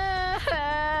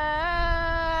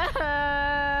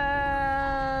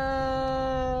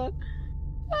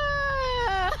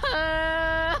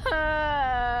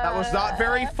 That was not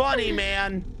very funny,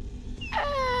 man.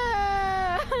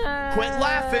 Quit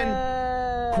laughing.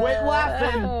 Quit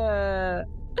laughing.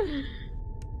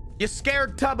 You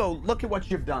scared Tubbo. Look at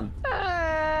what you've done.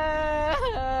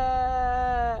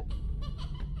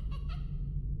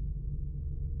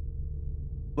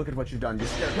 Look at what you've done. You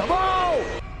scared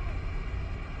Tubbo.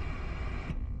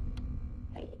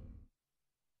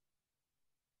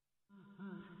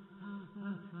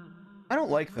 I don't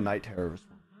like the Night Terrorist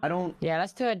one. I don't. Yeah,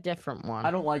 let's do a different one.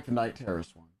 I don't like the Night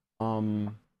Terrorist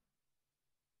one.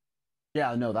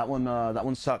 Yeah, no, that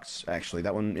one sucks, actually.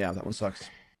 That one sucks.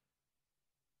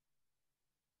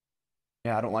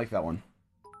 Yeah, I don't like that one.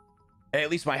 Hey, at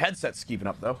least my headset's keeping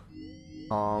up, though.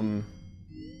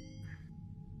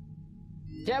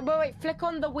 Yeah, but wait, flick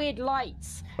on the weird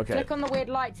lights. Okay. Flick on the weird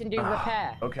lights and do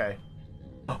repair. Okay.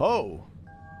 Oh!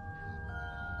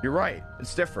 You're right,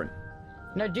 it's different.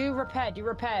 No, do repair.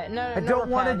 No, I don't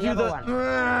want to do the...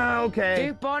 okay.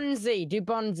 Do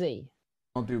Bonzi.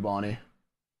 I'll do Bonnie.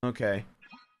 Okay.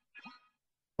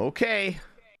 Okay.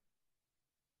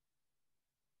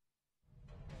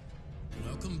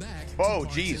 Welcome back. Oh,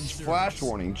 jeez. Flash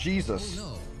warning. Jesus.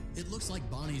 Oh, no. It looks like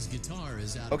Bonnie's guitar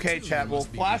is out okay, of tune. chat. Well,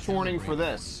 flash warning for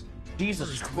this. Jesus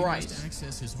First, Christ. We must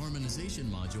access his harmonization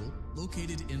module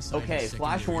located inside okay,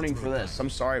 flash warning for this. I'm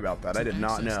sorry about that. I did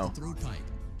not know. The throat pipe,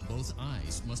 both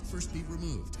eyes must first be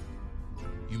removed.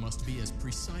 You must be as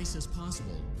precise as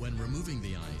possible when removing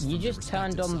the eyes. You just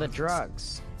turned on the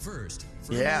drugs. First,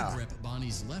 firmly grip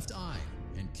Bonnie's left eye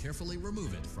and carefully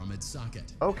remove it from its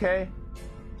socket. Okay.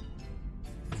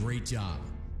 Great job.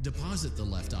 Deposit the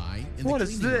left eye in the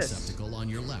cleaning receptacle on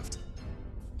your left.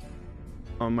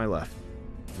 On my left.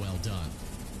 Well done.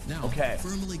 Now,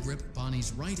 firmly grip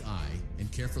Bonnie's right eye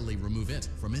and carefully remove it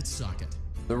from its socket.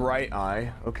 The right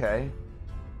eye, okay.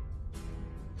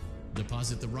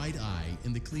 Deposit the right eye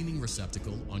in the cleaning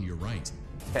receptacle on your right.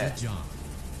 Good job.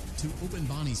 To open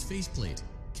Bonnie's faceplate,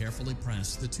 carefully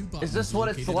press the two buttons. Is this what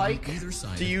it's like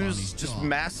to use just jaw.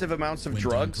 massive amounts of when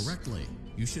drugs? Done correctly,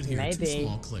 you should hear two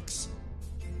small clicks.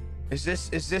 Is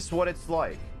this what it's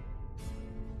like?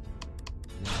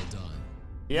 Well done.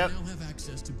 Yep. You now have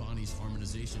access to Bonnie's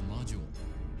harmonization module.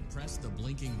 Press the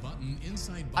blinking button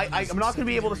inside Bonnie's I'm not going to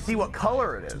be able to see what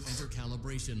color it is. to enter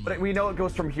calibration But mode. we know it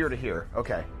goes from here to here.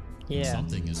 Okay. Yeah.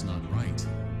 Something is not right.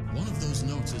 One of those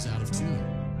notes is out of tune.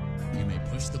 You may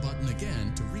push the button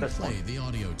again to replay the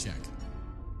audio check.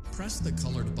 Press the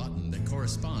colored button that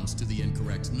corresponds to the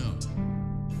incorrect note.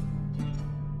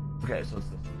 Okay, so it's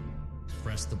this.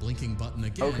 Press the blinking button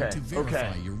again to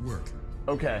verify your work.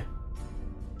 Okay.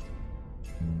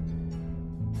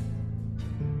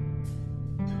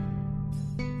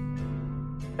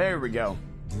 There we go.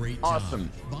 Great Awesome.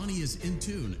 job. Bonnie is in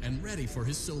tune and ready for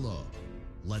his solo.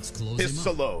 Let's close His him up.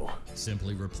 solo.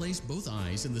 Simply replace both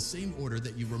eyes in the same order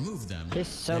that you removed them. His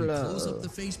solo. Then close up the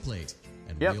faceplate,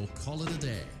 and Yep. we'll call it a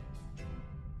day.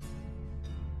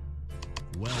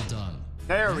 Well done.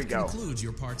 There we That go. concludes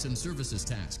your parts and services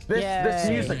task. This Yay.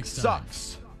 music Next time.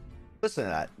 sucks. Listen to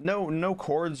that. No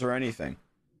chords or anything.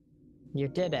 You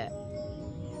did it.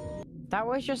 That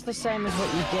was just the same as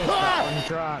what you did but on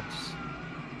drugs.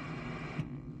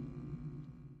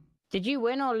 Did you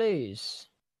win or lose?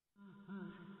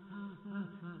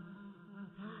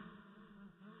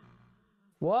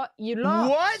 What? You lost?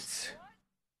 What?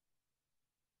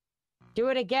 Do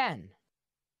it again.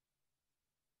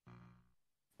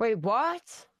 Wait,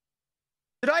 what?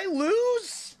 Did I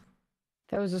lose?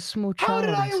 There was a small How child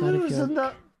did I inside lose of your... in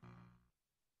the...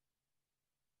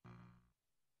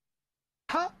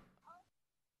 How?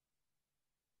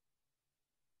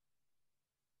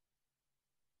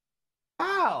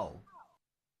 How?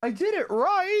 I did it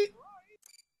right.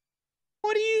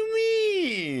 What do you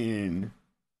mean?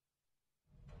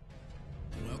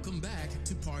 Welcome back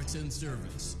to Parts and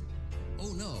Service.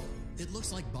 Oh no, it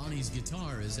looks like Bonnie's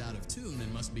guitar is out of tune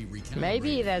and must be recalibrated.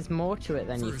 Maybe there's more to it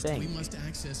than you First, think. we must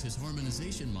access his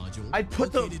harmonization module. I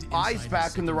put the located eyes inside back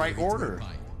his in the right secondary order. throat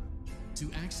pipe.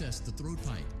 To access the throat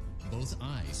pipe, both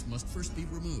eyes must first be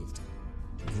removed.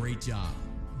 Great job.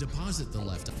 Deposit the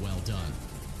left eye. Well done.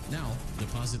 Now,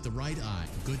 deposit the right eye.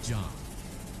 Good job.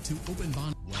 To open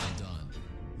Bonnie. Well done.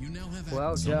 You now have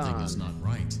Well something done. is not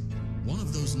right. One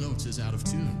of those notes is out of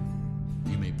tune.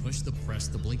 You may press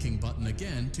the blinking button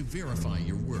again to verify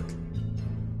your work.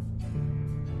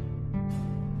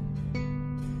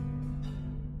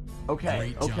 Okay,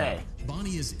 Great job. okay,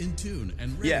 Bonnie is in tune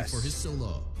and ready Yes. for his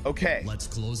solo. okay. Let's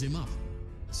close him up.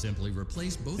 Simply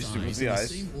replace both Just eyes remove in the the eyes.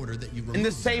 same order that you removed In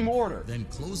the same them. order. Then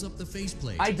close up the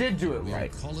faceplate. I did do it We'll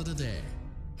right. call it a day.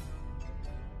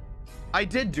 I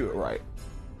did do it right.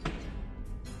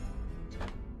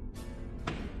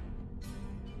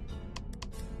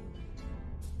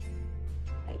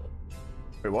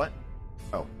 Wait, what?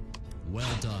 Oh, Well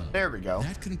done. there we go.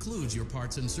 That concludes your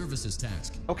parts and services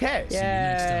task. Okay, See you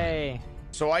next time. Yay!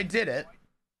 so I did it,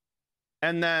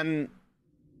 and then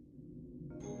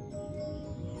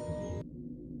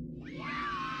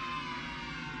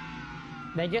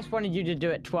They just wanted you to do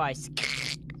it twice.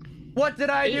 what did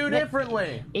I Eat do the-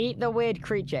 differently? Eat the weird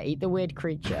creature. Eat the weird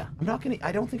creature. I'm not gonna.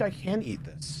 I don't think I can eat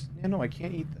this. Yeah, no, I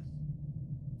can't eat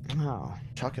this. Oh.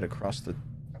 Chuck it across the.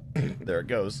 There it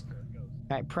goes.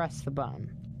 Right, press the button.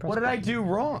 Press What did I button. do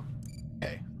wrong?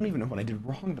 Okay, I don't even know what I did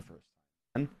wrong the first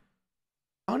time.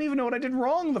 I don't even know what I did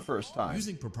wrong the first time.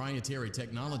 Using proprietary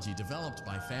technology developed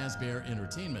by Fazbear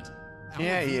Entertainment, our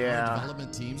Yeah, VR yeah.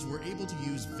 development teams were able to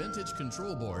use vintage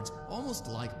control boards almost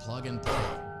like plug and play,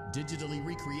 digitally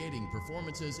recreating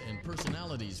performances and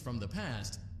personalities from the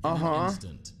past in an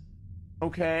instant.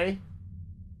 Okay.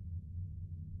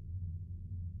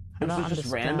 I Was don't it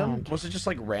just random? understand. Was it just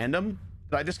like random?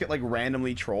 Did I just get like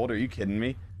randomly trolled? Are you kidding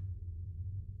me?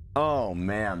 Oh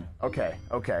man. Okay.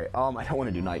 Okay. I don't want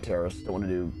to do Night Terrorist. Don't want to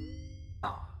do.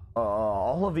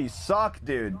 All of these suck,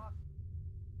 dude.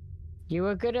 You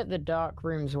were good at the dark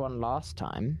rooms one last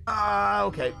time.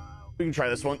 Okay. We can try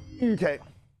this one. Okay.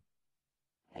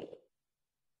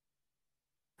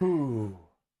 Ooh.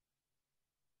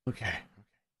 Okay.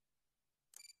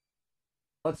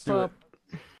 Let's do it.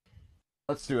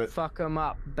 Let's do it. Fuck 'em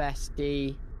up,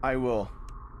 bestie. I will.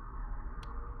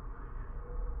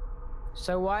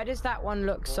 So why does that one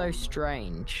look so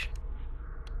strange?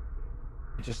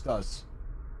 It just does.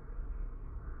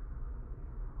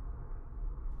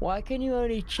 Why can you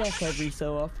only check every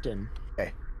so often?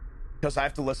 Okay. Because I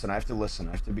have to listen. I have to listen.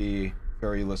 I have to be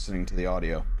very listening to the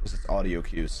audio. Because it's audio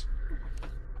cues.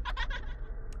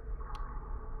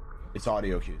 It's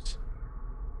audio cues.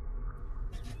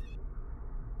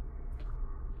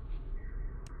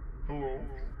 Hello.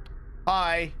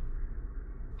 Hi.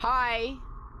 Hi.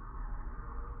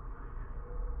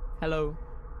 Hello.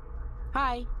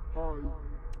 Hi.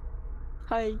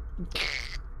 Hi.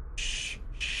 Shh.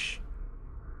 Shh.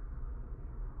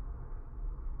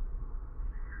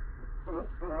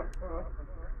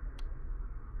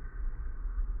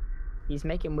 He's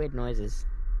making weird noises.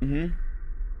 Mm-hmm.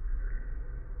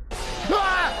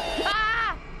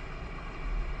 Ah!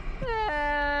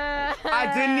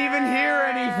 I didn't even hear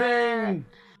anything!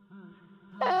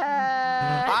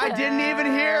 I didn't even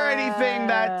hear anything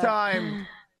that time!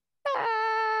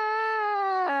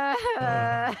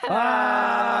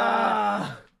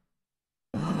 Ah!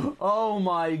 Oh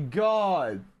my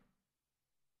god!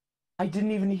 I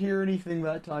didn't even hear anything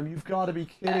that time. You've got to be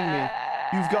kidding me.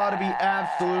 You've got to be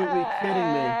absolutely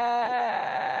kidding me.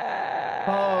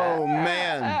 Oh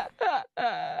man.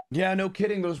 Yeah, no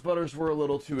kidding. Those butters were a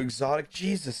little too exotic.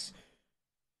 Jesus.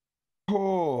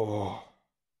 Oh.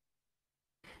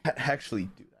 Actually,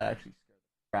 dude, that actually scared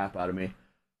the crap out of me.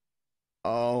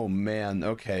 Oh man.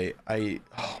 Okay.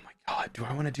 Oh my god. Do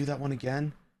I want to do that one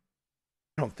again?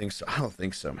 I don't think so. I don't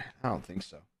think so, man. I don't think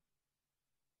so.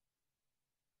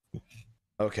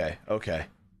 Okay. Okay.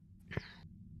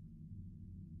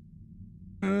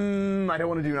 I don't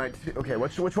want to do night two. Okay,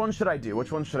 which one should I do?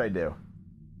 Which one should I do?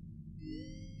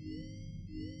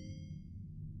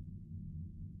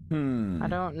 I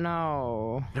don't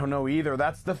know. I don't know either.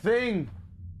 That's the thing.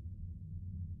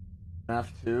 FNAF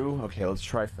 2? Okay, let's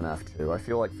try FNAF 2. I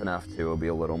feel like FNAF 2 will be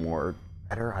a little more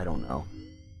better. I don't know.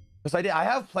 Because I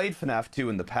have played FNAF 2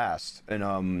 in the past, and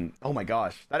oh my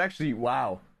gosh, that actually,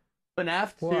 wow.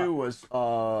 FNAF 2 was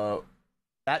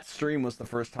that stream was the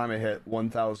first time I hit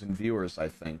 1,000 viewers, I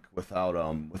think, without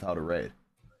a raid.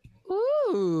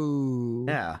 Ooh.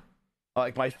 Yeah.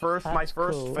 Like my first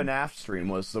cool. FNAF stream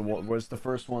was the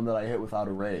first one that I hit without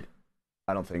a raid.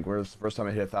 I don't think. It was the first time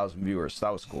I hit 1,000 viewers. So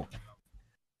that was cool.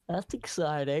 That's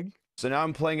exciting. So now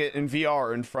I'm playing it in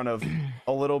VR in front of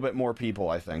a little bit more people,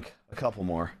 I think. A couple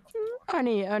more.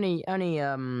 Only a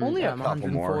couple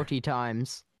 140 more.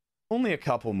 times. Only a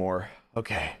couple more.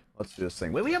 Okay, let's do this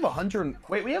thing. Wait, we have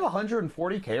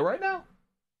 140K right now?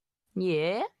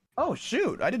 Yeah. Oh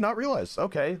shoot, I did not realize.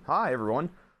 Okay, hi everyone.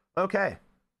 Okay.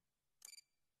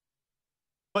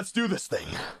 Let's do this thing.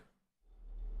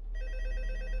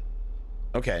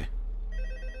 Okay.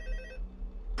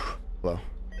 Hello.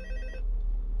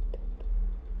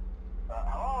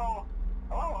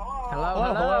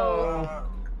 Hello. Hello.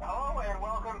 Hello, and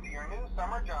welcome to your new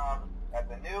summer job at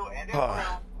the new and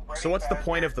So what's the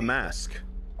point of the mask?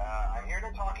 I'm here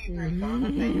to talk you through some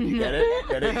of the things. Get it?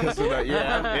 Get it? Because of that?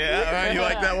 Yeah. You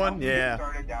like that one? Yeah.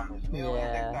 Started down this new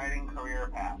and exciting career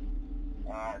path.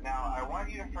 Now, I want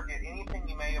you to forget anything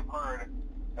you may have heard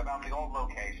about the old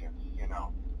locations. You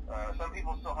know, some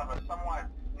people still have a somewhat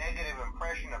negative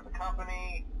impression of the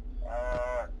company.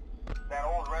 That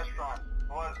old restaurant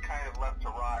was kind of left to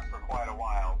rot for quite a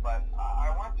while, but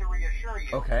I want to reassure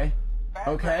you. Okay.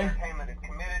 Fazbear Entertainment is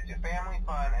committed to family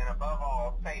fun and above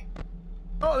all, safety.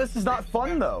 Oh, this is not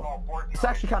fun though. This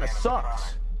actually kind of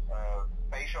sucks.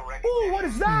 Facial recognition. Ooh, what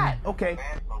is that? Okay.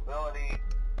 Advanced mobility.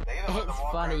 It's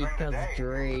funny because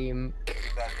Dream.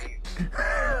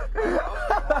 They're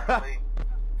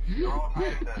all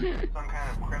tied to some kind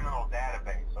of criminal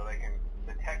database, so they can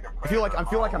detect a predator. I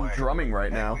feel like I'm drumming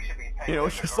right now. You know,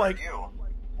 it's just like.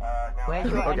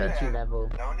 Where's your energy level?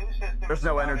 No new system. There's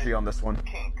no energy on this one.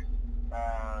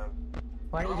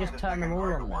 Why don't you just turn them all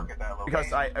on then?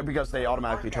 Because they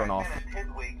automatically turn off. His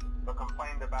week, but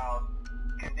complained about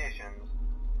conditions.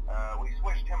 We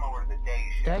switched him over to the day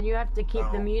shift. Don't you have to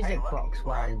keep the music box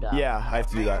wound up? Yeah, I have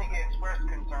to do that. He expressed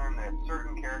concern that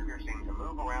certain characters seem to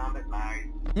move around at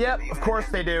night. Yep, of course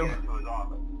they do.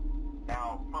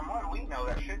 Now, from what we know,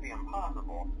 that should be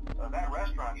impossible. That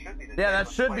restaurant should be the that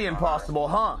should be impossible,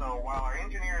 huh? So while our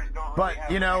engineers don't but,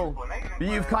 you know,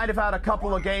 you've kind of had a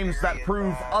couple of games that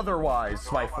prove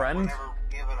otherwise, my friend.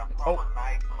 Oh.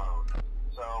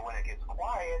 So when it gets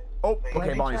quiet, oh,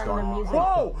 okay, Bonnie's gone.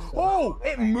 Whoa! Oh!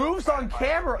 It moves on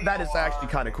camera! That is actually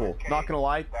kind of cool. Not gonna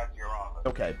lie.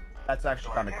 Okay, that's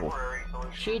actually kind of cool.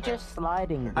 She just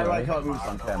sliding. I like how it moves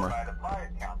on camera.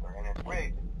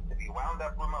 Wound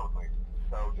up remotely.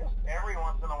 So just every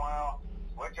once in a while,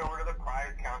 switch over to the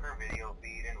prize counter video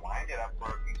feed and wind it up for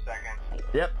a few seconds.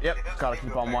 Yep. Gotta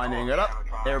keep on winding it up.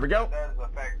 There we go. It does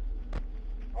affect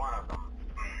one of them.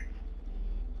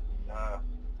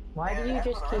 Why do you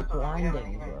just keep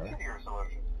winding, bro?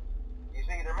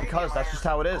 Because that's just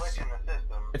how it is.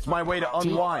 It's my way to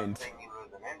unwind.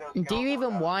 Do you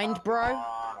even wind, bro?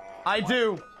 I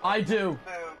do. So hey,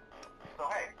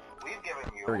 we've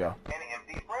given you here we go. an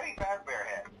empty Freddy Fazbear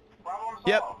head. Problem solved.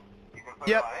 Yep. You can put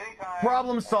it on anytime,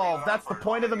 Problem solved. That's the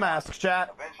point of the mask,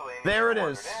 chat. There it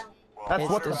is. That's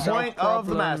what the point of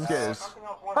the mask is.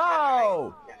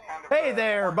 Oh! Hey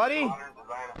there, buddy!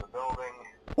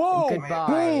 Whoa!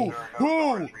 Goodbye.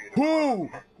 Whoa!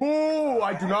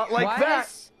 I do not like that.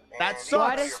 That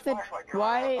sucks.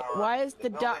 Why is the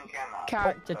duck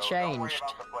character changed?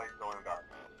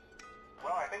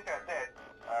 Well, I think that's it.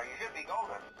 You should be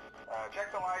golden.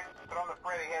 Check the lights, put on the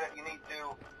Freddy head if you need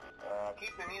to.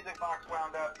 Keep the music box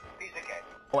wound up. Piece of cake.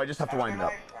 Oh, I just have to wind it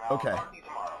up. Okay.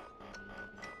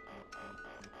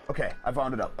 Okay, I've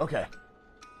wound it up. Okay.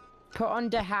 Put on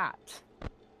the hat.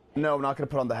 No, I'm not gonna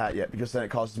put on the hat yet because then it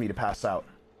causes me to pass out.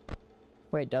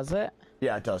 Wait, does it?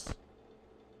 Yeah, it does.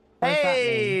 What does that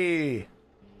Hey! mean?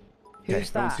 Who's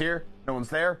that? No one's here. No one's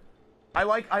there. I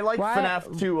like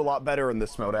FNAF 2 a lot better in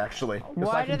this mode actually.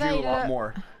 Because I can do a lot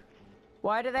more.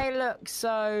 Why do they look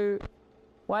so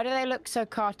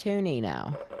cartoony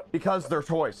now? Because they're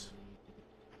toys.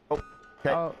 Oh,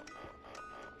 okay. Oh.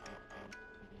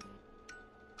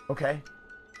 Okay.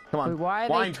 Come on. Why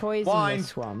are they toys in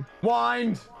this one?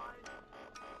 Wind!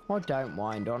 Oh, don't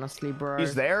wind, honestly, bro.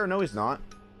 He's there? No, he's not.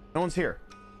 No one's here.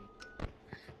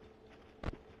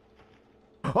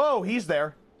 Oh, he's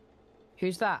there.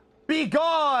 Who's that? Be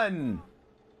gone!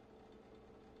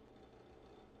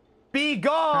 Be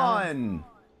gone!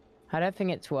 I don't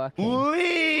think it's working.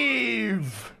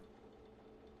 Leave!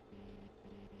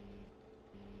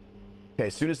 Okay,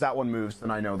 as soon as that one moves,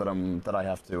 then I know that I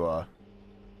have to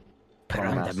put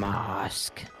on the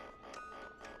mask.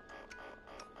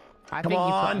 I Come think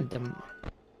on. you put on the...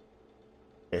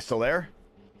 Okay, still there?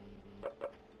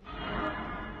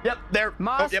 Yep, there.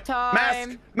 Mask yep.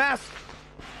 time. Mask!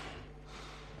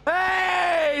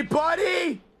 Hey,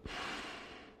 buddy!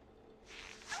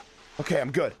 Okay,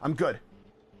 I'm good. I'm good.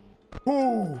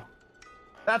 Ooh.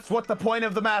 That's what the point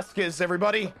of the mask is,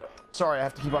 everybody. Sorry, I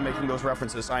have to keep on making those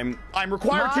references. I'm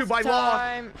required to by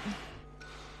law.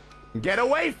 Get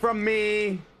away from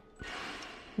me!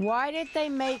 Why did they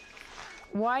make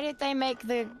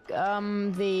the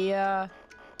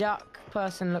duck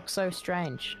person look so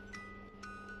strange?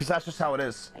 Because that's just how it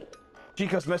is.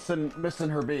 Chica's missing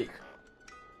her beak.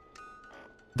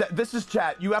 This is,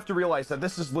 chat, you have to realize that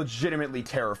this is legitimately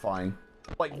terrifying.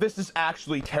 Like, this is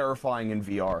actually terrifying in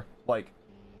VR. Like,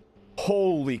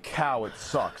 holy cow, it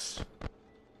sucks.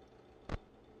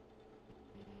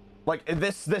 Like,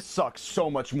 this sucks so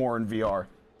much more in VR.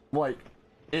 Like,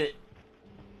 it...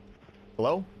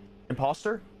 Hello?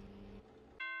 Imposter?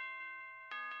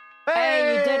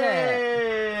 Hey, you did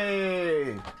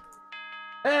it!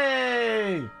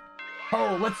 Hey!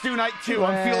 Oh, let's do night 2.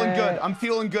 I'm feeling good. I'm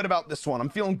feeling good about this one. I'm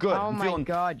feeling good. Oh my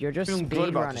god, you're just feeling good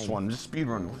about this one. I'm just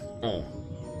speedrunning.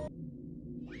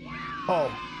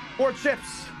 Oh, 4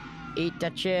 chips. Eat the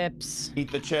chips. Eat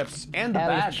the chips. And the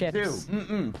bag,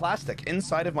 too. Plastic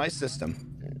inside of my system.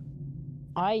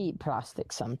 I eat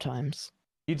plastic sometimes.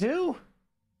 You do?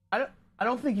 I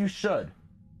don't think you should.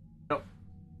 No.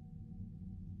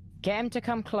 Get him to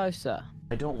come closer.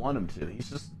 I don't want him to. He's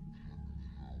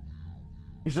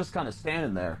just kind of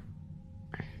standing there.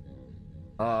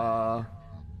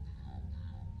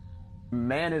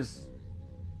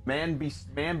 Man be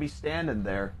standing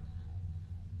there.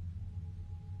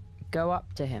 Go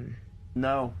up to him.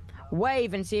 No.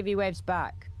 Wave and see if he waves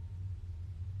back.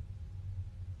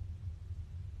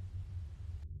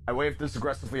 I waved as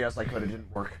aggressively as I could. It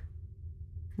didn't work.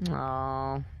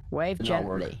 Oh, wave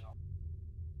gently.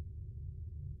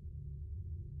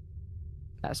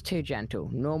 That's too gentle.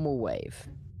 Normal wave.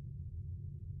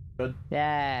 Good?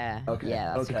 Yeah. Okay.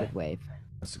 Yeah, that's a good wave.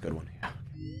 That's a good one, yeah.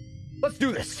 Let's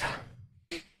do this.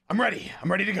 I'm ready.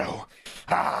 I'm ready to go.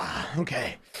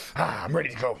 Okay. I'm ready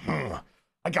to go.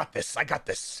 I got this. I got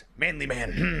this. Manly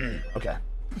man. Okay.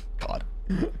 God.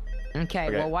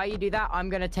 Okay, well, while you do that, I'm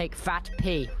gonna take Fat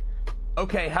P.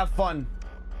 Okay, have fun.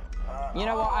 You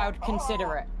know what? I would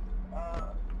consider it.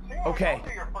 Okay.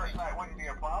 Your first night wouldn't be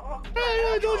a problem.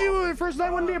 Hey, I told you your first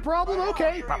night wouldn't be a problem.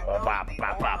 Okay.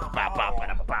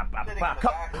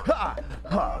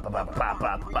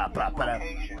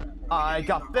 I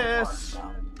got this.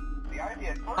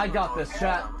 I got this,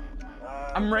 chat.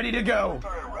 I'm ready to go.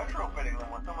 Started retrofitting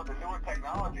them with some of the newer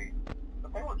technology,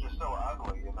 but they were just so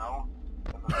ugly, you know.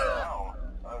 And the smell.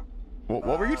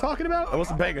 What were you talking about? I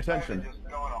wasn't paying attention. Just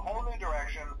go in a whole new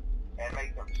direction and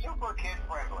make them super kid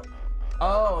friendly.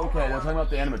 Oh, okay. They're talking about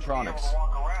the animatronics.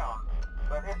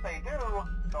 But if they do,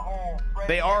 the whole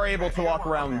they are able to walk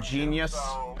around, genius.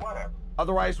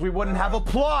 Otherwise, we wouldn't have a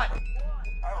plot. I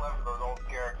love those old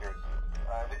characters.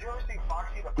 Did you ever see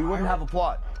Foxy the Pirate? We wouldn't have a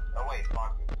plot. Oh wait,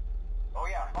 Foxy. Oh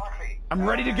yeah, Foxy. I'm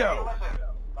ready to go. Hey, listen,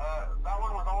 that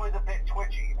one was always a bit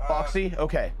twitchy. Foxy?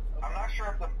 Okay. I'm not sure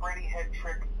if the Freddy head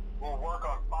trick will work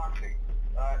on Foxy.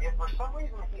 If for some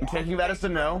reason I'm taking that as a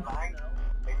no.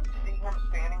 And you see him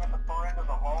standing at the far end of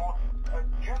the hall,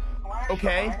 just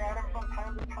Okay. At him from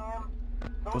time to time.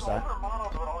 What's Those that? older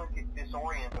models would always get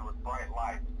disoriented with bright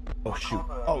lights. Oh shoot.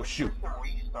 Called Oh shoot. system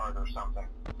restart or something.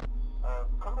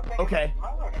 Come to think Okay. of it, you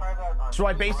might want to try that on So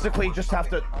I basically or just have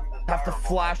to something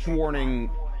flash warning.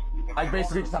 I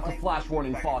basically just have to flash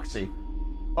warning Foxy.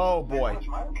 Oh boy. Which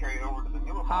might have carried over to the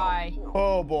newer Hi. models, too.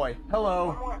 Oh boy. One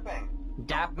Hello. more thing.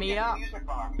 Dab me Get the up. music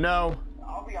box. No.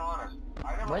 I'll be honest.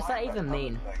 I never What's liked that even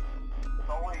mean? thing. It's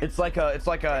always It's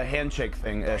like a handshake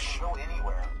thing ish. go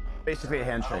anywhere. Basically a I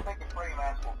handshake. don't think the Freddy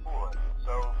mask will fool it.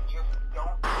 So just don't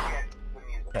forget the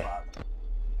music Okay. box.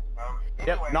 Yep,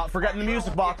 Anyway, not forgetting the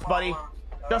music box, buddy.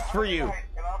 Just for you.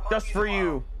 Just for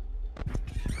you.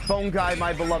 Phone guy,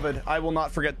 my beloved. I will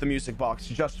not forget the music box.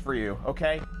 Just for you,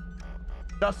 okay?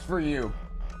 Just for you.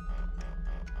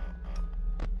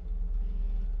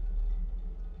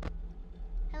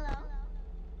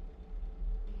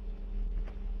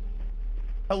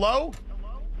 Hello?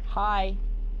 Hi.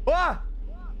 Ah!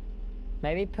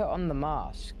 Maybe put on the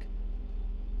mask.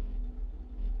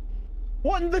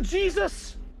 What in the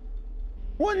Jesus?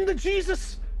 What in the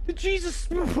Jesus? The Jesus.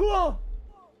 Ah!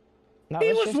 That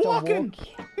He was just a walking.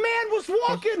 walk. Man was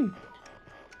walking.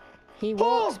 He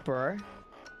walks, Oh. bro.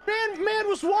 Man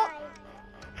was walking.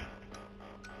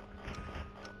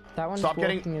 That one's Stop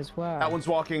walking getting- as well. That one's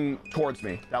walking towards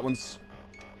me. That one's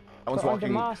Put on the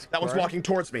walking. mask, That one's bro. walking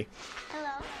towards me.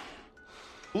 Hello.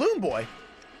 Balloon boy.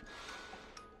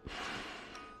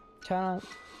 Turn on.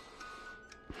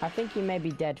 I think you may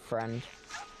be dead, friend.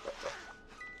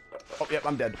 Oh, yep,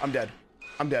 I'm dead. I'm dead.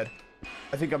 I'm dead.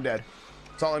 I think I'm dead.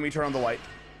 It's not letting me turn on the light.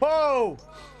 Oh!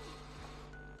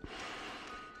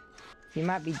 You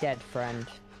might be dead, friend.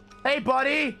 Hey,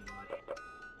 buddy!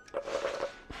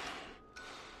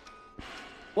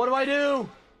 What do I do?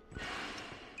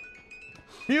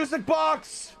 Music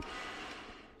box!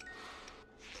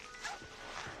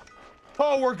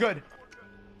 Oh, we're good.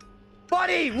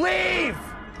 Buddy, leave!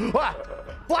 Ah!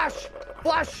 Flash!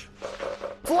 Flash!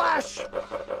 Flash!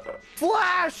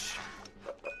 Flash!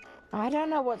 I don't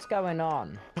know what's going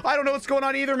on. I don't know what's going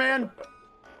on either, man.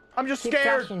 I'm just Keep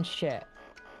scared. flashing shit.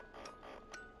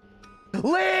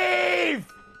 Leave!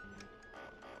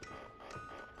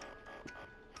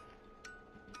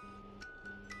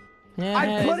 Yeah, I'm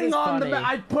this putting is on funny.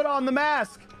 I put on the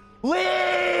mask.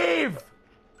 Leave!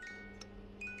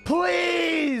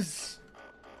 Please!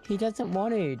 He doesn't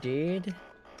want to, dude.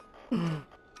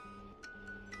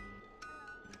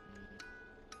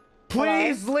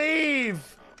 Please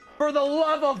leave! For the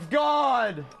love of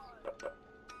God!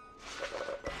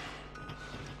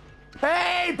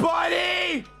 Hey,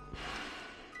 buddy!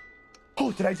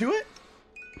 Oh, did I do it?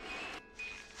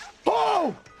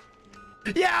 Oh!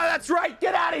 Yeah, that's right!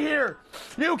 Get out of here!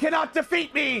 You cannot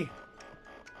defeat me!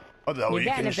 Although you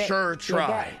can sure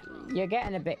try. You're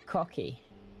getting a bit cocky.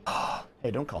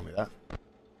 Hey, don't call me that.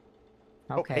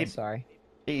 Okay, hey. sorry.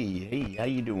 Hey, how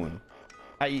you doing?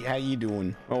 How you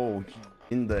doing? Oh,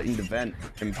 in the vent.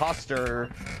 Imposter.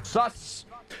 Sus!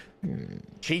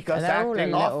 Chica's They're all a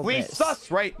acting little awfully bit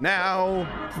sus right now.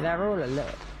 They're all a little...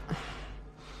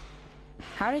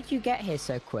 How did you get here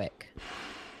so quick?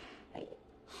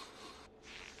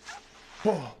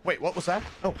 Whoa, wait, what was that?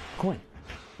 Oh, coin.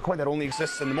 A coin that only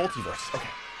exists in the multiverse. Okay.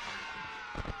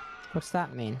 What's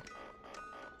that mean?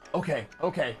 Okay.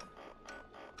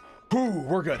 Whew,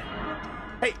 we're good.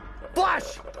 Hey, Flash!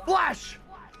 Flash!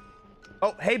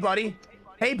 Oh, hey, buddy.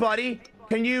 Hey, buddy.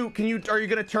 Are you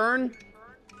gonna turn?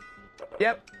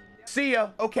 Yep. See ya.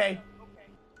 Okay.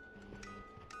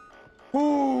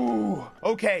 Ooh.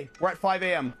 Okay, we're at 5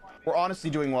 a.m. We're honestly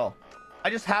doing well. I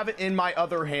just have it in my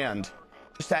other hand.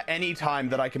 Just at any time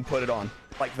that I can put it on.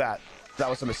 Like that. That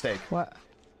was a mistake. What?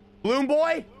 Balloon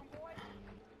boy?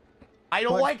 I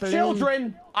don't What's like balloon?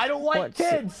 children. I don't like What's-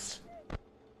 kids.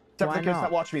 Except Why for the kids not?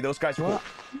 that watch me. Those guys are What?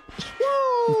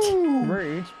 cool. Woo!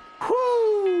 Rude.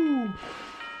 Woo!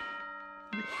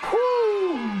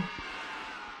 Woo!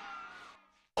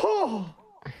 Oh!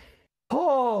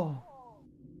 Oh!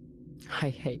 I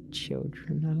hate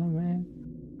children, I love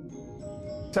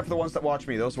it. Except for the ones that watch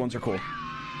me. Those ones are cool.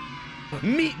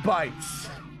 Meat bites!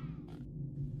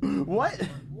 What?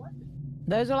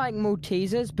 Those are like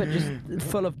Maltesers, but just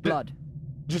full of blood.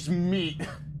 Just meat.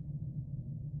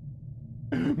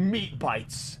 Meat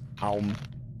bites.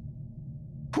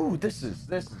 Whew, this is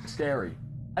scary.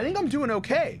 I think I'm doing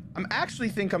okay. Actually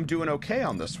think I'm doing okay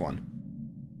on this one.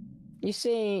 You've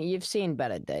seen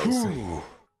better days.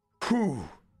 Whew.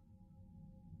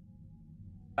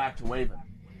 Back to waving.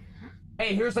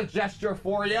 Hey, here's a gesture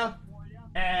for you.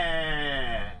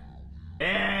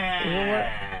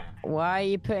 Why are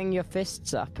you putting your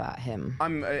fists up at him?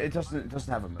 It doesn't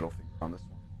have a middle finger on this one.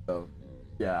 So,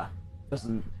 yeah.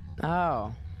 Doesn't.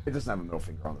 Oh. It doesn't have a middle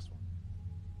finger on this one.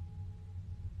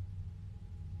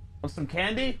 Want some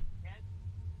candy?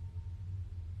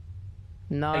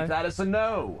 No. Take that as a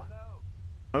no.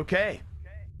 Okay.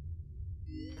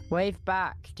 Wave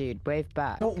back, dude. Wave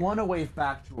back. I don't want to wave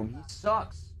back to him. He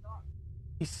sucks.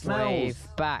 He smells. Wave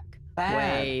back. Bad.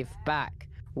 Wave back.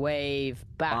 Wave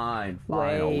back. Fine,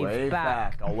 I'll wave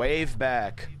back. I'll wave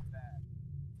back.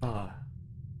 Hi.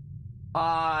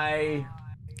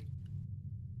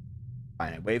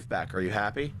 Fine, I wave back. Are you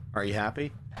happy? Are you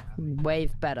happy?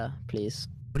 Wave better, please.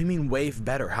 What do you mean wave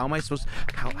better? How am I supposed?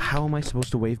 How am I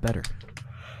supposed to wave better?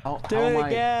 Do it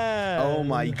again. Oh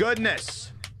my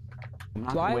goodness!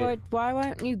 Why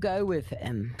won't you go with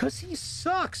him? Cause he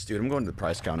sucks, dude. I'm going to the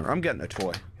price counter. I'm getting a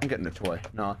toy. I'm getting a toy.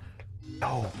 No.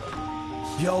 Oh.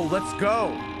 Yo, let's go.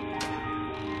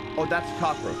 Oh, that's a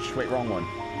cockroach. Wait, wrong one.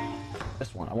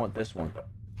 This one. I want this one. I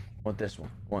want this one.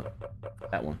 I want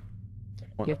that one.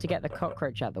 You have to get the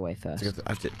cockroach out of the way first. I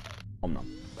have to. Oh no.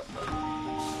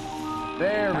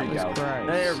 There we go. Gross.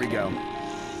 There we go.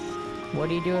 What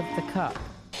do you do with the cup?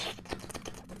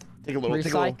 Take a little.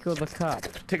 Recycle the cup.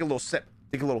 Take a little sip.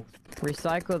 Take a little.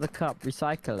 Recycle the cup.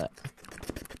 Recycle it.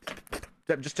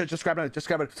 Just grab it. Just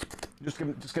grab it. Just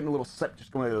getting a little sip.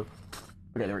 Just going to.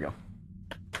 Okay, there we go.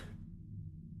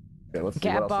 Okay, let's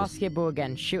get a basketball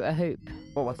again. Shoot a hoop.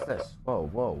 Whoa, what's this?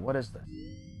 Whoa, what is this?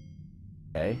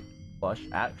 Okay, plush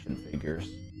action figures.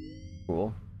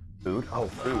 Cool. Food. Oh,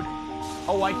 food.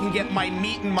 Oh, I can get my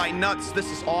meat and my nuts. This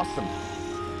is awesome.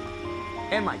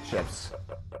 And my chips.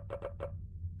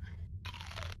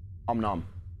 Nom.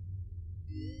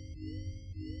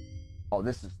 Oh,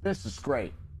 this is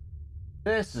great.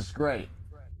 This is great.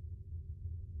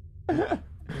 Okay,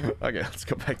 let's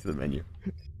go back to the menu.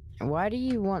 Why do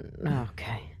you want?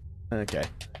 Okay. Okay.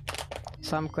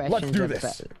 Some questions. Let's do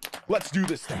this. Let's do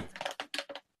this thing.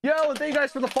 Yo, and thank you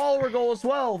guys for the follower goal as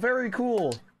well. Very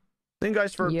cool. Thank you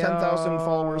guys for 10,000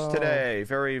 followers today.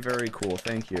 Very, very cool.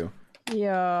 Thank you.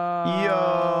 Yo.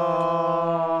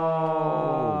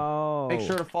 Make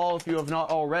sure to follow if you have not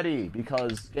already,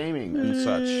 because gaming and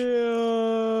such.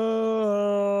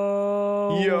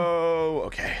 Yo.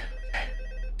 Okay.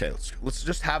 Okay, let's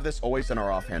just have this always in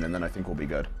our offhand, and then I think we'll be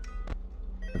good.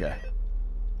 Okay.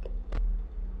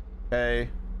 Hey.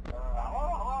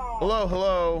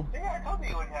 Hello. Yeah, I told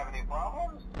you wouldn't have any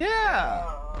problems.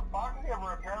 Yeah. Foxy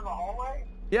ever appear in the hallway?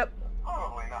 Yep.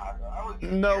 Probably not.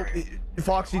 No,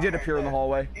 Foxy did appear in the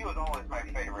hallway. He was always my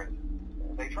favorite.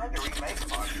 They tried to remake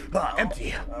Foxy.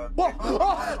 Empty.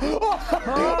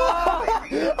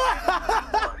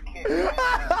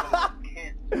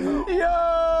 Yo!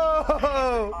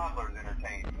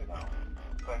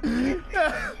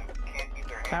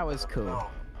 That was cool.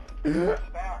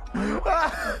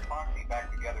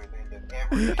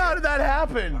 How did that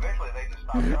happen?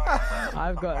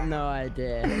 I've got no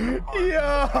idea.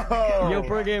 Yo! You're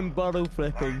bringing bottle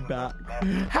flipping back.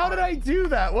 How did I do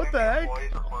that? What the heck?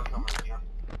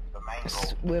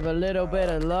 With a little bit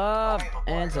of love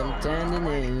and some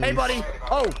tenderness. Hey, buddy!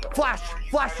 Oh, flash!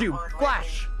 Flash you!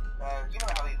 Flash!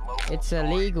 It's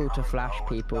illegal to flash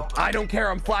people. I don't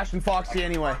care. I'm flashing Foxy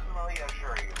anyway.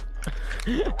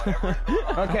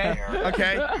 Okay.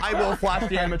 I will flash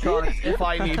the animatronics if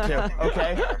I need to.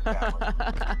 Okay.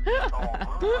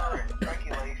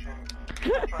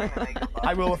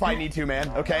 I will if I need to, man.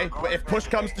 Okay. If push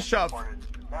comes to shove,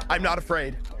 I'm not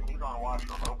afraid.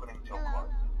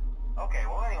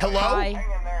 Hello? Hi.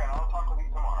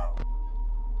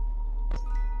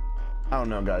 I don't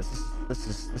know, guys. This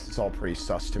is all pretty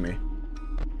sus to me.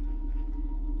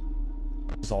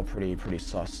 This is all pretty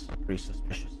sus, pretty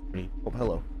suspicious. Oh,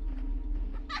 hello.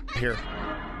 Here.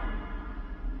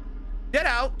 Get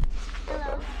out.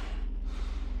 Hello.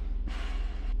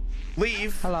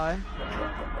 Leave. Hello.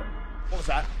 What was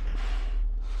that?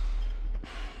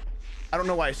 I don't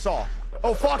know why I saw.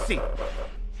 Oh, Foxy!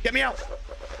 Get me out!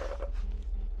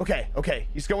 Okay.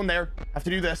 He's going there. Have to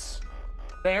do this.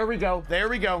 There we go.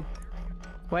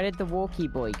 Where did the walkie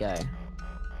boy go?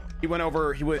 He went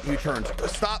over, he turned.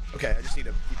 Stop! Okay, I just need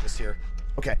to keep this here.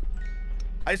 Okay.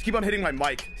 I just keep on hitting my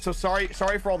mic. So sorry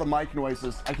for all the mic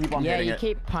noises. I keep on hitting it. Yeah, you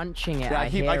keep punching it. Yeah, I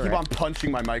keep on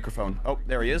punching my microphone. Oh,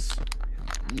 there he is.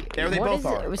 There they both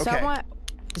are. Okay.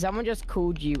 Someone just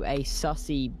called you a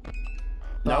sussy.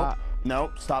 Nope.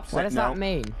 Stop saying. What does that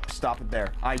mean? Stop it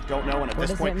there. I don't know, and at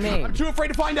this point, what does it mean? I'm too afraid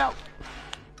to find out.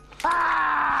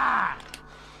 Ah!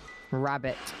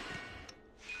 Rabbit.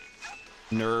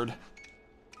 Nerd. What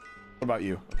about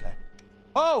you? Okay.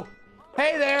 Oh!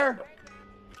 Hey there!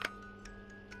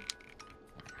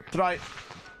 Should I...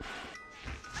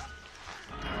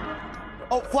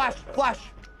 Oh, flash!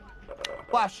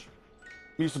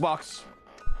 Music box.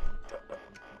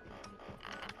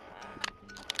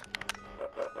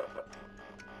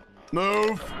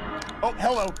 Move. Oh,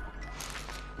 hello.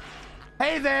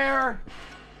 Hey there.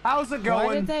 How's it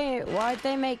going? Why'd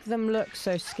they make them look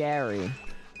so scary?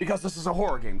 Because this is a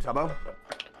horror game, Tubbo.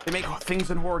 They make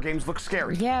things in horror games look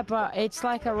scary. Yeah, but it's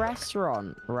like a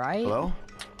restaurant, right? Hello?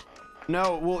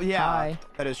 No, well, yeah. Hi.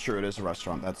 That is true. It is a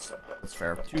restaurant. That's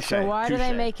fair. Touche. So why do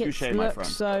they make it look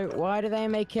so? Why do they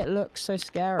make it look so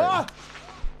scary? Ah!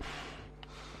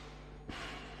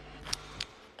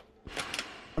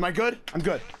 Am I good? I'm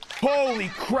good. Holy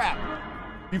crap!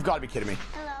 You've got to be kidding me.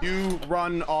 Hello. You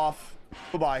run off.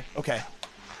 Bye-bye. Okay.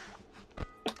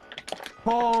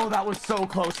 Oh, that was so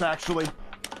close, actually.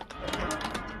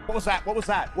 What was that? What was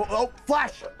that? Oh,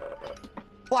 flash!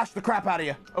 Flash the crap out of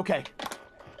you. Okay.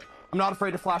 I'm not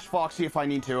afraid to flash Foxy if I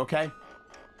need to, okay?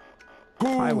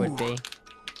 Ooh. I would be.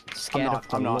 Scared of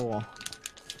the lore.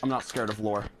 I'm not scared of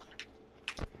lore.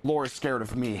 Lore is scared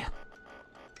of me.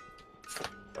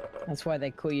 That's why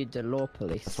they call you the lore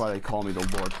police. That's why they call me the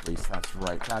lore police. That's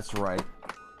right. That's right.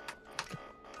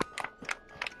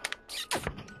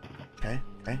 Okay.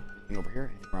 Okay. Anything over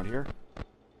here? Anything around here?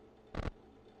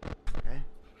 Okay.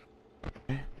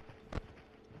 Okay.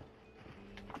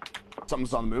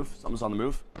 Something's on the move. Something's on the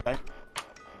move. Okay.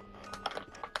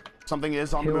 Something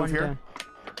is on the move here.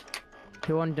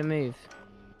 Who on the move?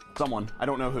 Someone. I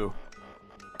don't know who.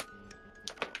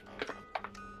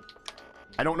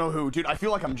 I don't know who. Dude, I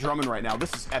feel like I'm drumming right now.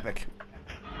 This is epic.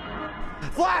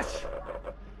 Flash!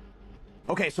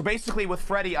 Okay, so basically with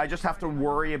Freddy, I just have to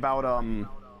worry about,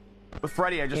 with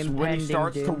Freddy, I just, when he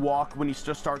starts to walk, when he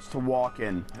just starts to walk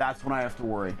in, that's when I have to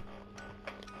worry.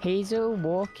 He's all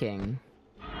walking.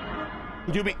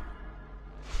 Do me.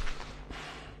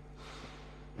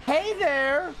 Hey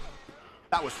there!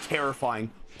 That was terrifying.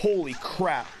 Holy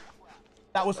crap.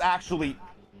 That was actually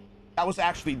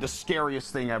the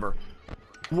scariest thing ever.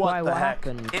 What the heck?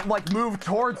 Happened? It like moved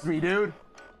towards me, dude.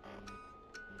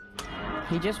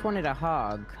 He just wanted a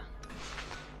hug.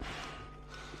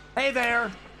 Hey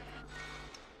there.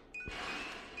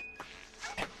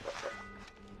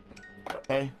 Okay,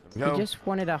 there we go. He just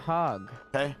wanted a hug.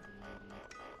 Okay.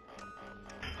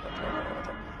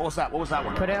 What was that? What was that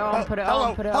one? Put it on, put it hello,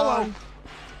 on, put it hello. on.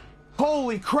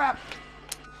 Holy crap.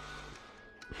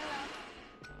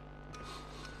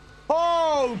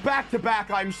 Oh, back to back.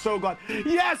 I'm so glad.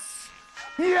 Yes!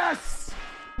 Yes!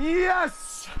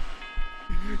 Yes!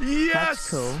 Yes! That's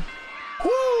cool.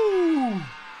 Woo!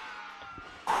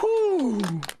 Woo!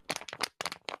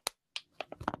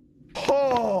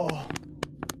 Oh!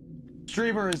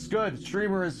 Streamer is good.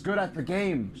 Streamer is good at the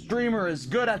game. Streamer is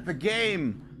good at the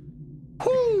game.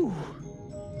 Woo!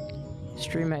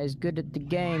 Streamer is good at the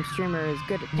game. Streamer is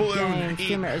good at the Balloon game. eat.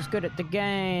 Streamer is good at the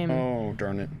game. Oh,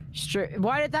 darn it.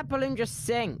 Why did that balloon just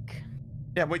sink?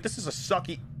 Yeah, wait, this is a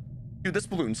sucky... Dude, this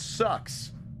balloon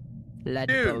sucks. Lead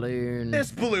Dude, balloon.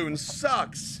 this balloon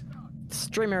sucks.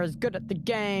 Streamer is good at the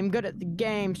game. Good at the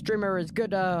game. Streamer is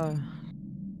good,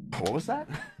 What was that?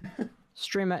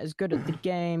 Streamer is good at the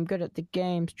game. Good at the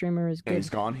game. Streamer is good. Yeah, he's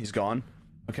gone. He's gone.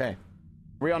 Okay.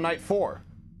 We're on night 4.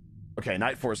 Okay,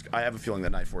 night 4 is... I have a feeling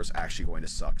that night 4 is actually going to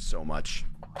suck so much.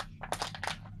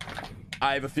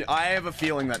 I have a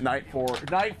feeling that night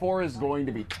 4 is going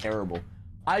to be terrible.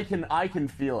 I can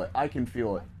feel it. I can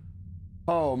feel it.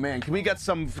 Oh man, can we get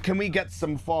some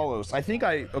follows? I think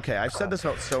I've said this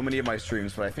about so many of my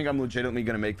streams, but I think I'm legitimately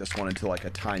gonna make this one into like a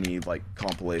tiny like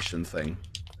compilation thing.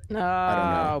 Oh, I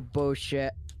don't know.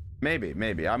 Bullshit.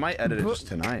 Maybe. I might edit it just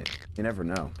tonight. You never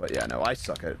know. But yeah, no, I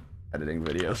suck at editing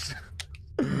videos.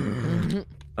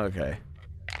 Okay.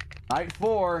 Night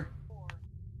 4.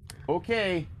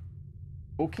 Okay.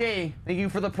 Okay. Thank you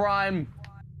for the prime.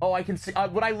 Oh, I can see.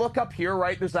 When I look up here,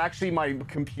 right, there's actually my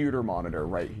computer monitor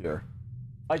right here.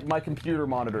 Like, my computer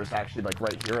monitor is actually, like,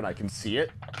 right here, and I can see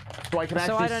it. So I can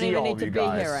actually see all of you guys. So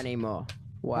I don't even need to be here anymore.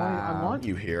 Wow. I want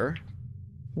you here.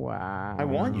 Wow. I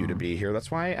want you to be here. That's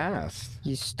why I asked.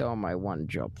 You stole my one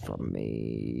job from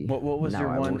me. What was your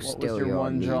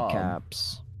one job?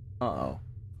 Kneecaps. Uh-oh.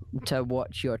 To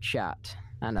watch your chat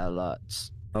and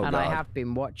alerts. Oh, and God. I have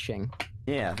been watching.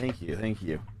 Yeah, thank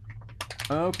you.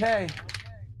 Okay.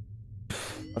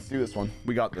 Let's do this one.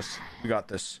 We got this.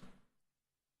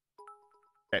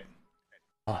 Okay.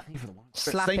 Oh, thank you for the one.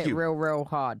 Slap it real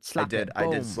hard. Slap it. I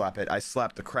did slap it. I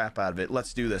slapped the crap out of it.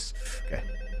 Let's do this.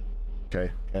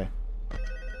 Okay. Let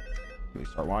me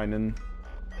start winding.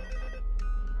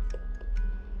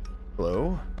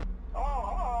 Hello?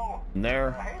 Hello. In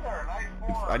there. Hey there, night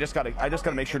 4. I just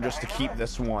gotta make sure just to keep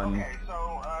this one. Okay,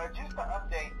 so just to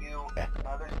update you, there's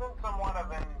been somewhat of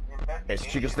an investigation Okay, so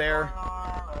Chica's there. going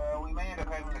on. We may end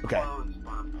up heading Okay. closed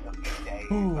for a few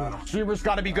days. Ooh, streamer's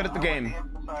got to be good at the game.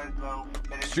 Emphasize, though,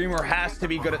 that Streamer has to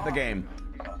be good at the game.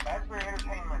 Fazbear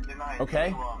Entertainment denies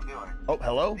Okay. wrongdoing. Oh,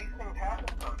 hello? These things happen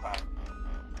sometimes.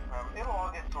 It'll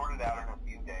all get sorted out in a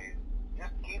few days.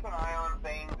 Just keep an eye on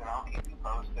things, and I'll keep you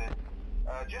posted.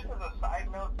 Just as a side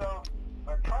note, though,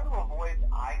 try to avoid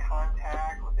eye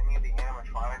contact with any of the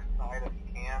animatronics side if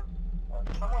you can.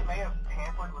 Someone may have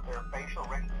tampered with their facial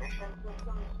recognition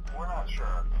systems. We're not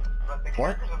sure. But the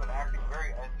characters have been acting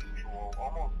very unusual,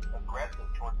 almost aggressive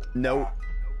towards the staff.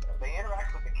 They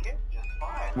interact with the kids just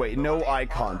fine. Wait, no eye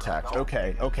contact.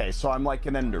 Okay, okay, so I'm like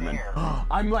an Enderman.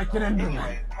 I'm like an Enderman.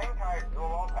 Anyway, hang tight, it'll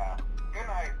all pass. Good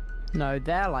night. No,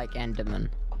 they're like Enderman.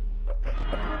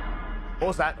 What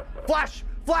was that? Flash!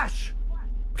 Flash!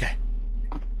 Okay.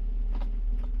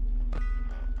 I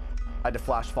had to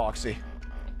flash Foxy.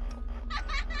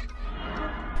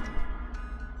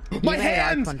 My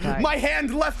hand! My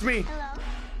hand left me!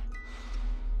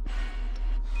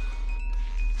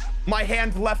 My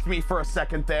hand left me for a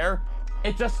second there.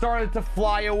 It just started to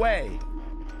fly away.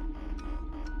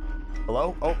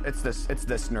 Hello? Oh, it's this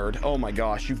nerd. Oh my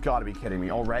gosh, you've got to be kidding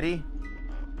me already.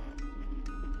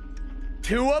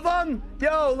 2 of them?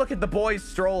 Yo, look at the boys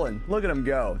strolling. Look at them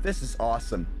go. This is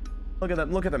awesome. Look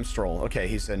at them stroll. Okay,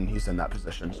 he's in that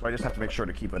position. So I just have to make sure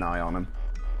to keep an eye on him.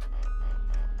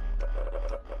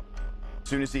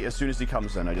 As soon as he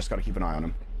comes in, I just got to keep an eye on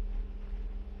him.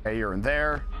 Okay, you're in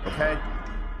there. Okay.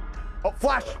 Oh,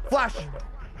 flash! Flash!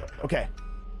 Okay.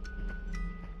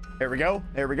 There we go.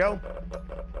 There we go.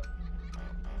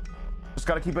 Just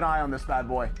got to keep an eye on this bad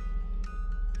boy.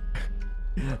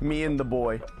 Me and the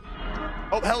boy.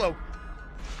 Oh, hello.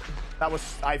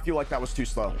 I feel like that was too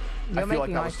slow. I feel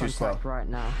like that was too slow. Right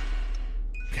now.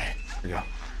 Okay, here we go.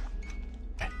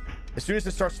 Okay. As soon as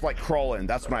it starts to like crawl in,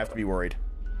 that's when I have to be worried.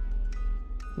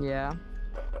 Yeah.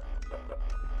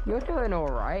 You're doing all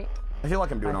right. I feel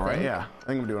like I'm doing all right. Yeah, I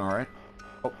think I'm doing all right.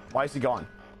 Oh, why is he gone?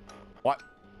 What?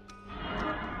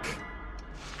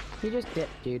 He just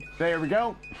dipped, dude. There we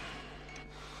go.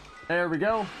 There we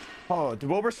go. Oh, did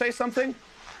Wilbur say something?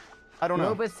 I don't know.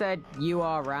 Wilbur said you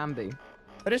are Rambo.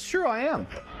 That is true, I am.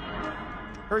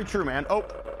 Very true, man. Oh.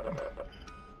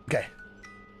 Okay.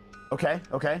 Okay,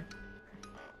 okay.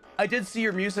 I did see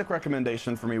your music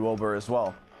recommendation for me, Wilbur, as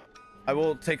well. I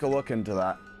will take a look into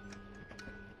that.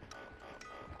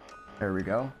 There we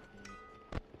go.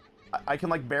 I can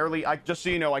like barely, just so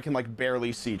you know, I can like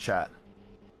barely see chat.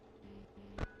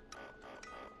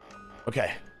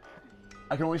 Okay.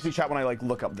 I can only see chat when I like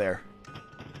look up there.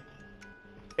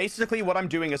 Basically, what I'm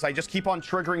doing is I just keep on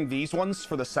triggering these ones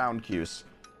for the sound cues.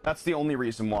 That's the only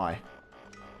reason why.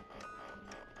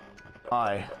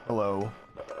 Hi. Hello.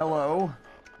 Hello.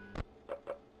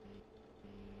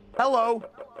 Hello.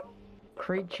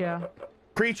 Creature.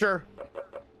 Creature.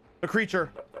 The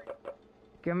creature.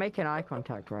 You're making eye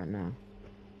contact right now.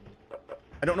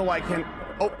 I don't know why I can't.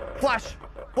 Oh, flash.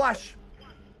 Flash.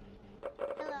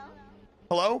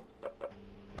 Hello.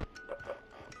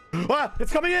 Hello? Ah,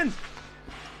 it's coming in.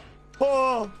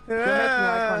 Oh, You're making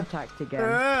eye contact again.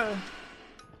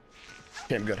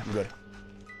 Okay, I'm good. I'm good.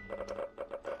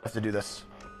 I have to do this.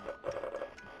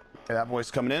 Okay, that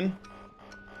boy's coming in.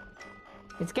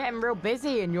 It's getting real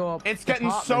busy in your. It's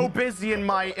getting so busy in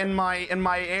my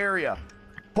area.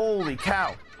 Holy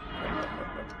cow!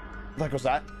 What was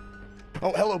that?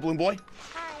 Oh, hello, Bloom Boy.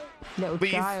 Hi. Little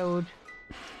Leave. child.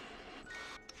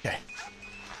 Okay.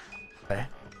 Okay.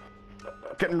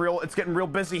 It's getting real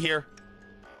busy here.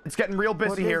 It's getting real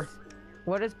busy here.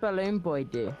 What does Balloon Boy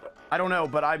do? I don't know,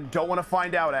 but I don't want to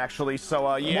find out actually.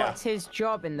 So yeah. What's his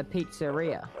job in the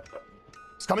pizzeria?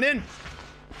 It's coming in.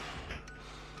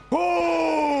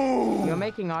 Oh! You're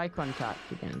making eye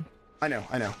contact again. I know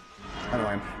I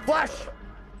am. Flash!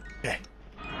 Okay.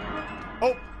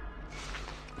 Oh!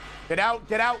 Get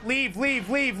out, leave. Okay,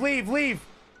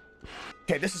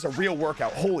 this is a real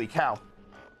workout. Holy cow.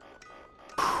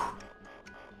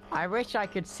 I wish I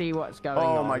could see what's going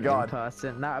on. Oh my god. In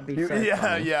person. That would be so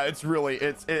funny. Yeah, it's really,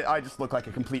 I just look like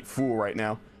a complete fool right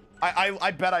now.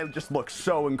 I bet I just look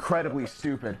so incredibly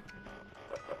stupid.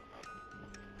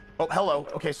 Oh, hello.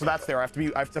 Okay, so that's there. I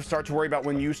have to start to worry about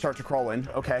when you start to crawl in.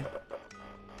 Okay.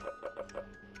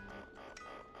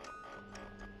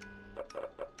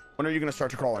 When are you gonna start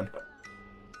to crawl in?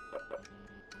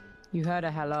 You heard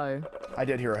a hello. I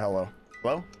did hear a hello.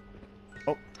 Hello?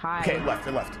 Oh. Hi. Okay, it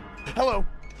left. Hello.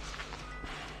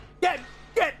 Get!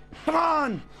 Come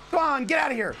on, get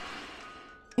out of here.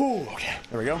 Ooh, okay,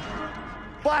 there we go.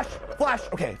 Flash.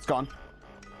 Okay, it's gone.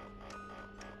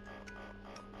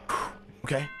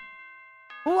 Okay.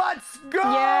 Let's go!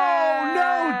 Yeah!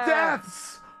 No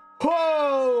deaths!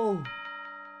 Oh!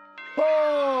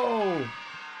 Oh!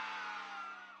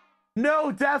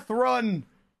 No death run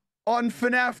on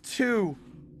FNAF 2.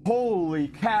 Holy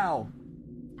cow.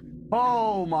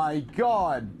 Oh my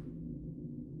god.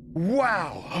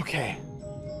 Wow. Okay.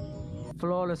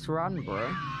 Flawless run, bro.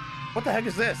 What the heck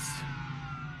is this?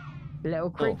 Little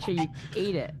creature, you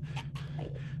eat it.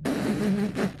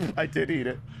 I did eat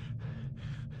it.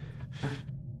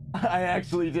 I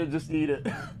actually did just eat it.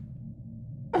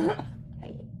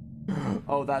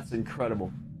 Oh, that's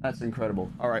incredible. That's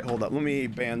incredible. All right, hold up. Let me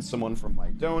ban someone from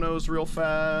my donos real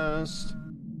fast.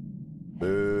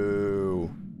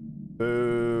 Boo.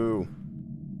 Boo.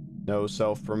 No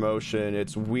self-promotion.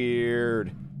 It's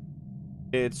weird.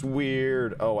 It's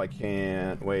weird. Oh, I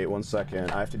can't. Wait 1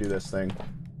 second. I have to do this thing.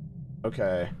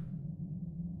 Okay.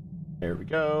 There we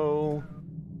go.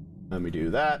 Let me do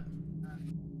that.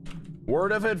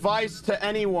 Word of advice to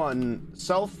anyone.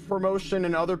 Self-promotion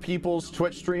in other people's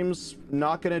Twitch streams,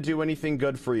 not gonna do anything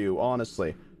good for you,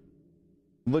 honestly.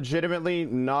 Legitimately,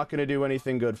 not gonna do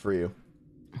anything good for you.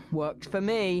 Worked for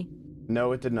me.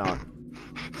 No, it did not. Here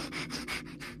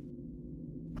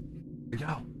we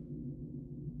go.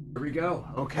 Here we go.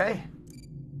 Okay.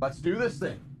 Let's do this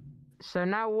thing. So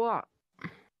now what?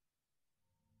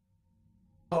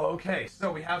 Oh, okay.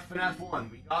 So we have FNAF 1.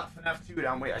 We got FNAF 2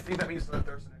 down. Wait, I think that means that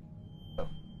there's an... Oh.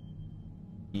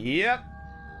 Yep.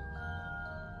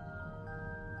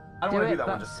 I don't want to do that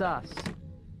one. Just sus.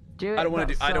 Do it. I don't want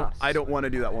to do. I don't want to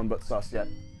do that one, but sus yet.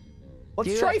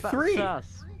 Let's try 3.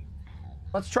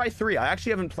 Let's try 3. I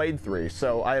actually haven't played 3,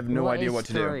 so I have no idea what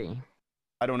to do.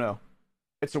 I don't know.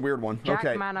 It's a weird one. Jack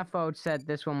okay. Manifold said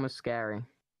this one was scary.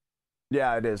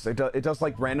 Yeah, it is. It does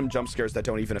like random jump scares that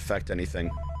don't even affect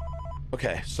anything.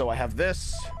 Okay, so I have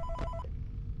this.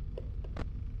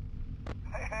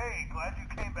 Hey, glad you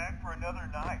came back for another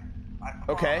night.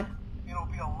 Okay. It'll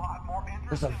be a lot more interesting.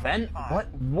 There's a vent? What?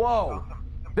 Whoa!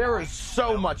 There is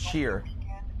so much here.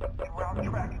 We're out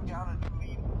tracking down a new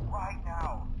lead right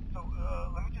now. So,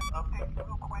 let me just update you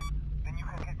real quick, then you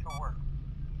can get to work.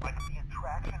 Like, the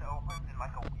attraction opens in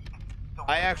like a week. So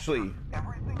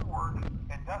everything works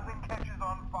and nothing catches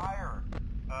on fire.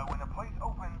 When the place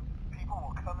opens, people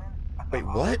will come in. Wait,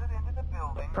 what?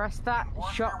 Press that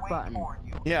shop button.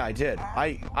 Yeah, I did.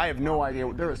 I have no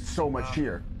idea. There is so much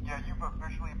here. Yeah, you've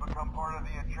officially become part of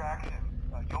the attraction.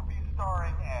 You'll be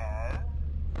starring as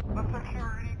a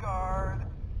security guard.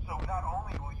 So not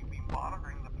only will you be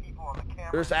monitoring the people on the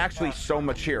camera. There's actually so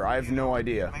much here. I have no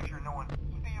idea. Make sure no one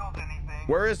steals anything.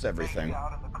 Where is everything?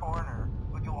 Out in the corner,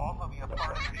 but you'll also be a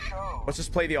part of the show. Let's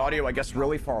just play the audio, I guess,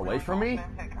 really far away from me.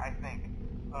 I think.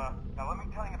 Now let me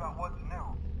tell you about what's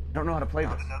new. I don't know how to play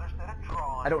this.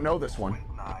 I don't know this one.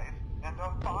 And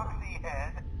a foxy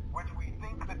head, which we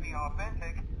think could be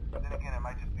authentic. Then again, it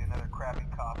might just be another crappy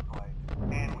cosplay.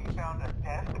 And we found a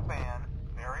desk fan,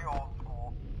 very old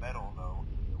school, metal though.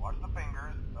 Watch the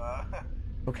fingers.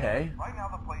 Okay. Right now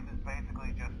the place is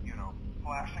basically just, you know,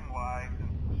 flashing lights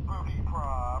and spooky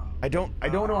props. I don't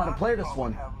know how to play this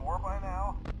one. Have more by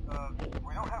now.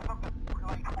 We don't have something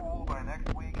really cool by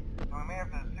next week, so we may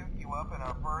have to suit you up in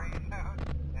a furry suit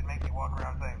and make you walk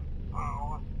around saying,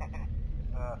 boo.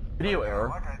 Video error?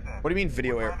 Like I said, what do you mean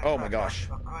video error? Oh my gosh.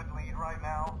 A good lead right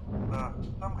now.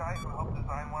 Some guy who helped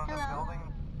design one of the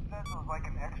buildings said it was like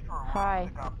an extra room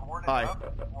that got boarded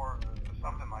up or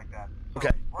something like that. So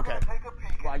okay. Take a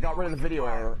peek. Well, I got rid of the video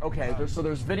error. Okay, so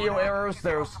there's video errors.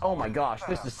 There's oh my gosh,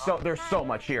 there's so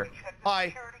much here.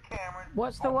 Hi.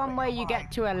 What's the one where you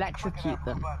get to electrocute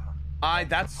them?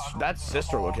 That's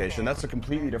sister location. That's a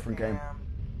completely different game.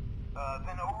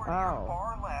 Then over to your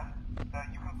far left,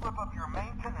 you can flip up your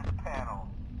maintenance panel.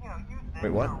 You know, use this to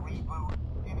reboot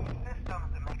any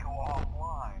systems that may go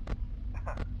offline.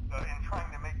 In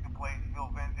trying to make the place feel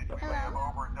vintage, we may have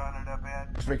overdone it a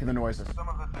bit. Just making the noises. Some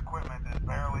of this equipment is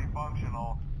barely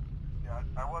functional. Yeah,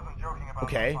 I wasn't joking about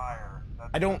the fire.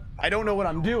 I don't know what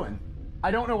I'm doing.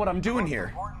 I don't know what I'm doing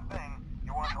here.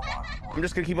 I'm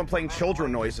just gonna keep on playing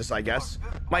children noises, I guess.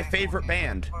 My favorite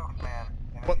band.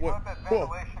 Whoa,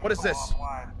 what is this?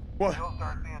 What?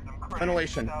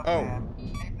 Ventilation. Oh.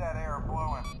 Keep that air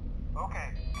blowing. Okay,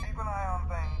 keep an eye on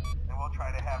things, and we'll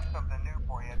try to have something new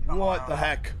for you. What the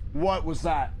heck? What was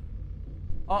that?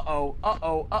 Uh-oh.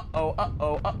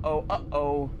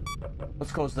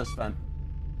 Let's close this then.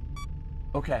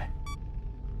 Okay.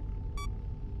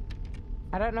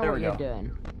 I don't know what you're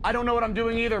doing. I don't know what I'm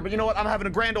doing either, but you know what? I'm having a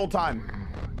grand old time.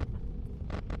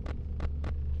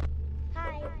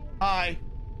 Hi.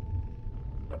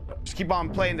 Just keep on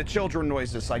playing the children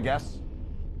noises, I guess.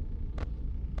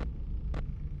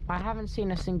 I haven't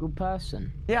seen a single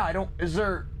person. Yeah,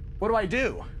 what do I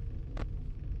do?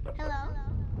 Hello?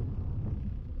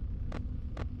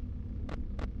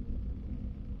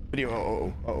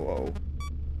 Video. Oh.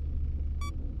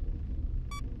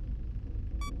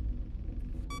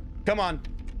 Come on.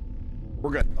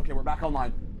 We're good. Okay, we're back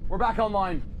online. We're back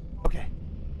online. Okay.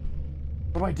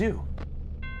 What do I do?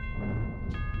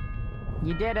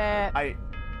 You did it.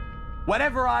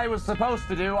 Whatever I was supposed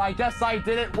to do, I guess I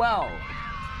did it well.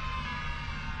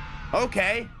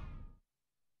 Okay.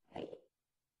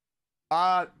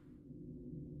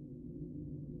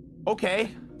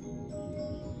 Okay.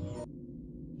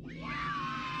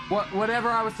 Whatever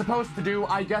I was supposed to do,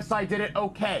 I guess I did it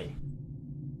okay.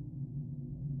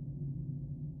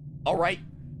 All right.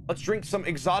 Let's drink some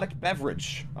exotic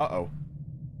beverage. Uh-oh.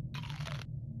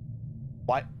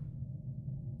 What?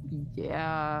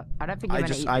 Yeah, I don't think I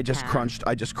just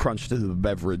crunched the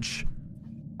beverage.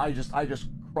 I just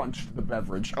crunched the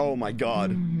beverage. Oh my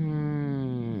god.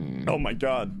 Oh my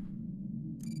god.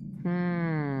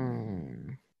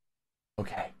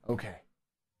 Okay.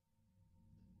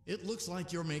 It looks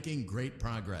like you're making great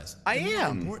progress. I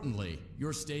am. More importantly,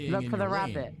 you're staying Look in for your the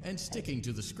lane rabbit. and sticking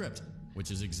to the script, which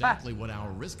is exactly what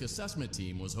our risk assessment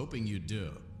team was hoping you'd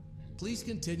do. Please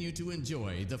continue to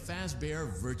enjoy the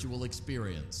Fazbear virtual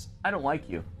experience. I don't like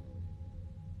you.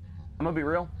 I'm gonna be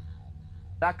real.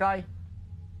 That guy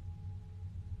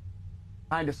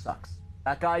kinda sucks.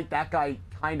 That guy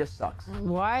kinda sucks.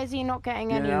 Why is he not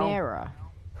getting any nearer?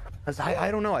 Cause I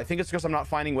don't know. I think it's because I'm not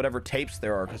finding whatever tapes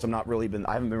there are. Cause I haven't really been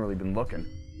looking.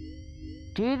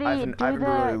 I haven't been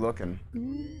really looking.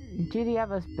 Do the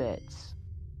other bits.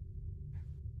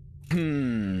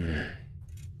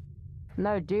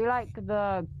 No, do like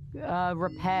the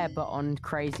repair, but on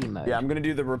crazy mode. Yeah, I'm gonna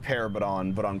do the repair, but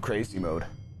on crazy mode.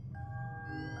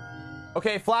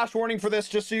 Okay, flash warning for this,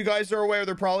 just so you guys are aware.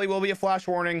 There probably will be a flash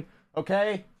warning.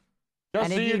 Okay. Just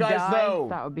and so if you guys know,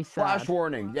 that would be sad. Flash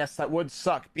warning. Yes, that would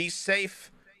suck. Be safe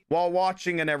while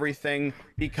watching and everything,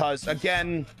 because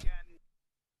again,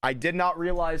 I did not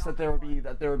realize that there would be.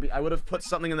 I would have put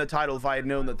something in the title if I had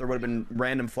known that there would have been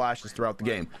random flashes throughout the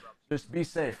game. Just be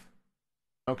safe.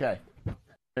 Okay.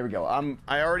 There we go.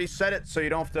 I already said it, so you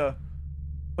don't have to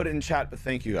put it in chat. But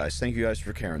thank you guys. Thank you guys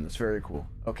for caring. That's very cool.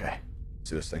 Okay. Let's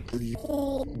do this thing.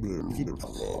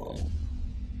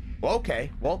 Well, okay.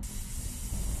 Well.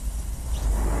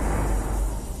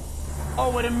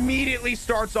 Oh, it immediately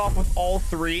starts off with all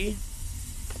three.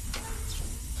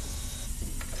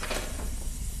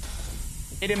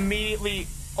 It immediately,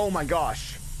 oh my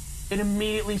gosh. It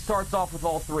immediately starts off with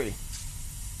all three.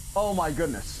 Oh my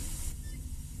goodness.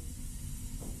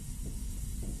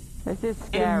 This is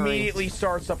scary. It immediately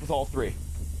starts up with all three.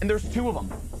 And there's two of them.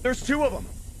 There's two of them.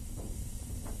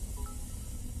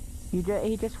 He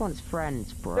just wants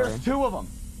friends, bro. There's two of them.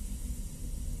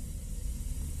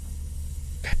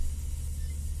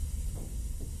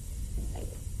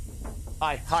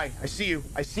 Hi, I see you.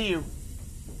 Okay,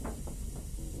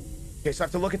 so I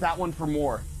have to look at that one for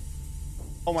more.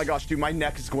 Oh my gosh, dude, my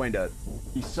neck is going to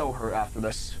be so hurt after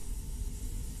this.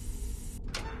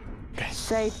 Okay.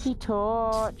 Safety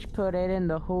torch, put it in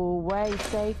the hallway.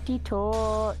 Safety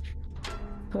torch,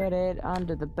 put it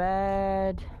under the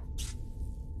bed.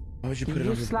 Why would you put it Did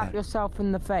under you the slap bed? yourself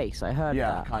in the face? I heard that.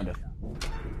 Yeah, kind of.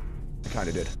 I kind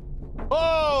of did.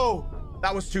 Oh!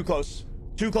 That was too close.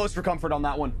 Too close for comfort on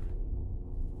that one.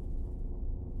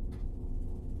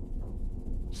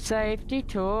 Safety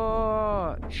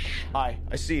torch. Hi,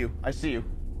 I see you.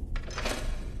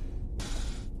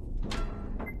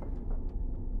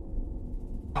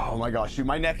 Oh my gosh, dude,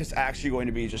 my neck is actually going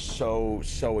to be just so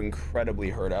incredibly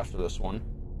hurt after this one.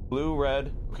 Blue,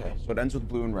 red. Okay, so it ends with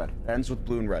blue and red.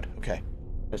 Okay.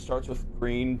 It starts with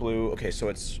green, blue. Okay, so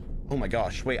it's... Oh my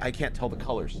gosh, wait, I can't tell the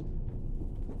colors.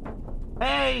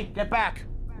 Hey, get back.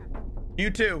 You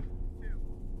too.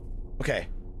 Okay.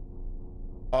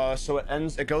 So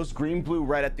it goes green, blue,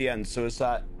 red at the end. So is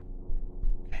that...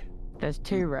 Okay. There's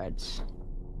two reds.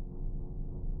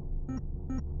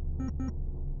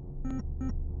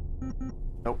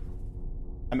 Nope.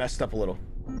 I messed up a little.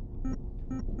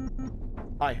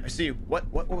 Hi, I see you. What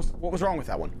was wrong with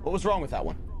that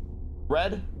one?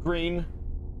 Red, green,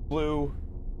 blue,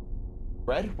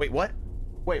 red? Wait, what?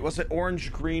 Wait, was it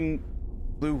orange, green,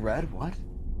 blue, red? What?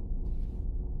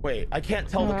 Wait, I can't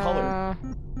tell the color.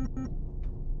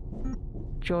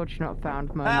 George not found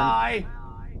moment. Hi!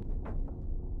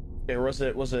 Okay, was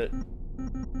it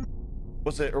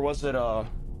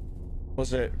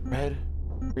red,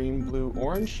 green, blue,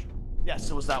 orange? Yes,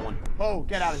 it was that one. Oh,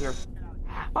 get out of here.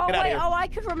 Oh, wait, I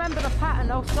could remember the pattern.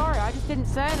 Oh, sorry, I just didn't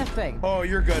say anything. Oh,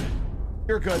 you're good.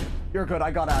 You're good. I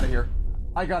got out of here.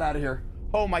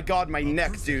 Oh my god, my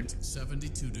neck, dude.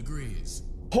 72 degrees.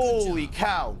 Holy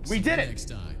cow. We did it. Next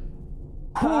time.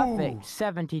 Perfect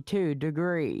 72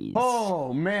 degrees.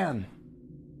 Oh man,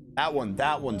 that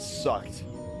one sucked.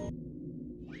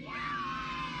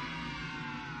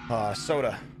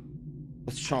 Soda.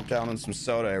 Let's chomp down on some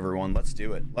soda, everyone. Let's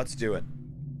do it. Let's do it.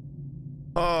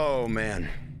 Oh man.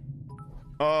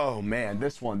 Oh man,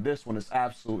 this one is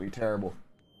absolutely terrible.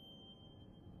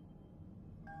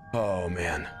 Oh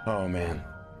man. Oh man.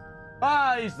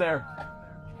 Ah, he's there.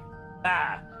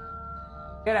 Ah.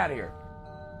 Get out of here.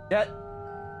 Get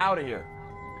out of here.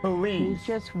 Please. He's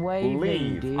just waving,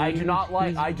 leave. dude. I do not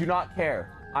like. I do not care.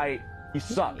 He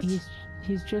sucks.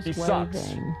 He's just he waving.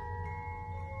 Sucks.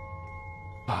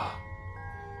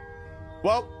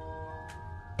 Well,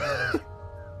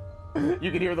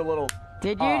 you can hear the little.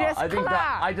 Did you just I think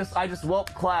clap? that I just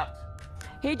clapped.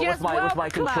 He just with my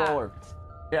controller. clapped.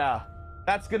 Yeah,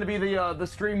 that's gonna be the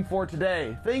stream for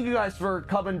today. Thank you guys for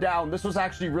coming down. This was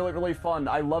actually really fun.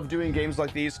 I love doing games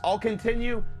like these. I'll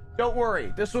continue. Don't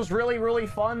worry. This was really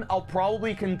fun. I'll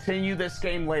probably continue this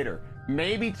game later.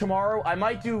 Maybe tomorrow. I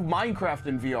might do Minecraft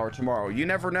in VR tomorrow. You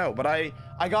never know. But I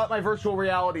got my virtual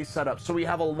reality set up, so we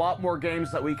have a lot more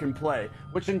games that we can play,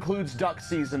 which includes Duck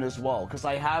Season as well. Because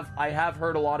I have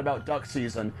heard a lot about Duck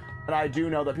Season, and I do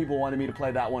know that people wanted me to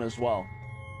play that one as well.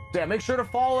 So yeah, make sure to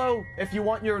follow if you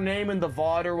want your name in the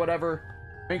VOD or whatever.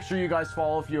 Make sure you guys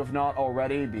follow if you have not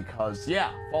already, because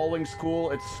yeah, following's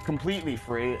cool. It's completely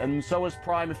free, and so is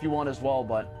Prime if you want as well,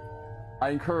 but I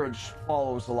encourage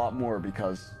follows a lot more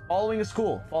because following is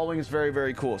cool. Following is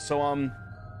very cool. So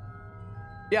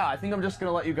yeah, I think I'm just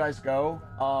gonna let you guys go.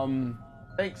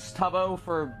 Thanks Tubbo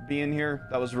for being here.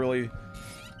 That was really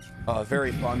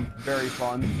very fun.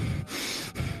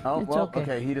 Oh, it's well,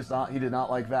 okay. he did not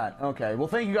like that. Okay, well,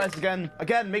 thank you guys again.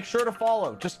 Again, make sure to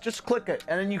follow. Just click it,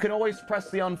 and then you can always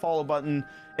press the unfollow button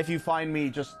if you find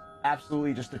me just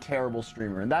absolutely just a terrible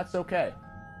streamer, and that's okay.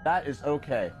 That is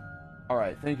okay. All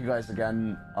right, thank you guys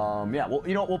again. Yeah, well,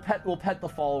 you know, we'll pet the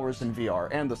followers in VR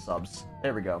and the subs.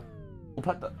 There we go. We'll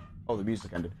pet the. Oh, the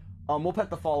music ended. We'll pet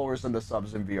the followers and the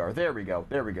subs in VR. There we go.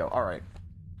 All right.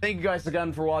 Thank you guys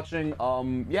again for watching.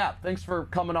 Yeah, thanks for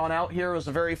coming on out here. It was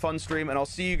a very fun stream, and I'll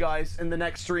see you guys in the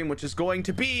next stream, which is going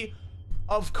to be,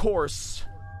 of course,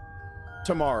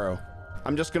 tomorrow.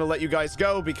 I'm just gonna let you guys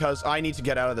go because I need to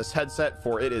get out of this headset,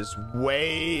 for it is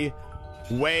way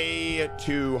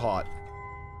too hot.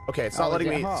 Okay, it's not letting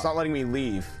me. It's not letting me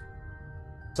leave.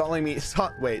 It's not letting me.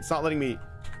 Wait. It's not letting me.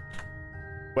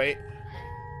 Wait.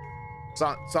 It's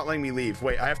not letting me leave.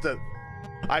 Wait. I have to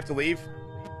leave.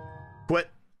 Quit.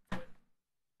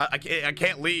 I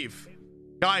can't leave.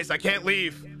 Guys, I can't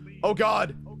leave. Oh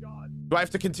god. Do I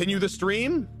have to continue the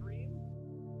stream?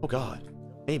 Oh god.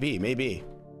 Maybe.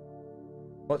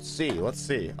 Let's see.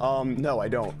 No, I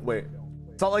don't. Wait.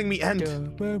 It's not letting me end.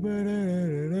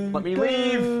 Let me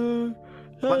leave.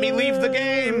 Let me leave the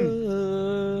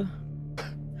game.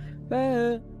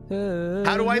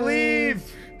 How do I leave?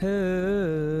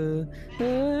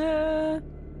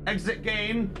 Exit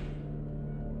game.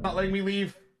 Not letting me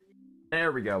leave.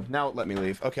 There we go. Now it let me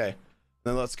leave. Okay.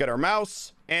 Then let's get our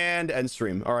mouse and end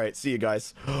stream. All right. See you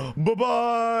guys.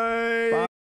 Bye-bye.